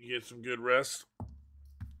 You get some good rest.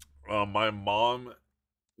 My mom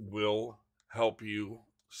will help you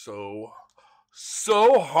so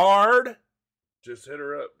hard. Just hit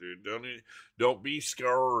her up, dude. Don't be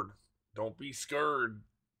scared. Don't be scared.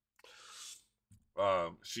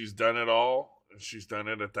 She's done it all, and she's done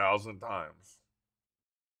it 1,000 times.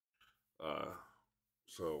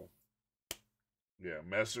 So yeah,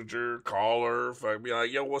 message her, call her, fuck, be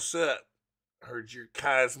like, yo, what's up? Heard you're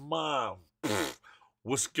Kai's mom.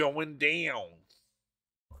 What's going down?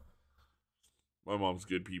 My mom's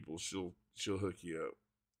good people. She'll hook you up.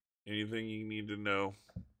 Anything you need to know,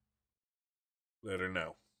 let her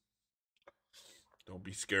know. Don't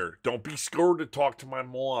be scared. Don't be scared to talk to my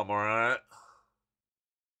mom, alright?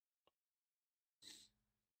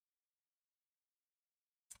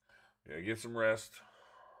 Yeah, get some rest.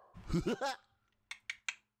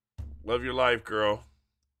 Love your life, girl.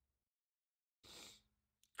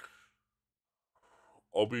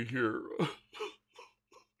 I'll be here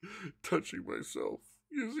touching myself,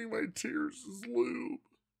 using my tears as lube.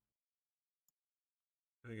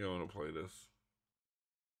 I think I want to play this.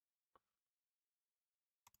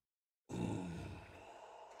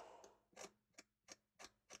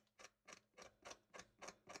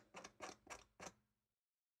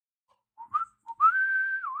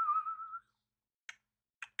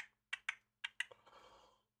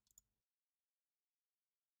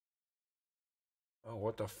 Oh,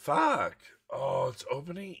 what the fuck? Oh, it's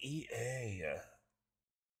opening EA.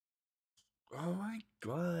 Oh my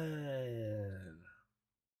god.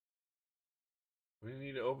 What do you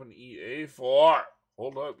need to open EA for?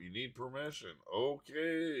 Hold up, you need permission.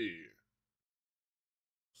 Okay.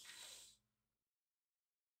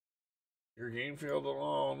 Your game failed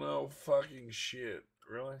alone. No fucking shit.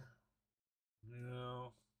 Really?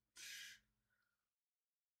 No.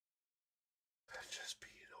 Just be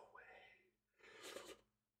the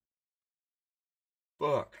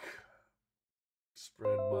way. Fuck.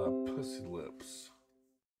 Spread my pussy lips.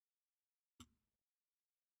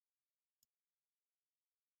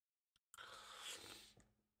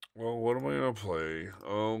 Well, what am I gonna play?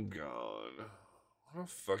 Oh god. What a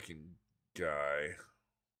fucking guy.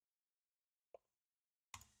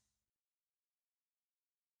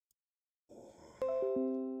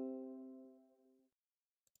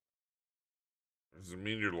 Does it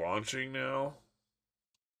mean you're launching now?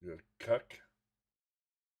 You cuck?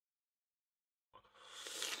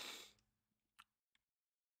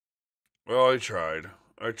 Well, I tried.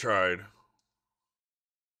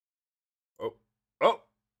 Oh. Oh!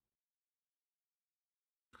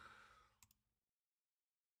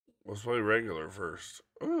 Let's play regular first.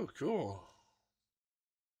 Oh, cool.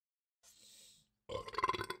 Oh,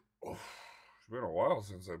 it's been a while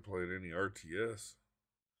since I played any RTS.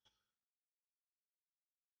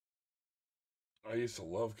 I used to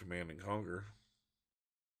love Command and Conquer.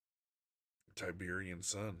 Tiberian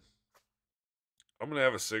Sun. I'm gonna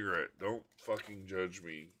have a cigarette. Don't fucking judge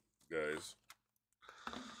me, guys.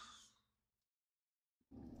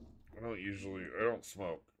 I don't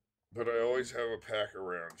smoke. But I always have a pack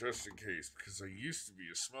around, just in case, because I used to be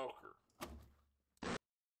a smoker.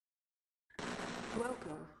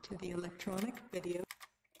 Welcome to the electronic video.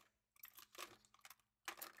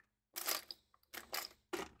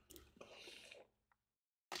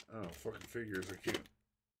 Oh, fucking figures, I can't.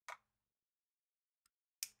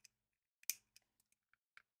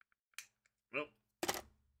 Nope.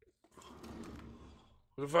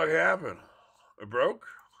 What the fuck happened? I broke?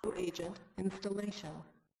 Agent installation.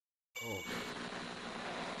 Oh.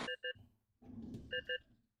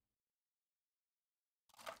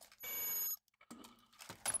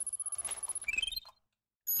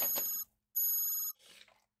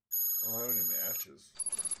 I don't have any matches.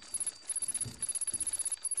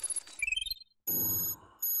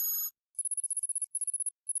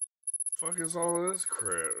 Fuck is all of this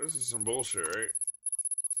crap? This is some bullshit, right?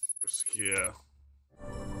 Yeah.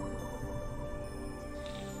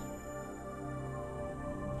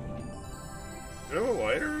 You have a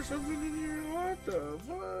lighter or something in here? What the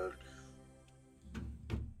fuck?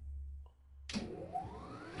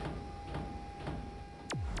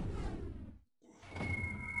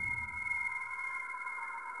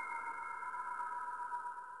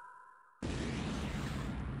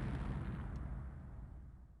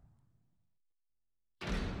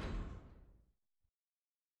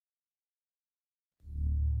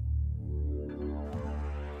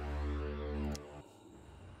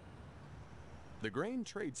 The Grain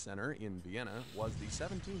Trade Center in Vienna was the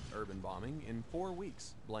 17th urban bombing in 4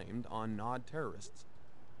 weeks, blamed on Nod terrorists.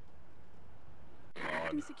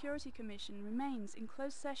 The Security Commission remains in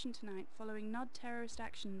closed session tonight following Nod terrorist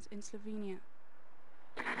actions in Slovenia.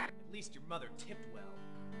 At least your mother tipped well.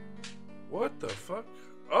 What the fuck?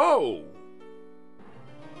 Oh!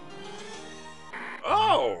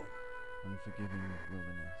 Oh! Unforgiving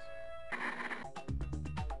wilderness.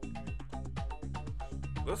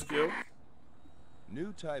 Let's go.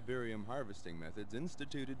 New Tiberium harvesting methods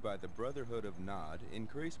instituted by the Brotherhood of Nod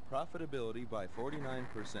increase profitability by 49%.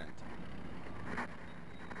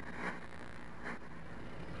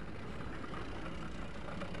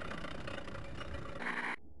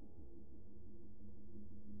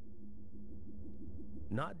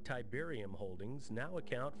 Nod Tiberium holdings now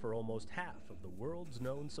account for almost half of the world's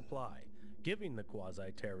known supply, giving the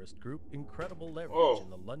quasi-terrorist group incredible leverage in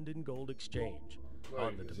the London Gold Exchange.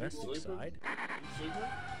 On the domestic side...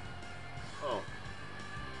 Oh.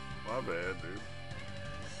 My bad, dude.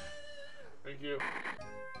 Thank you.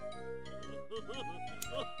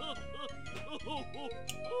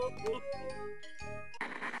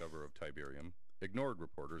 Cover of Tiberium ignored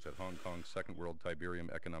reporters at Hong Kong's Second World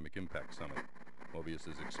Tiberium Economic Impact Summit. Mobius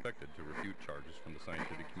is expected to refute charges from the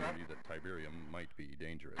scientific community that Tiberium might be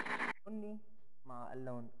dangerous.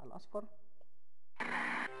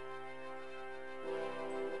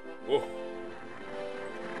 Whoa.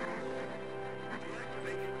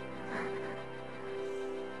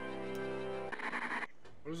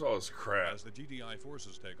 What is all this crap? As the GDI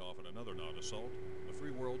forces take off in another Nod assault, the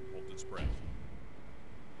free world holds its breath.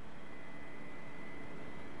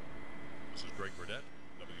 This is Greg Burdett,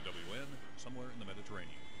 WWN, somewhere in the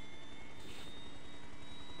Mediterranean.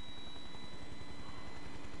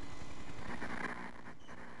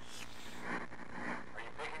 Are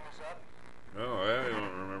you picking this up? No, I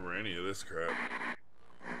don't remember any of this crap.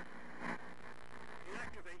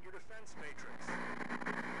 Deactivate your defense matrix.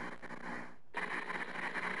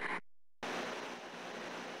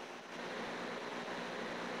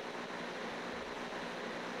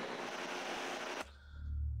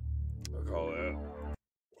 I'll call that.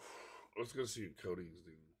 Let's go see what Coding's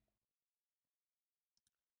doing.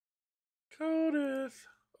 Codeth!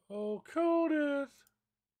 Oh, Codeth!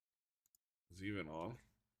 Is he even on?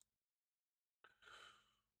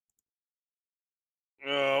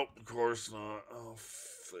 Oh, of course not. Oh,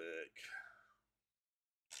 fuck.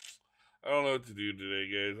 I don't know what to do today,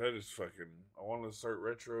 guys. I just fucking... I want to start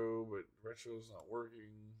Retro, but Retro's not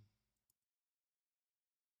working.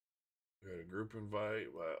 We got a group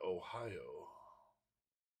invite by Ohio.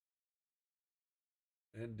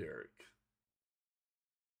 And Derek.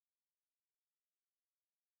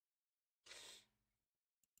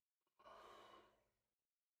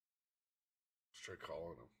 Let's try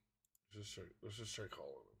calling him. Let's just try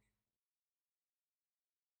calling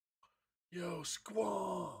him. Yo,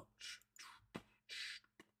 Squanch!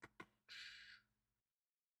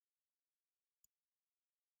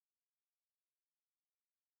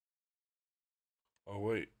 Oh,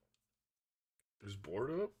 wait. Is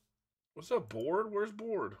Board up? What's up, Board? Where's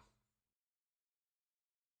Board?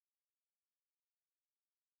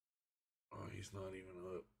 Oh, he's not even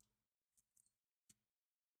up.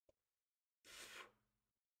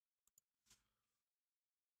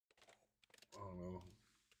 I don't know.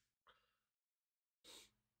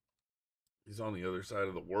 He's on the other side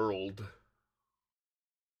of the world.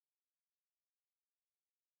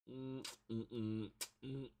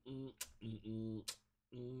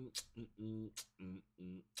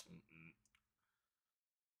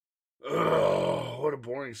 Oh, what a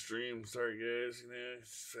boring stream. Sorry, guys. You know,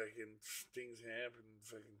 fucking things happen.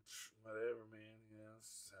 Fucking whatever, man. You know,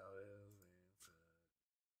 that's how it is, man.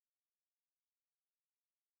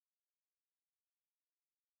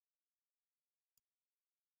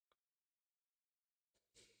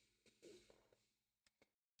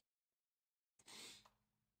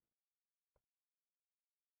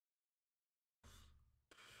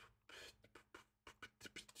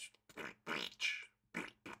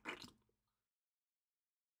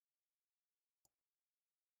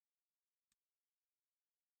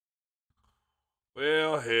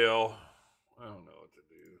 Well, hell. I don't know what to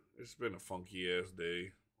do. It's been a funky ass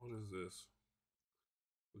day. What is this?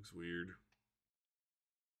 Looks weird.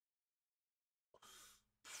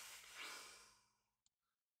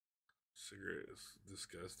 Cigarette is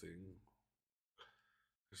disgusting.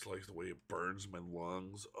 Just like the way it burns my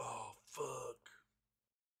lungs. Oh, fuck.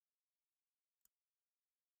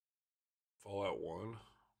 Fallout 1.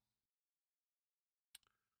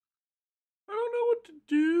 I don't know what to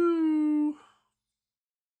do.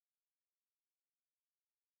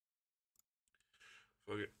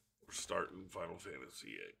 Fuck it. We're starting Final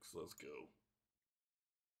Fantasy X. Let's go.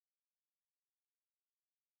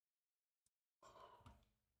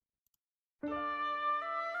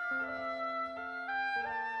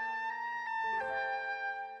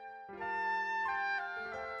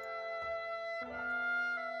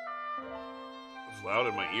 It's loud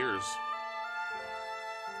in my ears.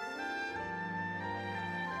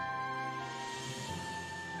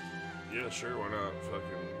 Yeah, sure, why not?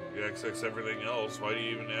 Fucking, you access everything else. Why do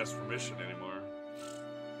you even ask permission anymore?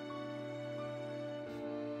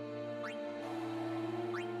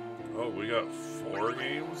 Oh, we got 4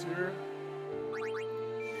 games here?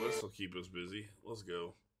 This will keep us busy. Let's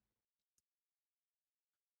go.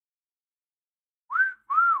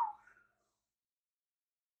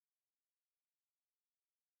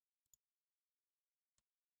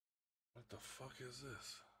 What the fuck is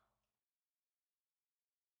this?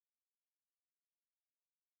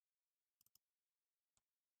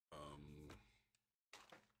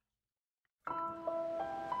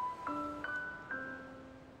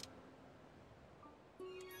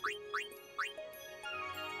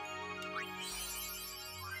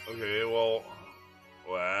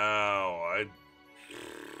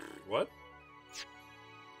 What?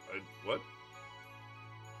 What?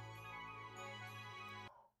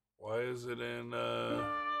 Why is it in, I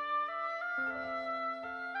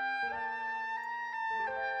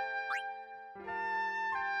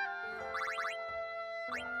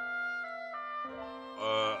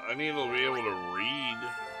need to be able to read.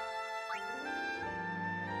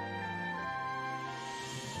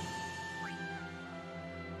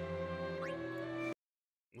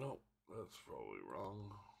 Nope, that's probably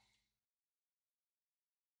wrong.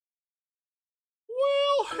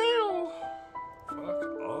 Well, hell.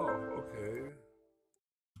 Fuck off, okay.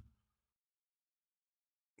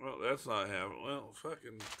 Well, that's not happening. Well,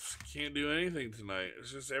 fucking can't do anything tonight.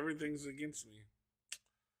 It's just everything's against me.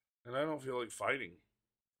 And I don't feel like fighting.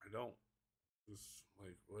 I don't. Just,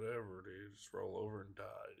 like, whatever, dude. Just roll over and die,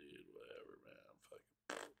 dude. Whatever, man.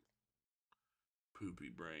 Fucking poopy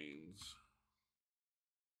brains.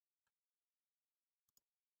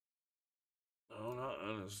 No, not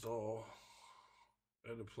uninstall. I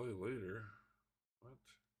had to play later. What?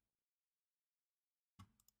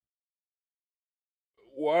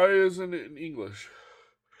 Why isn't it in English?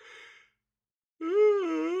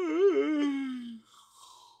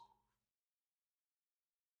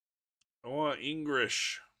 I want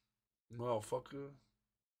English. Motherfucker.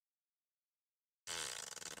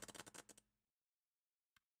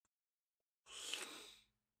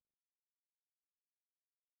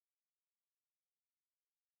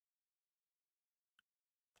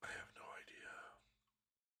 I have no idea.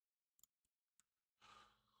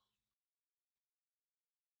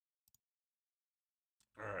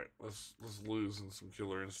 Alright, let's lose in some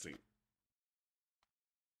Killer Instinct.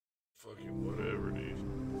 Fucking whatever, dude.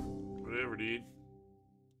 Whatever, dude.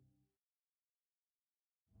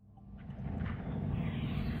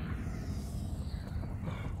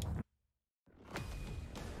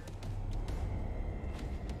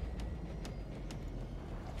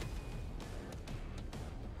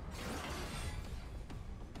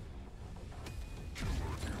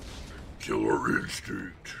 Killer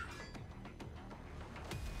Instinct.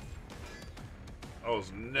 I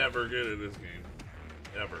was never good at this game.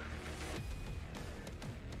 Ever.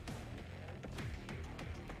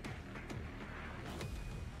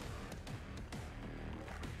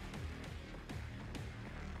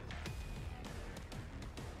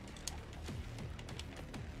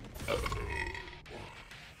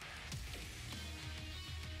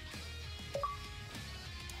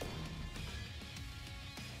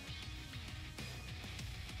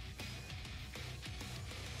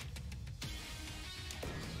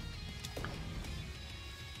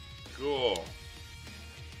 Cool.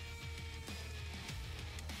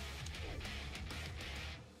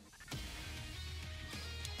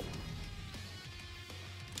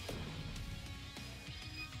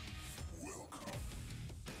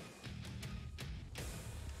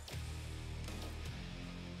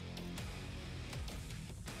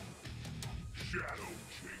 Shadow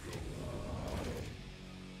Jingle.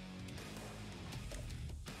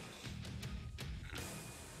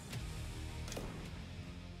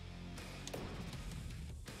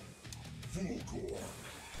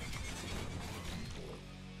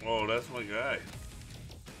 Oh, that's my guy.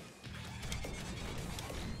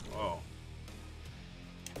 Oh.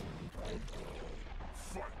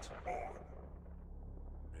 Fight on.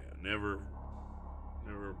 Yeah, never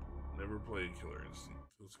played Killer Instinct.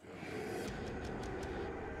 Let's go.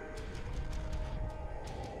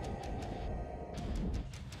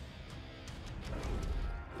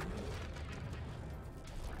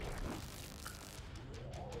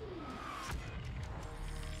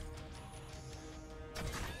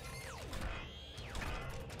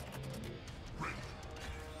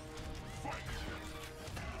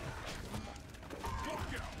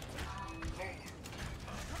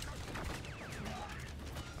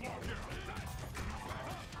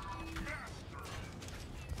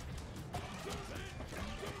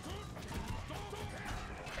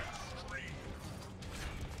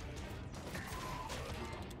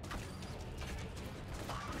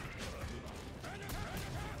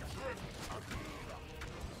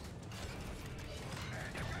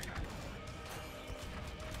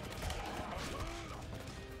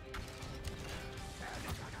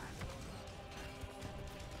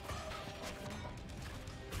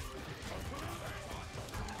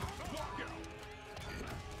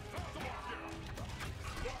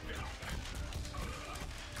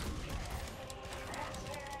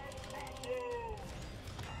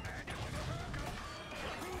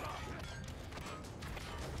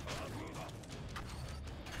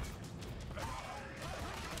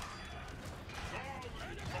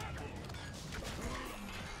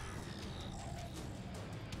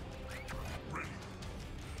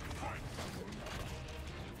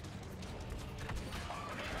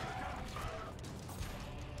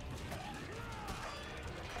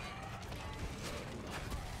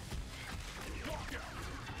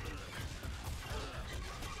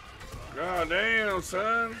 God damn,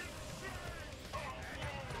 son.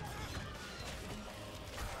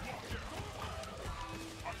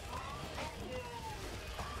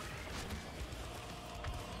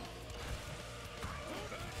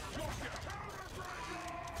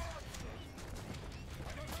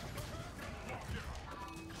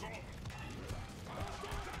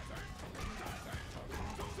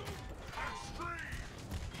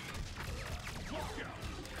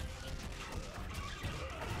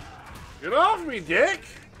 Get off me, dick!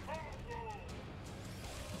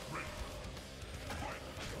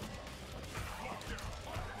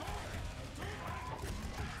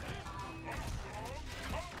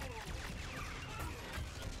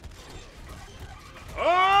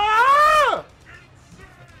 Ah!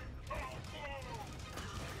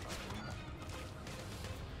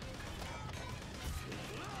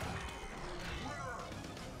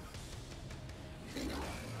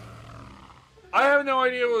 I have no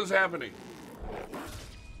idea what was happening.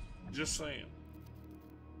 Just saying.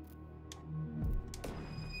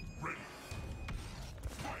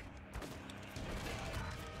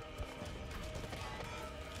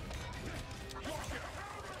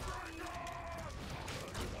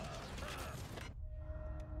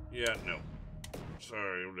 Yeah, no.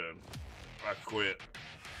 Sorry, I'm done. I quit.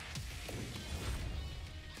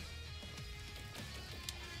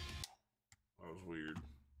 That was weird.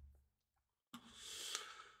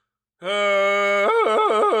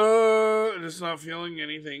 Just not feeling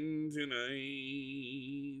anything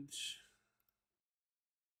tonight.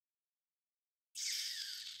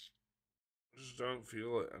 Just don't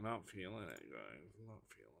feel it. I'm not feeling it, guys. I'm not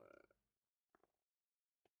feeling it.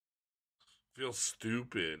 Feel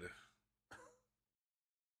stupid.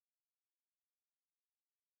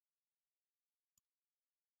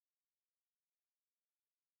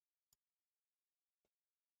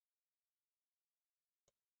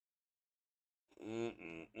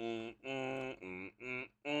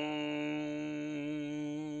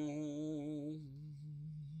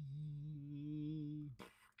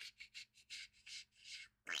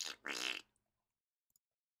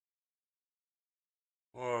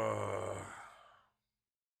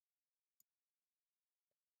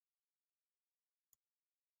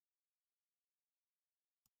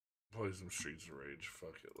 Play some Streets of Rage.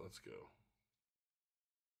 Fuck it. Let's go.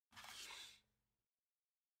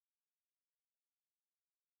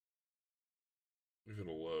 If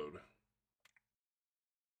it'll load.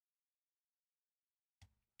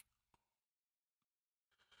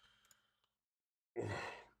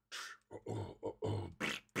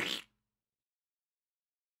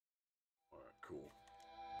 Alright, cool.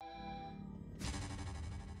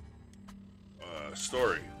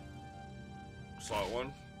 Story. Slot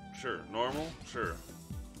 1? Sure. Normal? Sure.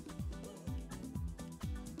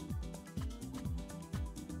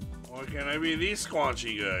 Why can't I be these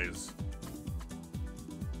squanchy guys?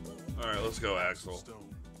 Alright, let's go, Axel.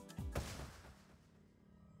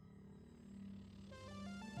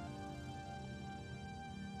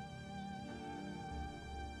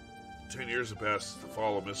 10 years have passed since the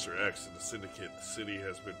fall of Mr. X and the Syndicate. The city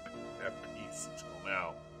has been at peace until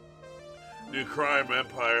now. New crime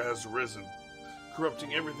empire has arisen,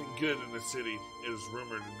 corrupting everything good in the city. It is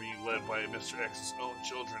rumored to be led by Mr. X's own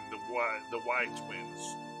children, the Y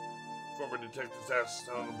twins. Former detectives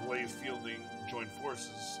Ashton and Blaze Fielding joined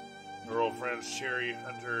forces. Their old friends Cherry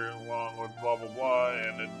Hunter, along with blah blah blah,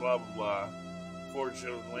 and then blah blah blah. Fortune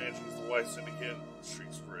of Lanches, the Y Syndicate,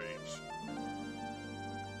 Streets of Rage.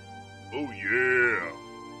 Oh yeah!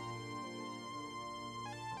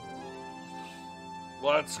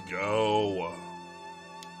 Let's go.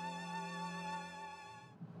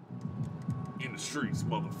 In the streets,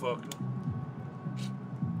 motherfucker.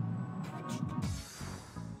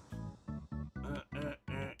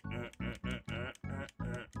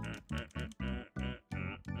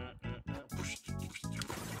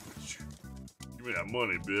 Give me that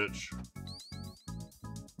money, bitch.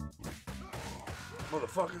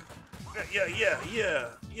 Motherfucker. Yeah.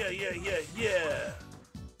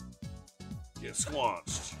 Get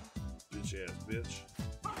squanched. Bitch ass bitch.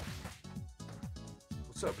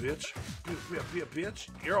 What's up, bitch? Be a bitch?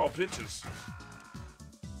 You're all bitches.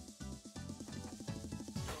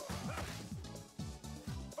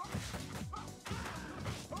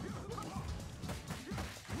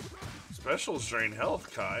 Specials drain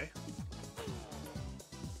health, Kai.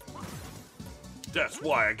 That's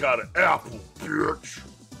why I got an apple, bitch.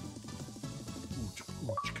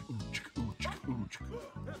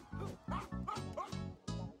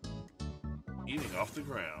 Eating off the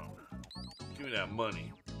ground. Give me that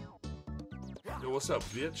money. Yo, what's up,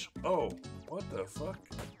 bitch? Oh, what the fuck?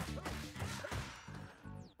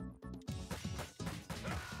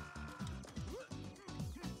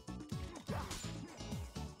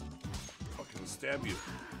 stab you.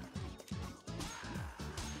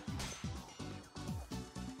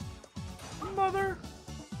 Mother.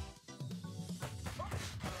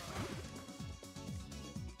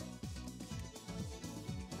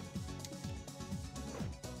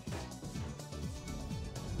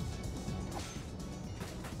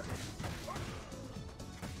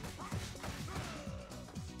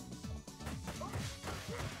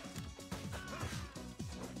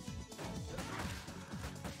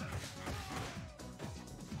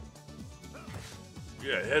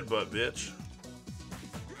 Yeah, headbutt, bitch.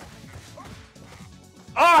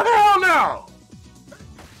 Oh, hell no!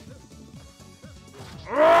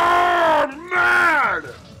 Oh, I'm mad!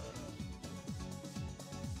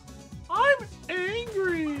 I'm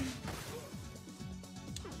angry!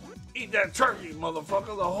 Eat that turkey,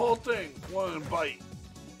 motherfucker, the whole thing. One bite.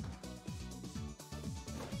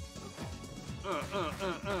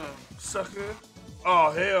 Sucker.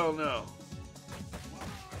 Oh, hell no.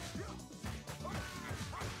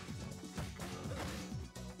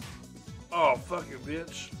 Oh, fucking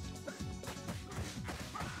bitch.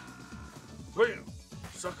 Wait.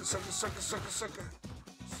 Sucker, sucker, sucker, sucker, sucker.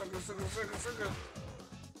 Sucker, sucker, sucker, sucker.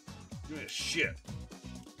 Give me a shit.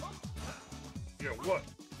 Yeah, what?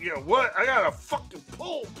 Yeah, what? I got a fucking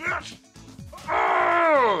pull, bitch.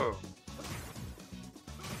 Oh!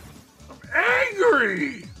 I'm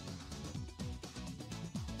angry.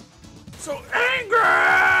 So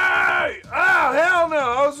angry! Oh, hell no.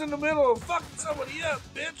 I was in the middle of fucking somebody up,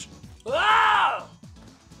 bitch. Ah!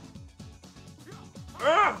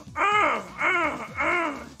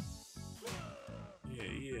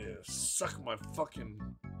 Yeah, suck my fucking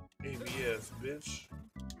ABS, bitch.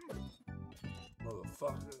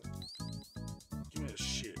 Motherfucker. Give me a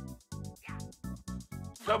shit.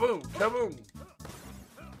 Kaboom, kaboom.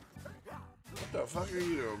 What the fuck are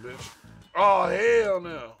you doing, bitch? Oh, hell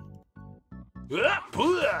no.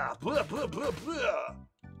 Booyaka,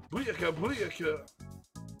 booyaka.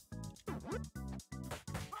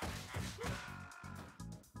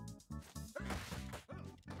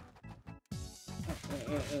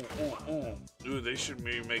 Dude, they should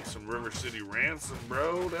maybe make some River City Ransom,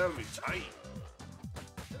 bro. That would be tight.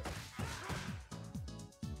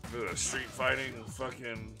 Dude, a street fighting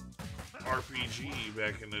fucking RPG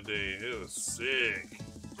back in the day. It was sick.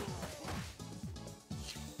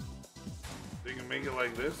 They can make it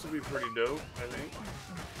like this, it'd be pretty dope, I think.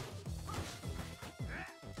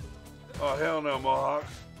 Oh, hell no, Mohawk.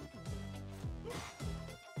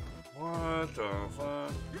 What the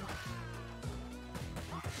fuck?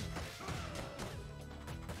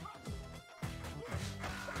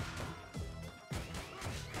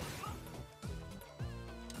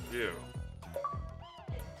 Yeah.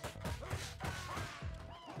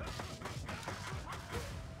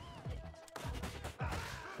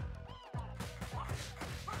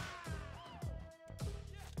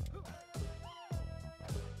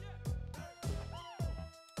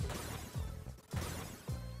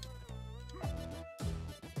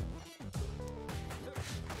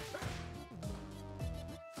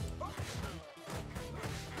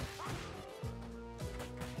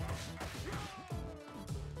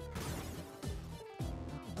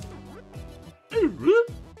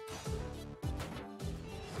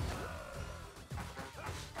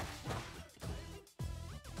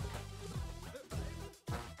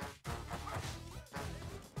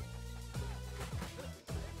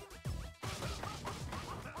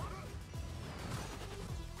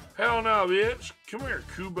 Hell no, bitch. Come here,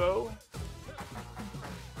 Kubo.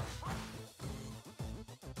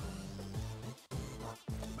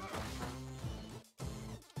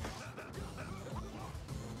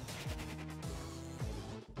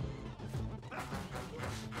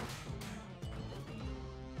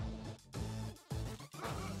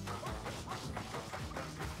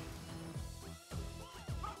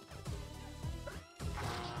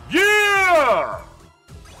 Yeah!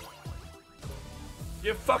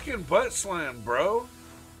 Get fucking butt slammed, bro.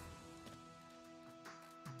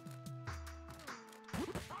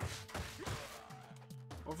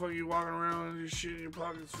 What the fuck are you walking around with your shit in your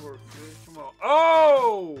pockets for, kid? Come on.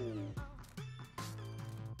 Oh!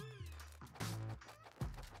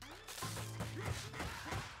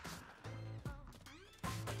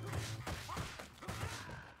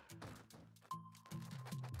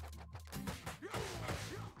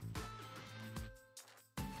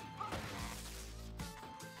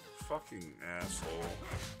 Fucking asshole.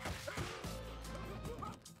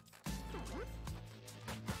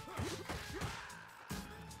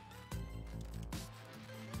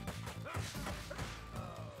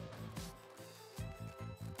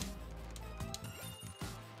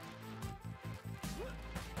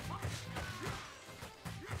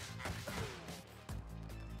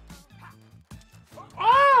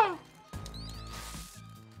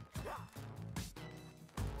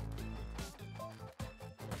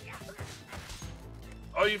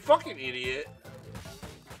 Oh, you fucking idiot.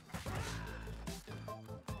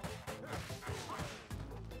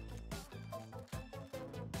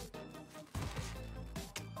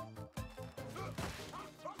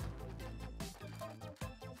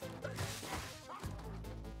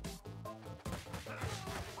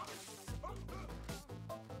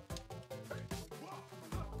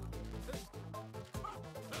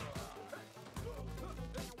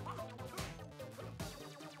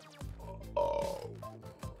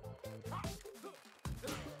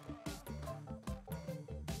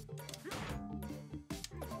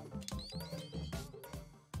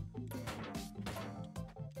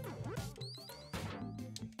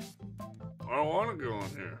 I don't want to go in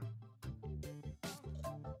here.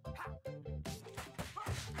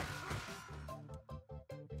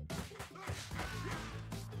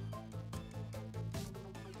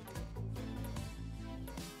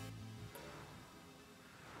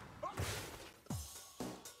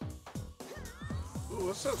 Ooh,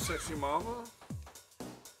 what's up, sexy mama?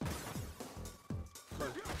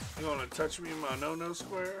 You wanna touch me in my no-no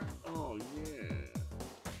square? Oh, yeah.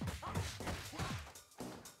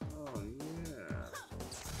 Oh, yeah.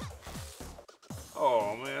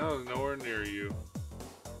 Oh, man, I was nowhere near you.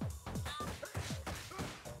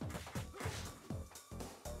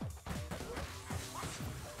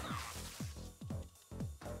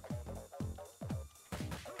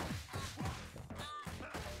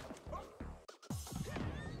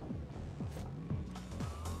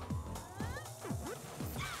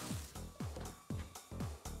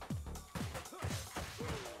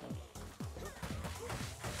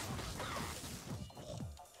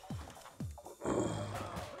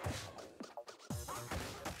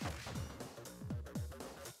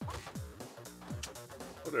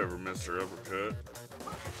 Whatever, Mr. Uppercut.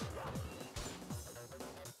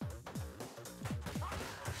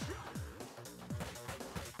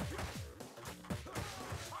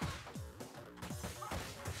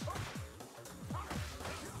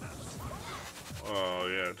 Oh,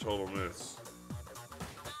 yeah, total miss.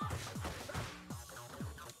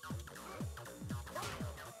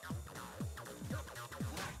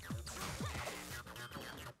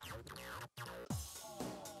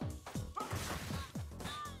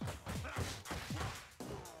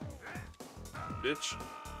 Bitch.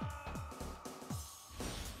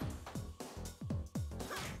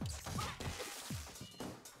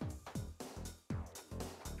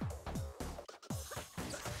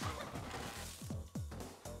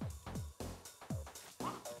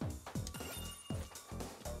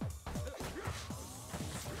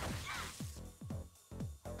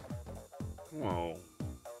 Whoa.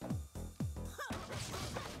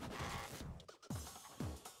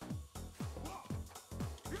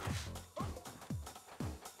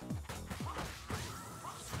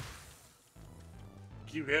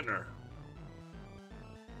 Keep hitting her.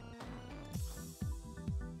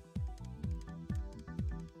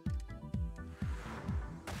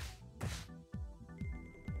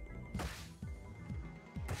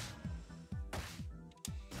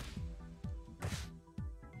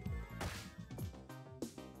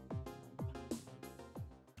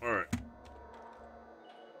 All right.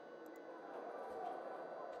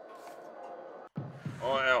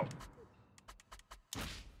 All out.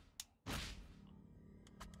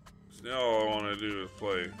 So now all I want to do is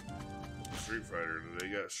play Street Fighter. Do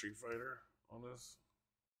they got Street Fighter on this?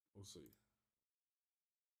 We'll see.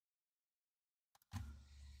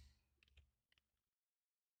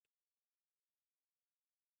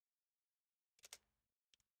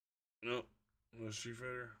 Nope. No Street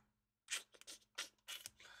Fighter.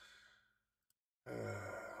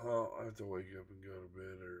 Well, I have to wake up and go to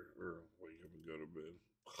bed, or wake up and go to bed.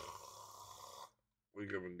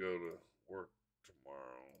 Wake up and go to work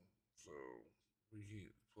tomorrow, so we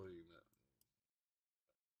can't play that.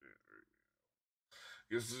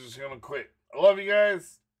 Guess I'm just gonna quit. I love you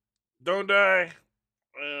guys. Don't die.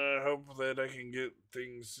 I hope that I can get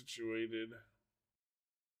things situated.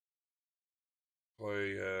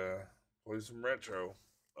 Play some retro.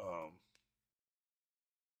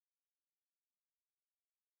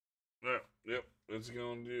 Yep, that's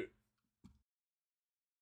gonna do it.